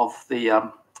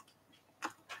the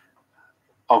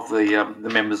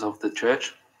members of the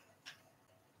church?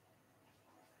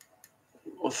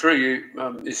 Well, through you,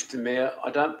 Mr Mayor,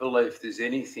 I don't believe there's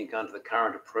anything under the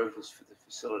current approvals for the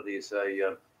facility as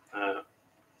a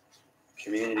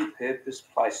community purpose,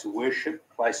 place of worship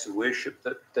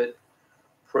that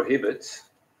prohibits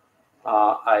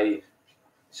a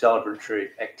celebratory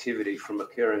activity from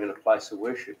occurring in a place of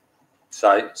worship.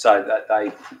 So that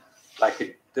they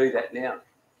could do that now.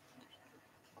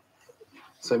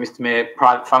 So, Mr Mayor,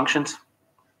 private functions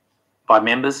by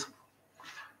members?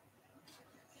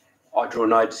 I draw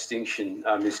no distinction,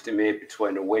 Mr Mayor,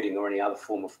 between a wedding or any other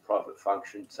form of private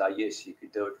function. So, yes, you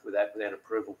could do it without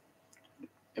approval.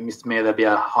 And, Mr Mayor, they'll be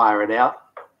able to hire it out?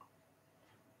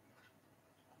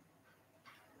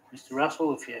 Mr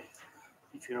Russell, if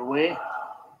you're aware.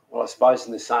 Well, I suppose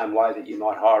in the same way that you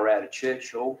might hire out a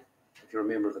church hall, if you're a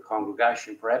member of the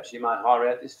congregation, perhaps you might hire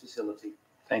out this facility.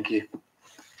 Thank you.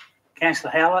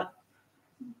 Councillor Howlett.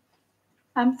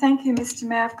 Thank you, Mr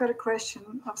Mayor. I've got a question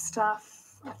of staff.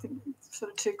 I think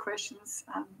sort of two questions.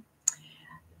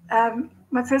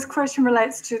 My first question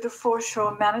relates to the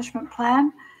foreshore management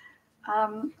plan.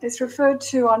 It's referred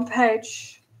to on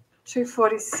page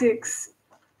 246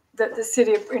 that the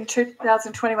city, in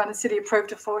 2021, the city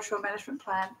approved a foreshore management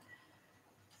plan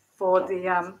for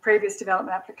the previous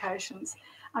development applications.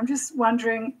 I'm just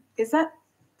wondering, is that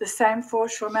the same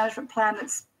foreshore management plan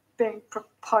that's being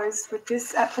proposed with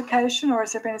this application, or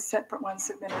has there been a separate one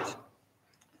submitted?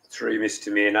 Through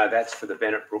Mr Mayor, no, that's for the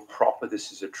Bennett Brook proper.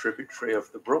 This is a tributary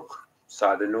of the brook.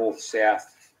 So the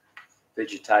north-south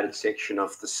vegetated section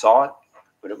of the site,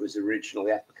 when it was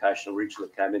originally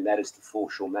came in, that is the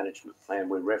foreshore management plan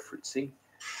we're referencing.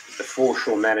 The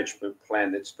foreshore management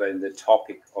plan that's been the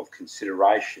topic of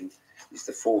consideration is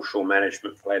the foreshore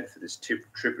management plan for this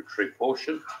tributary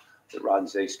portion that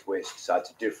runs east-west. So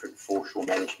it's a different foreshore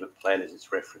management plan as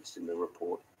it's referenced in the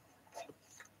report.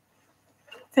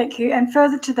 Thank you. And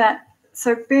further to that,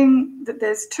 so being that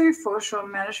there's two foreshore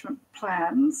management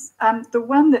plans, the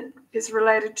one that is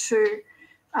related to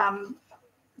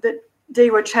that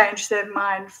DEWA changed their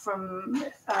mind from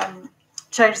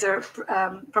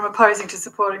from opposing to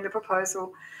supporting the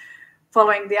proposal,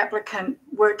 following the applicant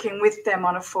working with them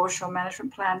on a foreshore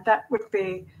management plan. That would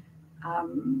be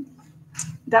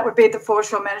the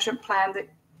foreshore management plan that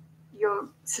you're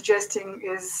suggesting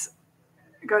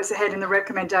goes ahead in the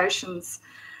recommendations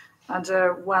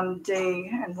under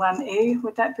 1D and 1E.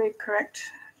 Would that be correct,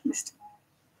 Mr.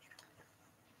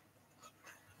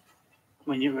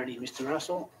 When you're ready, Mr.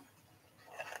 Russell.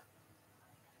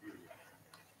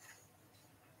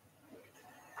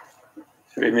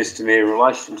 Through Mr Mayor, in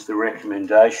relation to the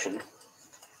recommendation,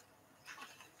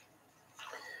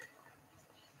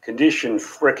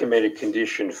 recommended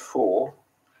condition 4,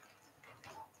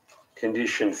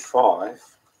 condition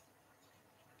 5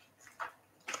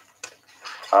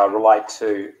 relate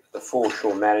to the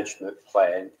foreshore management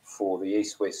plan for the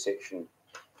east-west section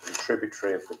of the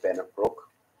tributary of the Bennett Brook.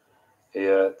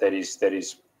 That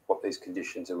is what these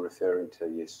conditions are referring to,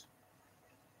 yes.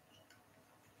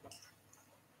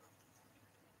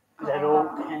 Is that all,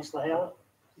 Councillor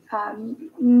Howard?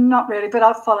 Not really, but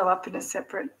I'll follow up in a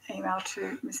separate email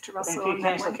to Mr. Russell. Thank you, on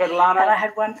that Councillor one. Catalano. And I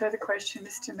had one further question,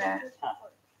 Mr. Mayor.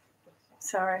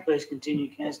 Sorry. Please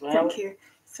continue, Councillor Howard. Thank you.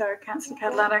 So, Councillor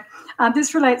Catalano,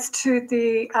 this relates to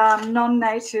the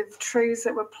non-native trees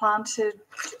that were planted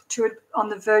on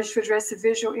the verge to address the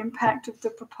visual impact of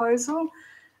the proposal.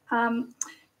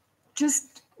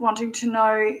 Just wanting to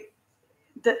know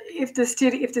that if the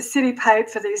city paid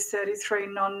for these 33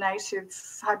 non-native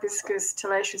hibiscus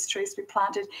talaceous trees to be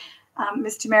planted,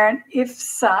 Mr. Mayor, and if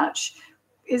such,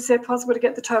 is it possible to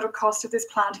get the total cost of this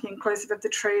planting inclusive of the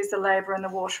trees, the labour and the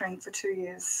watering for 2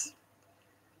 years?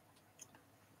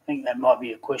 I think that might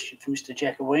be a question for Mr.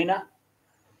 Jacowina.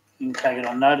 You can take it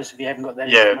on notice if you haven't got that.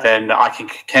 Yeah, then I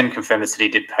can confirm the city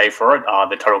did pay for it.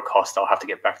 The total cost, I'll have to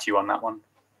get back to you on that one.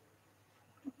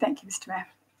 Thank you, Mr. Mayor.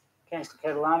 Councillor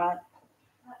Catalano.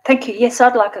 Thank you. Yes,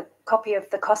 I'd like a copy of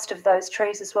the cost of those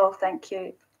trees as well. Thank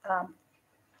you.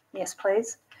 Yes,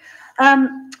 please.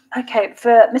 Okay,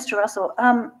 for Mr. Russell,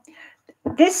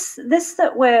 this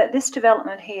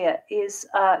development here is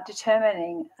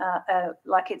determining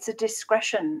like it's a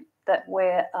discretion that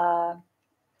we're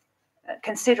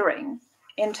considering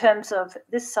in terms of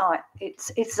this site.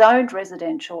 It's zoned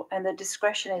residential, and the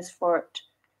discretion is for it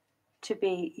to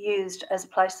be used as a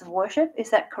place of worship. Is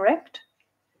that correct?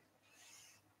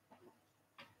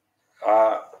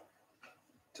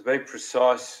 To be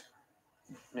precise,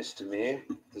 Mr Mayor,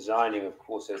 the zoning, of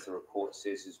course, as the report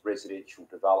says, is residential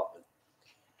development.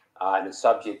 And it's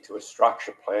subject to a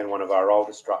structure plan, one of our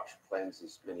older structure plans,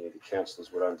 as many of the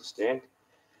councillors would understand.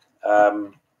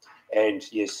 And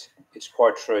yes, it's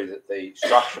quite true that the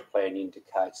structure plan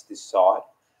indicates this site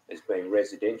as being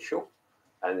residential,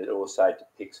 and it also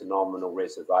depicts a nominal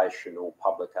reservation or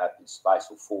public open space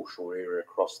or foreshore area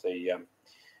across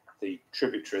the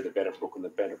tributary of the Bennett Brook and the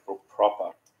Bennett Brook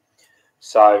proper.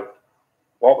 So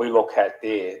what we look at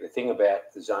there, the thing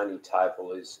about the zoning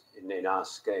table is, in our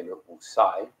scheme, it will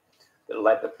say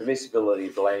that the permissibility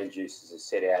of land uses is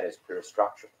set out as per a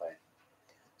structure plan.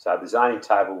 So the zoning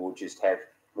table will just have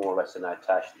more or less a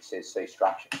notation that says see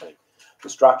structure plan. The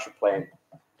structure plan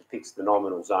depicts the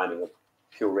nominal zoning of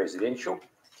pure residential,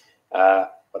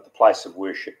 but the place of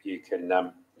worship you can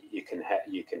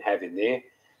have in there.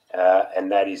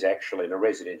 And that is actually in a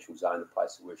residential zone, the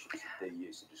place of worship is a D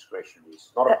use, a discretionary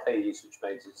use. Not a P use, which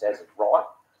means it's as of right.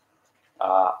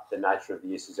 The nature of the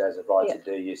use is as of right, it's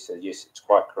a D use. So yes, it's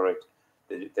quite correct.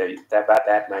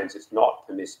 That means it's not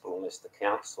permissible unless the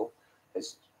council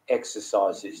has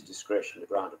exercised its discretion to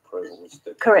grant approval.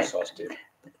 Correct.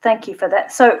 Thank you for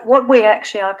that. So what we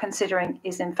actually are considering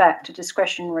is in fact a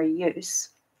discretionary use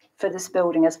for this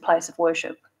building as a place of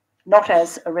worship, not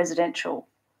as a residential.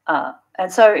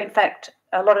 And so, in fact,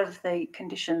 a lot of the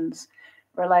conditions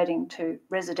relating to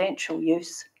residential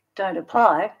use don't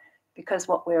apply, because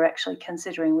what we're actually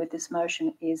considering with this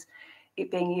motion is it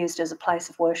being used as a place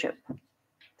of worship.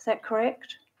 Is that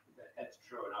correct? That's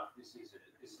true enough. This is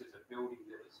a building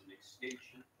that is an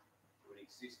extension to an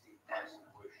existing place of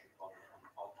worship on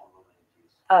the land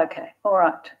use. Okay, all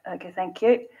right. Okay, thank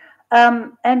you.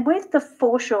 And with the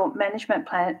foreshore management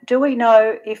plan, do we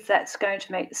know if that's going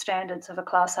to meet the standards of a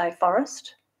Class A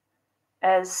forest,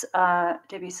 as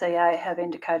WCA have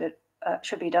indicated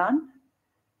should be done?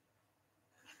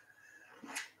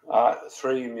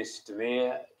 Through you, Mr.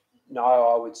 Mayor, no,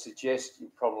 I would suggest you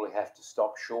probably have to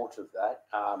stop short of that.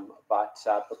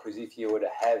 Because if you were to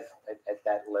have at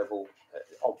that level,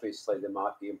 obviously there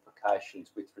might be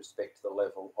implications with respect to the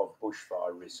level of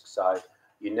bushfire risk. So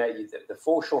you know the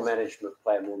foreshore management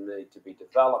plan will need to be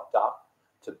developed up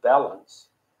to balance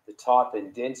the type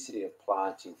and density of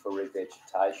planting for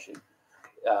revegetation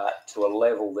to a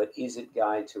level that isn't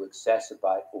going to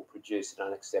exacerbate or produce an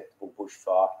unacceptable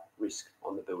bushfire risk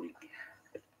on the building.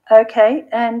 Okay,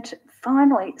 and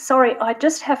finally, sorry, I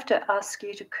just have to ask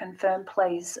you to confirm,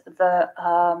 please, the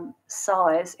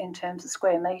size in terms of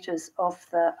square metres of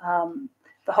the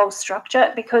whole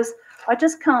structure, because I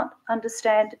just can't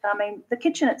understand. I mean, the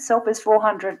kitchen itself is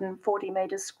 440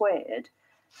 metres squared,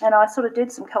 and I sort of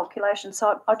did some calculations,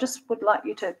 so I just would like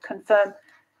you to confirm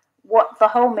what the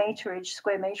whole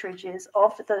square meterage is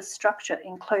of the structure,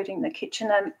 including the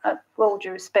kitchen. And with all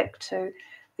due respect to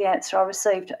the answer I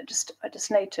received, I just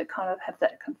need to kind of have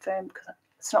that confirmed because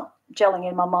it's not gelling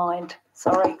in my mind.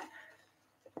 Sorry.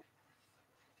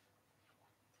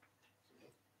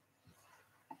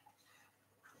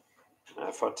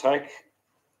 If I take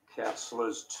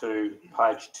councillors to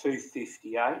page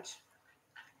 258,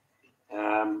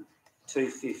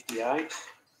 258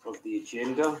 of the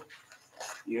agenda,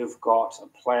 you've got a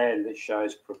plan that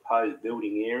shows proposed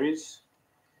building areas,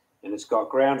 and it's got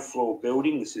ground floor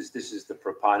building. This is the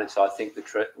proponents. I think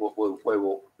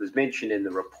there's mentioned in the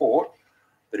report,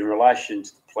 but in relation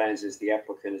to the plans as the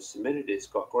applicant has submitted, it's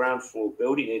got ground floor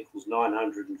building equals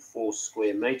 904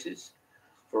 square metres,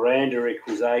 veranda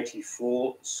equals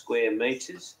 84 square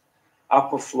metres,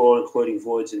 upper floor including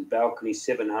voids and balcony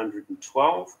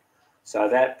 712. So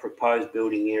that proposed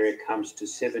building area comes to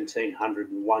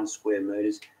 1,701 square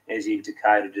metres as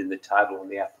indicated in the table on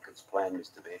the applicant's plan,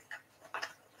 Mr. Mayor.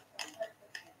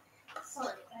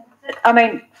 I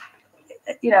mean,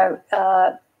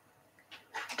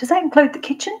 does that include the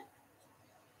kitchen?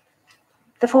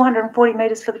 The 440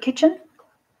 metres for the kitchen?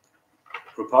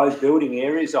 Proposed building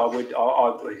areas,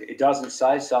 it doesn't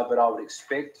say so, but I would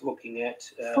expect looking at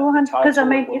the 400, because I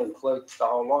mean, it will include the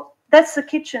whole lot. That's the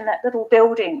kitchen, that little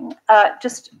building,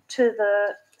 just to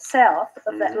the south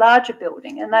of that larger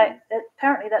building, and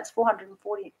apparently that's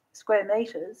 440 square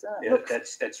metres. Yeah,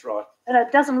 that's right. And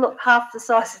it doesn't look half the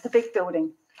size of the big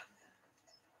building.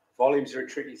 Volumes are a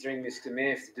tricky thing, Mr.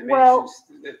 Mayor. If the Well,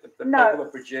 dimensions, the no. people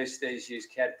that produce these use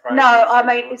CAD programs. No, I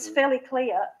mean, it's fairly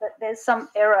clear that there's some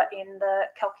error in the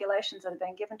calculations that have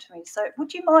been given to me. So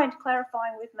would you mind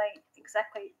clarifying with me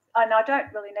exactly? And I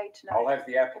don't really need to know. I'll have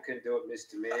the applicant do it,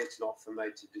 Mr. Mayor. It's not for me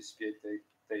to dispute the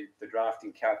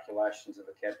drafting calculations of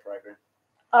a CAD program.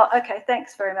 Oh, okay.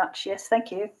 Thanks very much. Yes, thank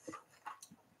you.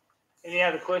 Any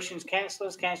other questions,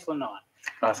 councillors? Councillor Knight.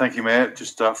 Thank you, Mayor.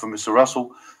 Just for Mr.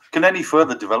 Russell, can any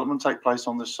further development take place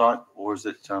on this site, or is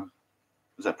that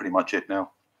pretty much it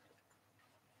now?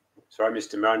 Sorry,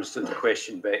 Mr. Mayor, I understood the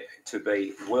question to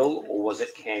be will, or was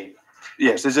it can?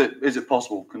 Yes. Is it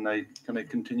possible? Can they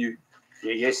continue?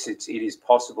 Yeah, yes, it is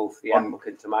possible for the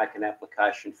applicant to make an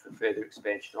application for further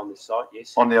expansion on this site.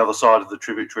 Yes. On the other side of the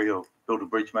tributary, or build a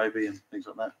bridge maybe, and things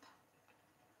like that.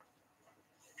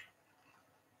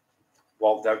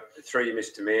 Well, through you,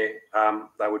 Mr. Mayor,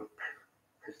 they would.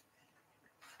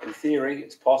 In theory,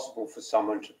 it's possible for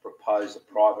someone to propose a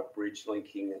private bridge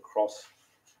linking across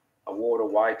a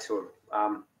waterway to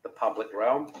the public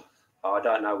realm. I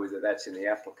don't know whether that's in the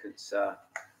applicant's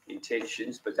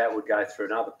intentions, but that would go through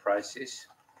another process.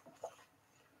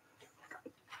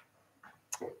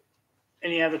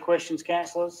 Any other questions,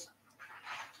 councillors?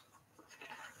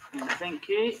 Thank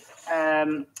you.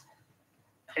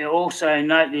 I also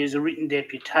note there's a written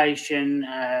deputation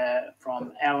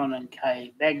from Alan and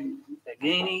Kay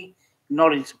Baggini,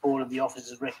 not in support of the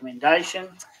officer's recommendation.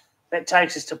 That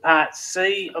takes us to part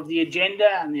C of the agenda,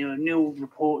 and there are nil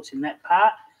reports in that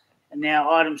part. And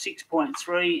now item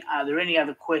 6.3, are there any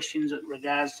other questions with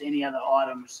regards to any other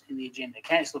items in the agenda?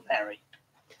 Councillor Parry.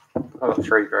 I've got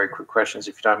three very quick questions,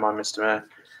 if you don't mind, Mr. Mayor.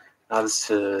 This is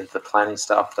to the planning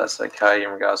staff, if that's okay, in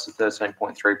regards to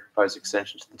 13.3 proposed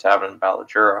extension to the Tavern in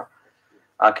Balladura.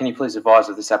 Can you please advise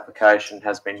if this application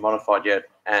has been modified yet,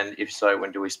 and if so,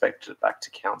 when do we expect it back to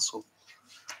council?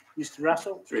 Mr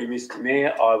Russell. Through Mr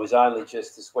Mayor, I was only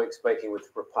just this week speaking with the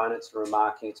proponents and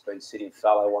remarking it's been sitting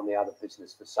fallow on the other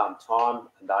business for some time,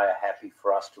 and they are happy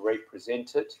for us to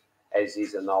represent it as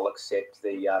is, and they'll accept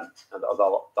the,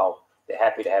 they're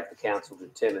happy to have the council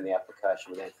determine the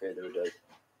application without further ado.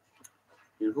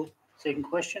 Beautiful. Second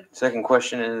question. Second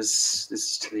question is,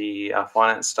 this is to the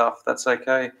finance staff, if that's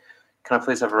okay. Can I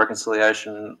please have a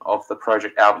reconciliation of the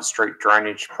project Albert Street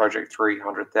Drainage Project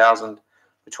 300,000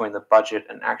 between the budget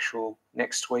and actual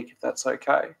next week, if that's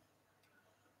okay?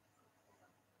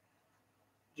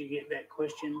 Did you get that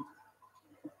question?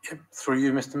 Yep. Through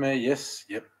you, Mr Mayor. Yes.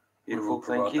 Yep. Beautiful,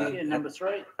 thank you. Yeah, number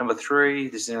 3. Number 3,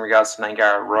 this is in regards to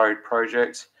Nangara Road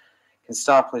project. Can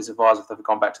staff please advise if they've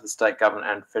gone back to the state government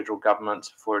and federal government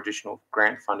for additional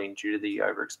grant funding due to the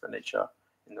over expenditure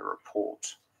in the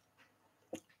report?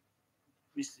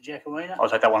 Mr Giacomino. I'll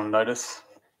take that one on notice.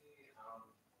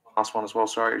 Last one as well,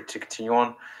 sorry, to continue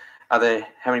on. How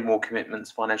many more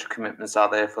commitments, financial commitments are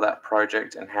there for that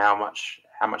project, and how much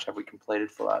have we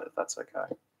completed for that, if that's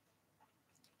okay?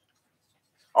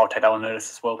 I'll take that one on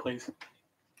notice as well, please.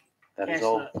 That is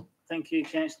all. Thank you,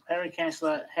 Councillor Parry.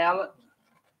 Councillor Howlett.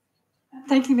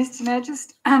 Thank you, Mr Mayor.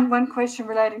 Just one question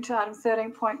relating to item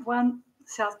 13.1,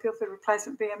 South Guildford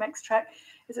replacement BMX track.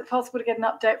 Is it possible to get an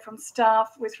update from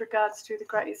staff with regards to the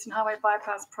Great Eastern Highway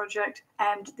Bypass project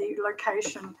and the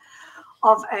location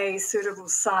of a suitable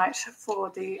site for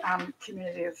the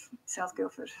community of South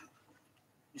Guildford?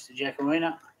 Mr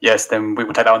Giacomino. Yes, then we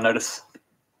will take that on notice.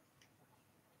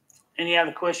 Any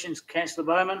other questions, Councillor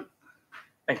Bowman?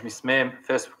 Thank you, Mr Mayor.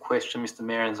 First question, Mr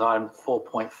Mayor, is item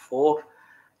 4.4.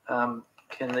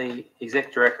 Can the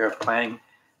Executive Director of Planning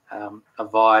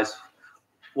advise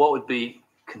what would be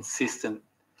consistent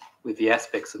with the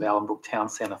aspects of Ellenbrook Town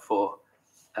Centre for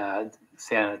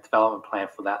Centre development plan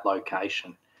for that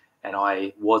location? And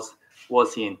was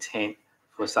the intent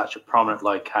for such a prominent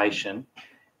location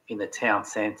in the town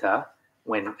centre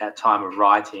when at time of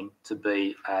writing to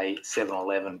be a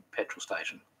 7-Eleven petrol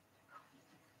station?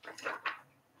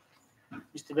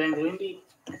 Mr Bangalindi.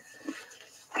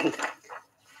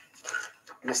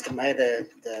 Mr Mayor,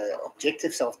 the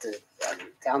objectives of the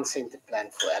town centre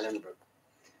plan for Ellenbrook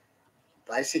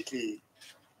basically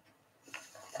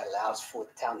allows for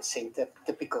town centre,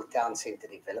 typical town centre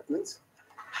developments,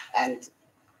 and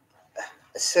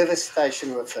a service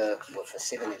station with a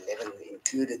 7-Eleven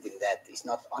included in that is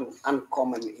not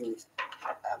uncommon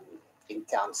in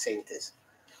town centres.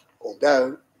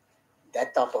 Although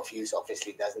that type of use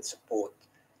obviously doesn't support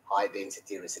high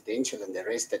density residential and the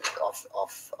rest of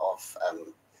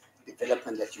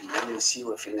development that you normally see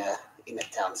within a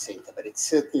town centre, but it's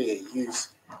certainly a use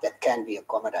that can be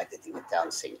accommodated in a town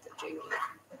centre generally.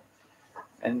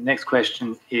 And next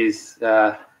question is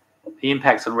the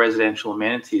impacts on residential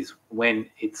amenities when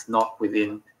it's not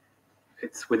within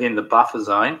the buffer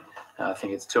zone. I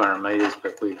think it's 200 metres,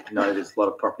 but we know there's a lot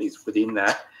of properties within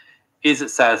that. Is it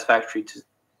satisfactory to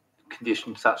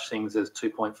condition such things as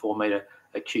 2.4 metre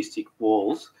acoustic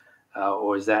walls,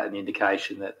 or is that an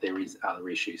indication that there is other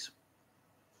issues?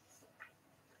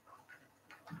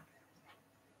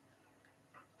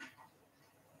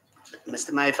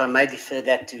 Mr Mayor, if I may defer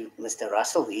that to Mr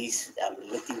Russell, he's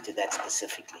looked into that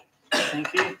specifically.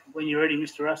 Thank you. When you're ready,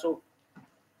 Mr Russell.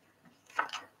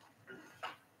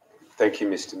 Thank you,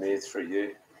 Mr Mayor, through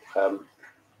you.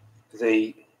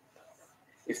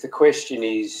 If the question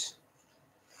is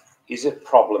it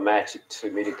problematic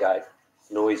to mitigate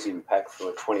noise impact from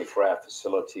a 24-hour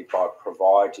facility by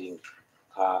providing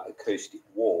acoustic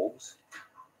walls,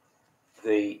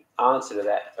 the answer to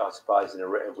that, I suppose,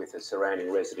 with a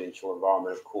surrounding residential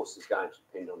environment, of course, is going to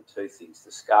depend on two things: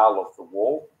 the scale of the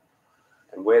wall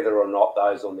and whether or not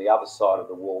those on the other side of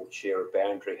the wall that share a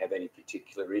boundary have any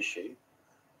particular issue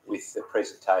with the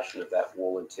presentation of that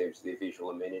wall in terms of their visual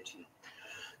amenity.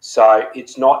 So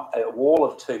it's not a wall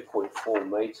of 2.4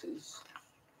 metres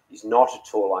is not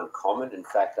at all uncommon. In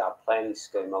fact, our planning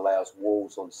scheme allows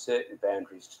walls on certain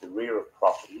boundaries to the rear of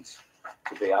properties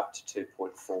to be up to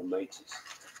 2.4 metres.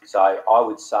 So I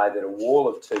would say that a wall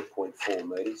of 2.4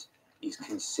 metres is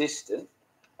consistent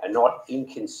and not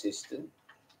inconsistent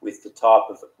with the type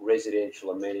of residential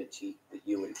amenity that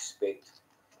you would expect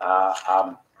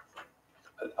a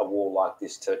wall like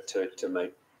this to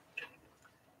meet.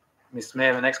 Mr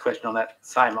Mayor, the next question on that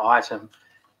same item,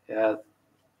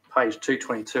 page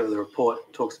 222 of the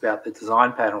report talks about the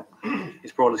design panel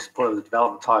is broadly supportive of the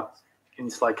development type in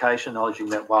this location, acknowledging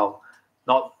that while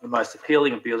not the most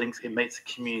appealing of buildings, it meets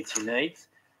the community needs.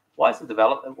 Why is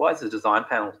the design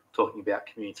panel talking about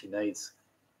community needs?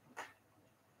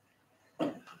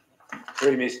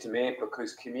 Through Mr Mayor,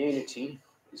 because community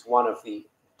is one of the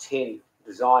 10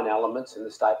 design elements in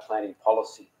the state planning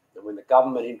policy. And when the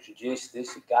government introduced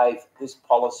this, it gave this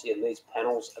policy and these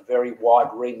panels a very wide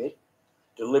remit,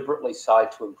 deliberately so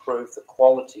to improve the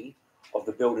quality of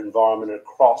the built environment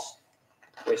across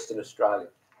Western Australia.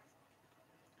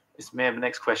 Mr. Mayor, the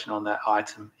next question on that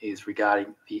item is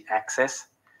regarding the access.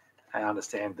 I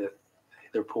understand that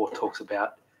the report talks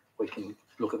about, we can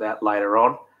look at that later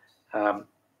on.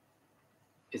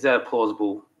 Is that a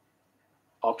plausible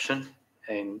option?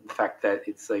 And the fact that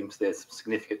it seems there's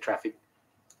significant traffic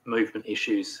movement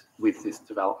issues with this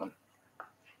development.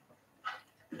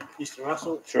 Mr.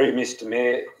 Russell. Through Mr.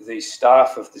 Mayor, the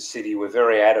staff of the city were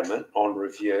very adamant on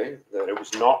review that it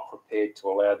was not prepared to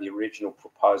allow the original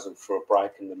proposal for a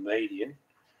break in the median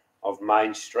of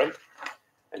Main Street.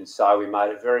 And so we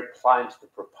made it very plain to the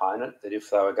proponent that if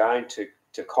they were going to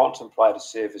contemplate a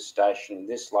service station in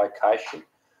this location,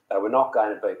 they were not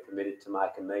going to be permitted to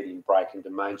make a median break into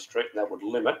Main Street, and that would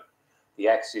limit the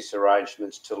access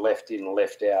arrangements to left in and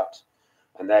left out.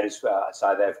 And that is,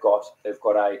 so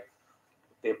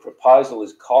their proposal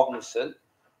is cognizant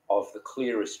of the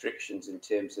clear restrictions in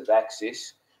terms of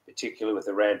access, particularly with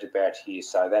the roundabout here.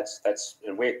 So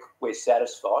and we're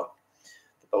satisfied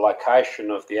that the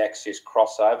location of the access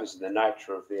crossovers and the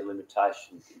nature of their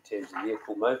limitations in terms of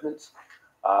vehicle movements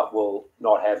will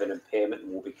not have an impairment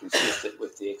and will be consistent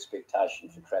with the expectation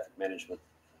for traffic management.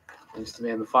 Mr.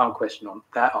 Mayor, the final question on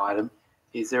that item,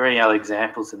 is there any other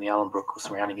examples in the Ellenbrook or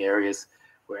surrounding areas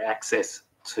where access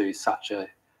to such a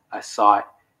site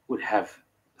would have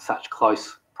such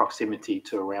close proximity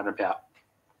to a roundabout?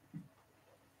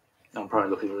 I'm probably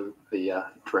looking at the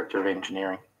Director of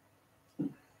Engineering.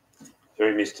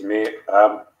 Through Mr. Mayor,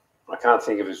 I can't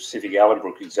think of a specific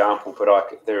Ellenbrook example, but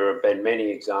there have been many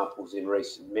examples in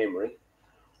recent memory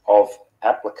of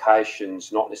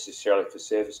applications, not necessarily for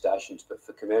service stations, but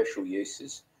for commercial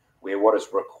uses, where what is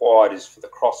required is for the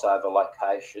crossover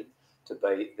location to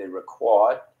be the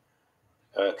required,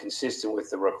 consistent with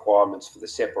the requirements for the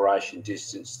separation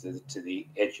distance to the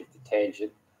edge of the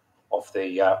tangent of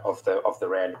the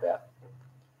roundabout.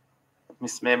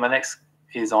 Mr. Mayor, my next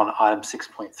is on item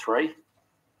 6.3.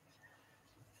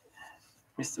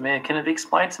 Mr. Mayor, can it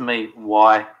explain to me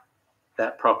why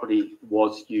that property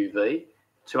was UV,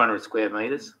 200 square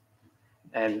metres?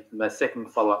 And my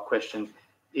second follow-up question,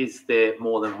 is there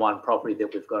more than one property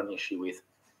that we've got an issue with?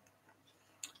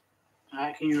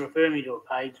 Can you refer me to a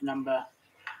page number,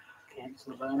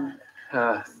 Councillor Bowman?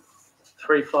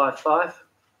 355.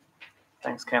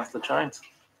 Thanks, Councillor Jones.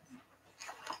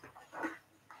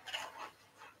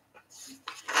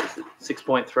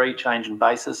 6.3, change in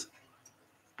basis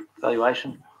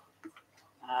valuation.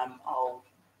 I'll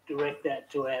direct that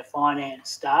to our finance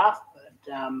staff, but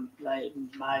they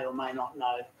may or may not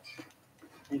know.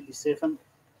 Thank you, Stephen.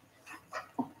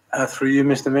 Through you,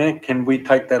 Mr. Mayor, can we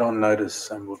take that on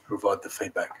notice and we'll provide the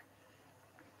feedback?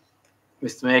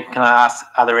 Mr. Mayor, can I ask,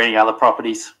 are there any other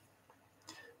properties?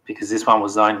 Because this one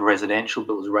was zoned residential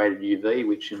but was rated UV,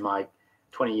 which in my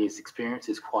 20 years experience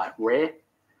is quite rare.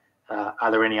 Are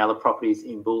there any other properties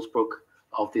in Bullsbrook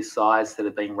of this size that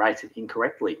have been rated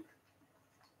incorrectly?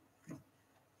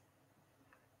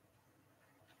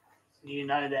 Do you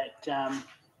know that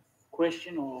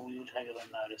question, or will you take it on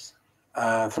notice?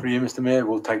 Through you, Mr. Mayor,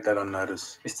 we'll take that on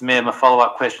notice. Mr. Mayor, my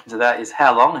follow-up question to that is,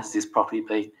 how long has this property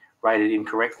been rated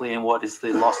incorrectly, and what is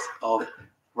the loss of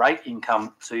rate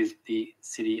income to the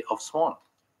City of Swan?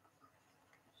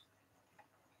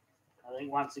 I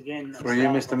think once again... Through you,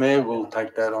 Mr. Mayor, we'll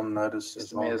take that on notice.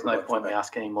 Mr. Mayor, there's no point me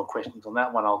asking any more questions on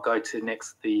that one. I'll go to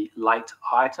next the late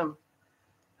item,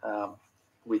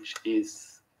 which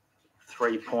is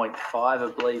 3.5, I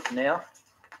believe now.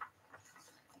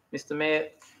 Mr. Mayor,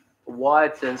 why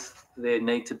does there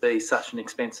need to be such an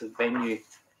expensive venue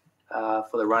for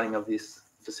the running of this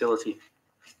facility?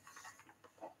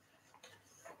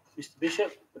 Mr.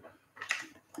 Bishop.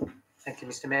 Thank you,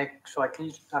 Mr. Mayor. Sorry, can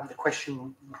you the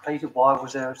question repeated? Why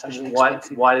was there such an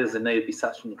expensive? Why does there need to be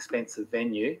such an expensive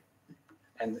venue,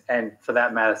 and for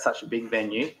that matter, such a big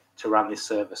venue to run this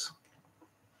service?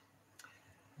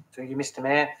 Thank you, Mr.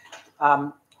 Mayor.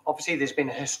 Obviously, there's been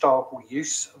a historical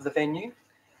use of the venue.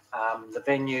 The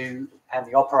venue and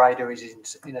the operator is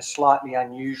in a slightly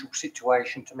unusual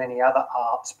situation to many other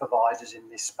arts providers in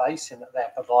this space, in that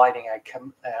they're providing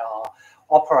they are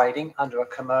operating under a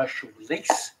commercial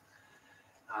lease.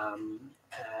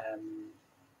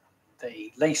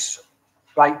 The lease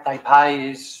rate they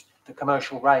pay is the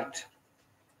commercial rate.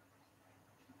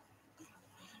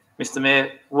 Mr.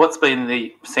 Mayor, what's been the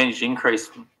percentage increase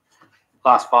from the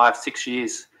last 5-6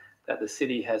 years that the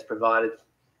city has provided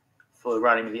for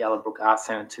running the Ellenbrook Arts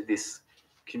Centre to this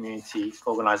community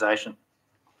organisation?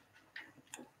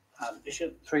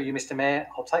 Bishop. Through you, Mr. Mayor,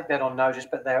 I'll take that on notice,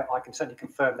 but I can certainly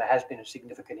confirm there has been a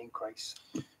significant increase.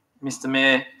 Mr.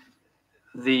 Mayor,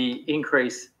 the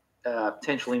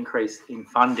potential increase in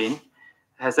funding,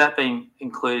 has that been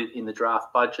included in the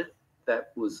draft budget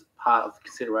that was part of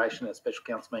consideration at special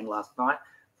council meeting last night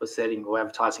for setting or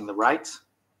advertising the rates?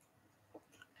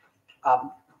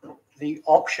 The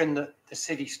option that the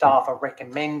city staff are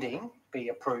recommending be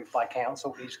approved by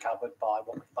council is covered by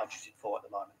what we've budgeted for at the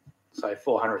moment. So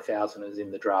 400,000 is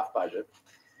in the draft budget.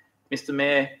 Mr.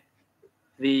 Mayor,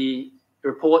 the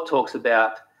report talks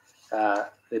about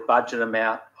the budget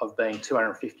amount of being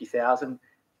 250,000,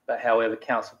 but however,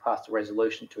 council passed a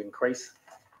resolution to increase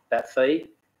that fee.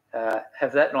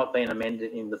 Have that not been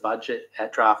amended in the budget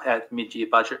at mid-year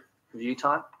budget review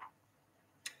time?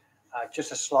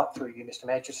 Just a slight, through you, Mr.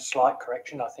 Mayor, just a slight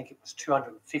correction. I think it was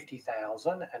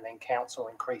 250,000, and then council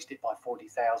increased it by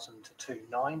 40,000 to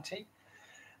 290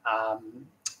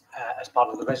 as part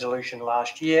of the resolution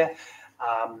last year.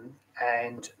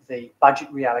 And the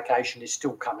budget reallocation is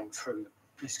still coming through.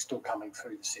 It's still coming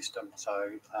through the system.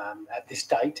 So at this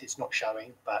date, it's not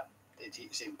showing, but it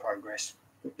is in progress.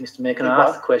 Mr. Mayor, can I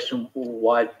ask the question,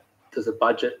 why does a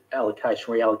budget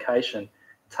reallocation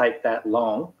take that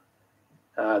long?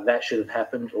 That should have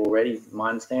happened already, my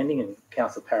understanding, and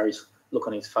Councillor Parry's look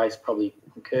on his face probably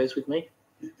concurs with me.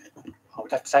 I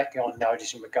would have to take you on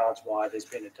notice in regards why there's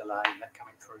been a delay in that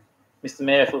coming through. Mr.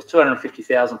 Mayor, if it was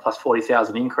 250,000 plus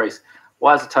 40,000 increase,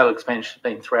 why has the total expenditure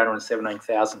been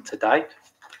 317,000 to date?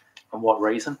 And what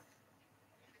reason?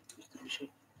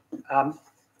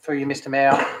 Through you, Mr.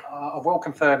 Mayor, I will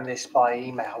confirm this by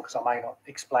email because I may not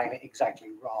explain it exactly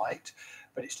right,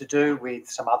 but it's to do with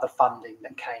some other funding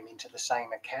that came into the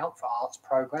same account for arts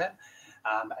program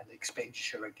and the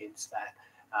expenditure against that.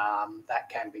 That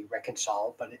can be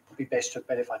reconciled, but it would be best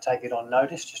if I take it on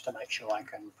notice just to make sure I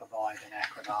can provide an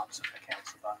accurate answer for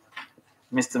Councillor Bowman.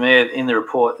 Mr. Mayor, in the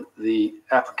report, the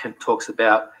applicant talks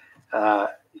about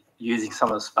using some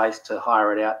of the space to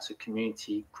hire it out to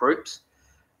community groups.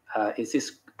 Is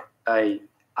this a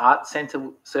art centre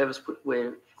service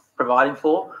we're providing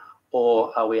for,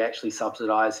 or are we actually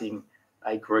subsidising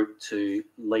a group to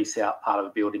lease out part of a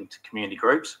building to community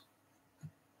groups?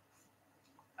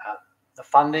 The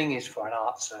funding is for an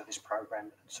art service program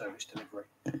and service delivery.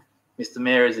 Mr.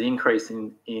 Mayor, is the increase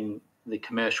in the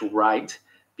commercial rate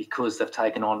because they've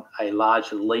taken on a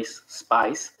larger lease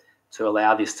space to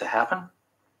allow this to happen?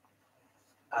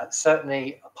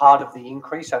 Certainly, a part of the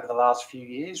increase over the last few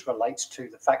years relates to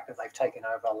the fact that they've taken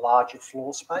over a larger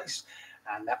floor space,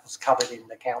 and that was covered in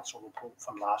the council report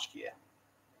from last year.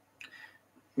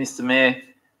 Mr. Mayor,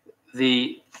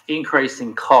 the increase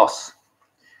in costs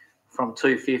from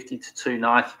 250 to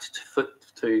 290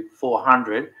 to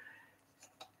 400,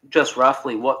 just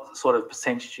roughly what sort of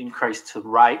percentage increase to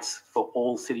rates for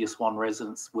all City of Swan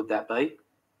residents would that be?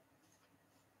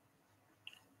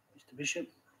 Mr. Bishop.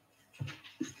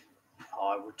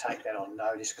 I would take that on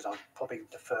notice because I'll probably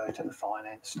defer to the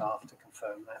finance staff to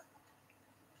confirm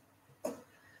that.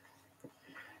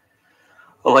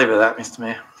 I'll leave it at that, Mr.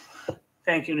 Mayor.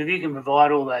 Thank you. And if you can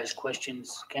provide all those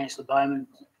questions, Councillor Bowman.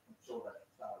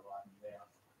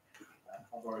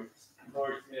 I've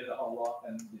already cleared the whole lot,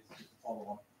 and it's just a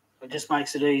follow-on. It just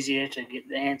makes it easier to get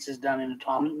the answers done in a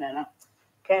timely manner.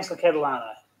 Councillor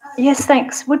Catalano. Yes,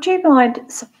 thanks. Would you mind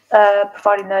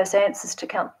providing those answers to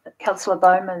Councillor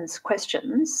Bowman's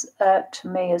questions to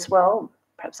me as well,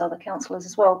 perhaps other councillors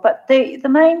as well? But the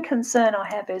main concern I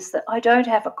have is that I don't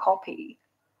have a copy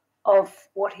of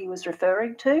what he was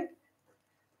referring to.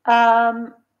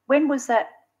 When was that?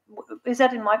 Is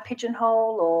that in my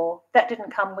pigeonhole, or that didn't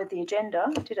come with the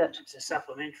agenda, did it? It's a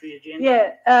supplementary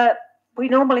agenda. Yeah, we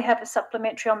normally have a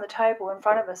supplementary on the table in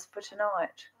front of us for tonight.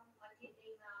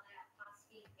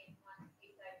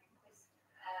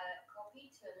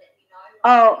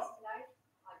 Oh,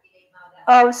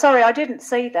 sorry, I didn't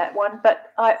see that one,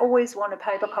 but I always want a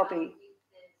paper copy.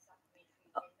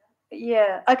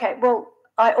 Yeah, okay, well,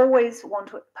 I always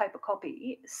want a paper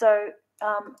copy. So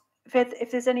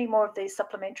if there's any more of these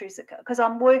supplementaries, because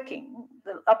I've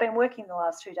been working the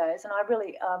last 2 days, and I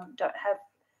really don't have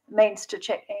means to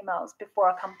check emails before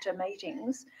I come to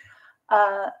meetings.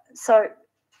 So,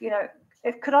 you know,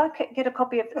 could I get a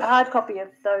hard copy of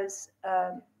those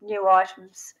new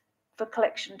items for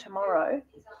collection tomorrow?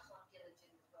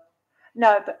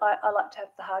 No, but I like to have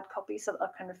the hard copy so that I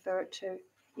can refer it to.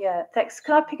 Yeah, thanks.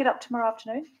 Can I pick it up tomorrow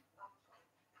afternoon?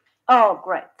 Oh,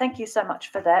 great. Thank you so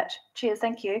much for that. Cheers.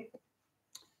 Thank you.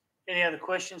 Any other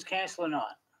questions, Councillor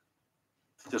Knight?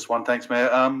 Just one, thanks, Mayor.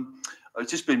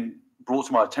 It's just been brought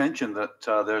to my attention that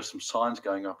there are some signs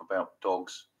going up about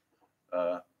dogs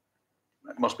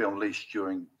It must be on leash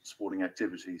during sporting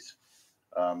activities.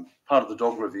 Part of the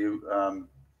dog review,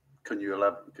 can you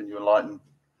enlighten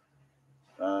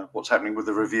what's happening with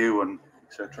the review and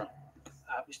etc.?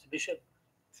 Mr. Bishop,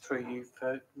 through you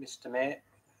for Mr. Mayor,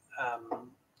 I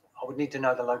would need to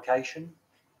know the location.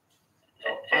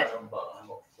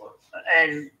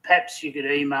 And perhaps you could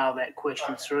email that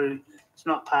question through. It's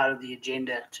not part of the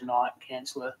agenda tonight,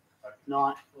 Councillor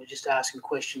Knight. We're just asking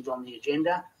questions on the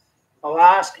agenda. I'll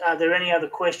ask, are there any other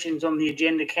questions on the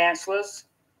agenda, councillors?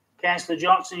 Councillor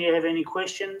Johnson, you have any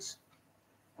questions?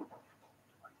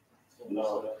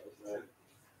 No.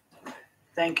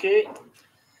 Thank you.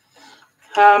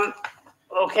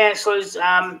 Well, councillors,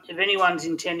 if anyone's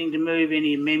intending to move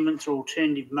any amendments or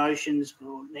alternative motions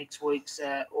for next week's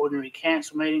ordinary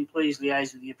council meeting, please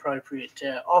liaise with the appropriate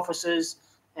officers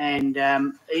and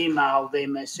email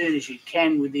them as soon as you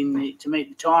can to meet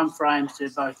the timeframes to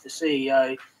both the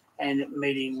CEO and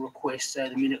meeting requests, so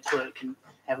the minute clerk can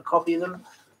have a copy of them.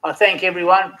 I thank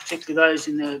everyone, particularly those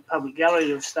in the public gallery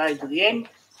who have stayed to the end.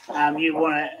 You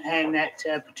want to hand that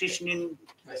petition in,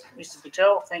 Mr.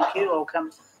 Patel? Thank you.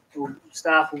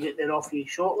 Staff will get that off you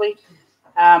shortly.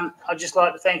 I'd just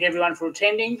like to thank everyone for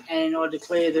attending, and I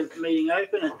declare the meeting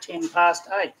open at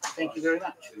 8:10. Thank you very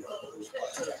much.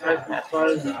 Open and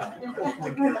close.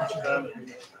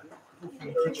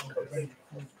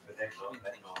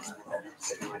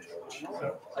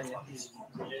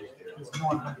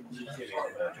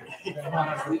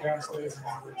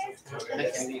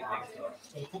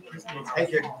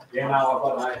 Thank you.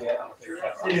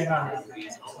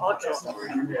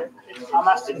 I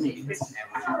must admit.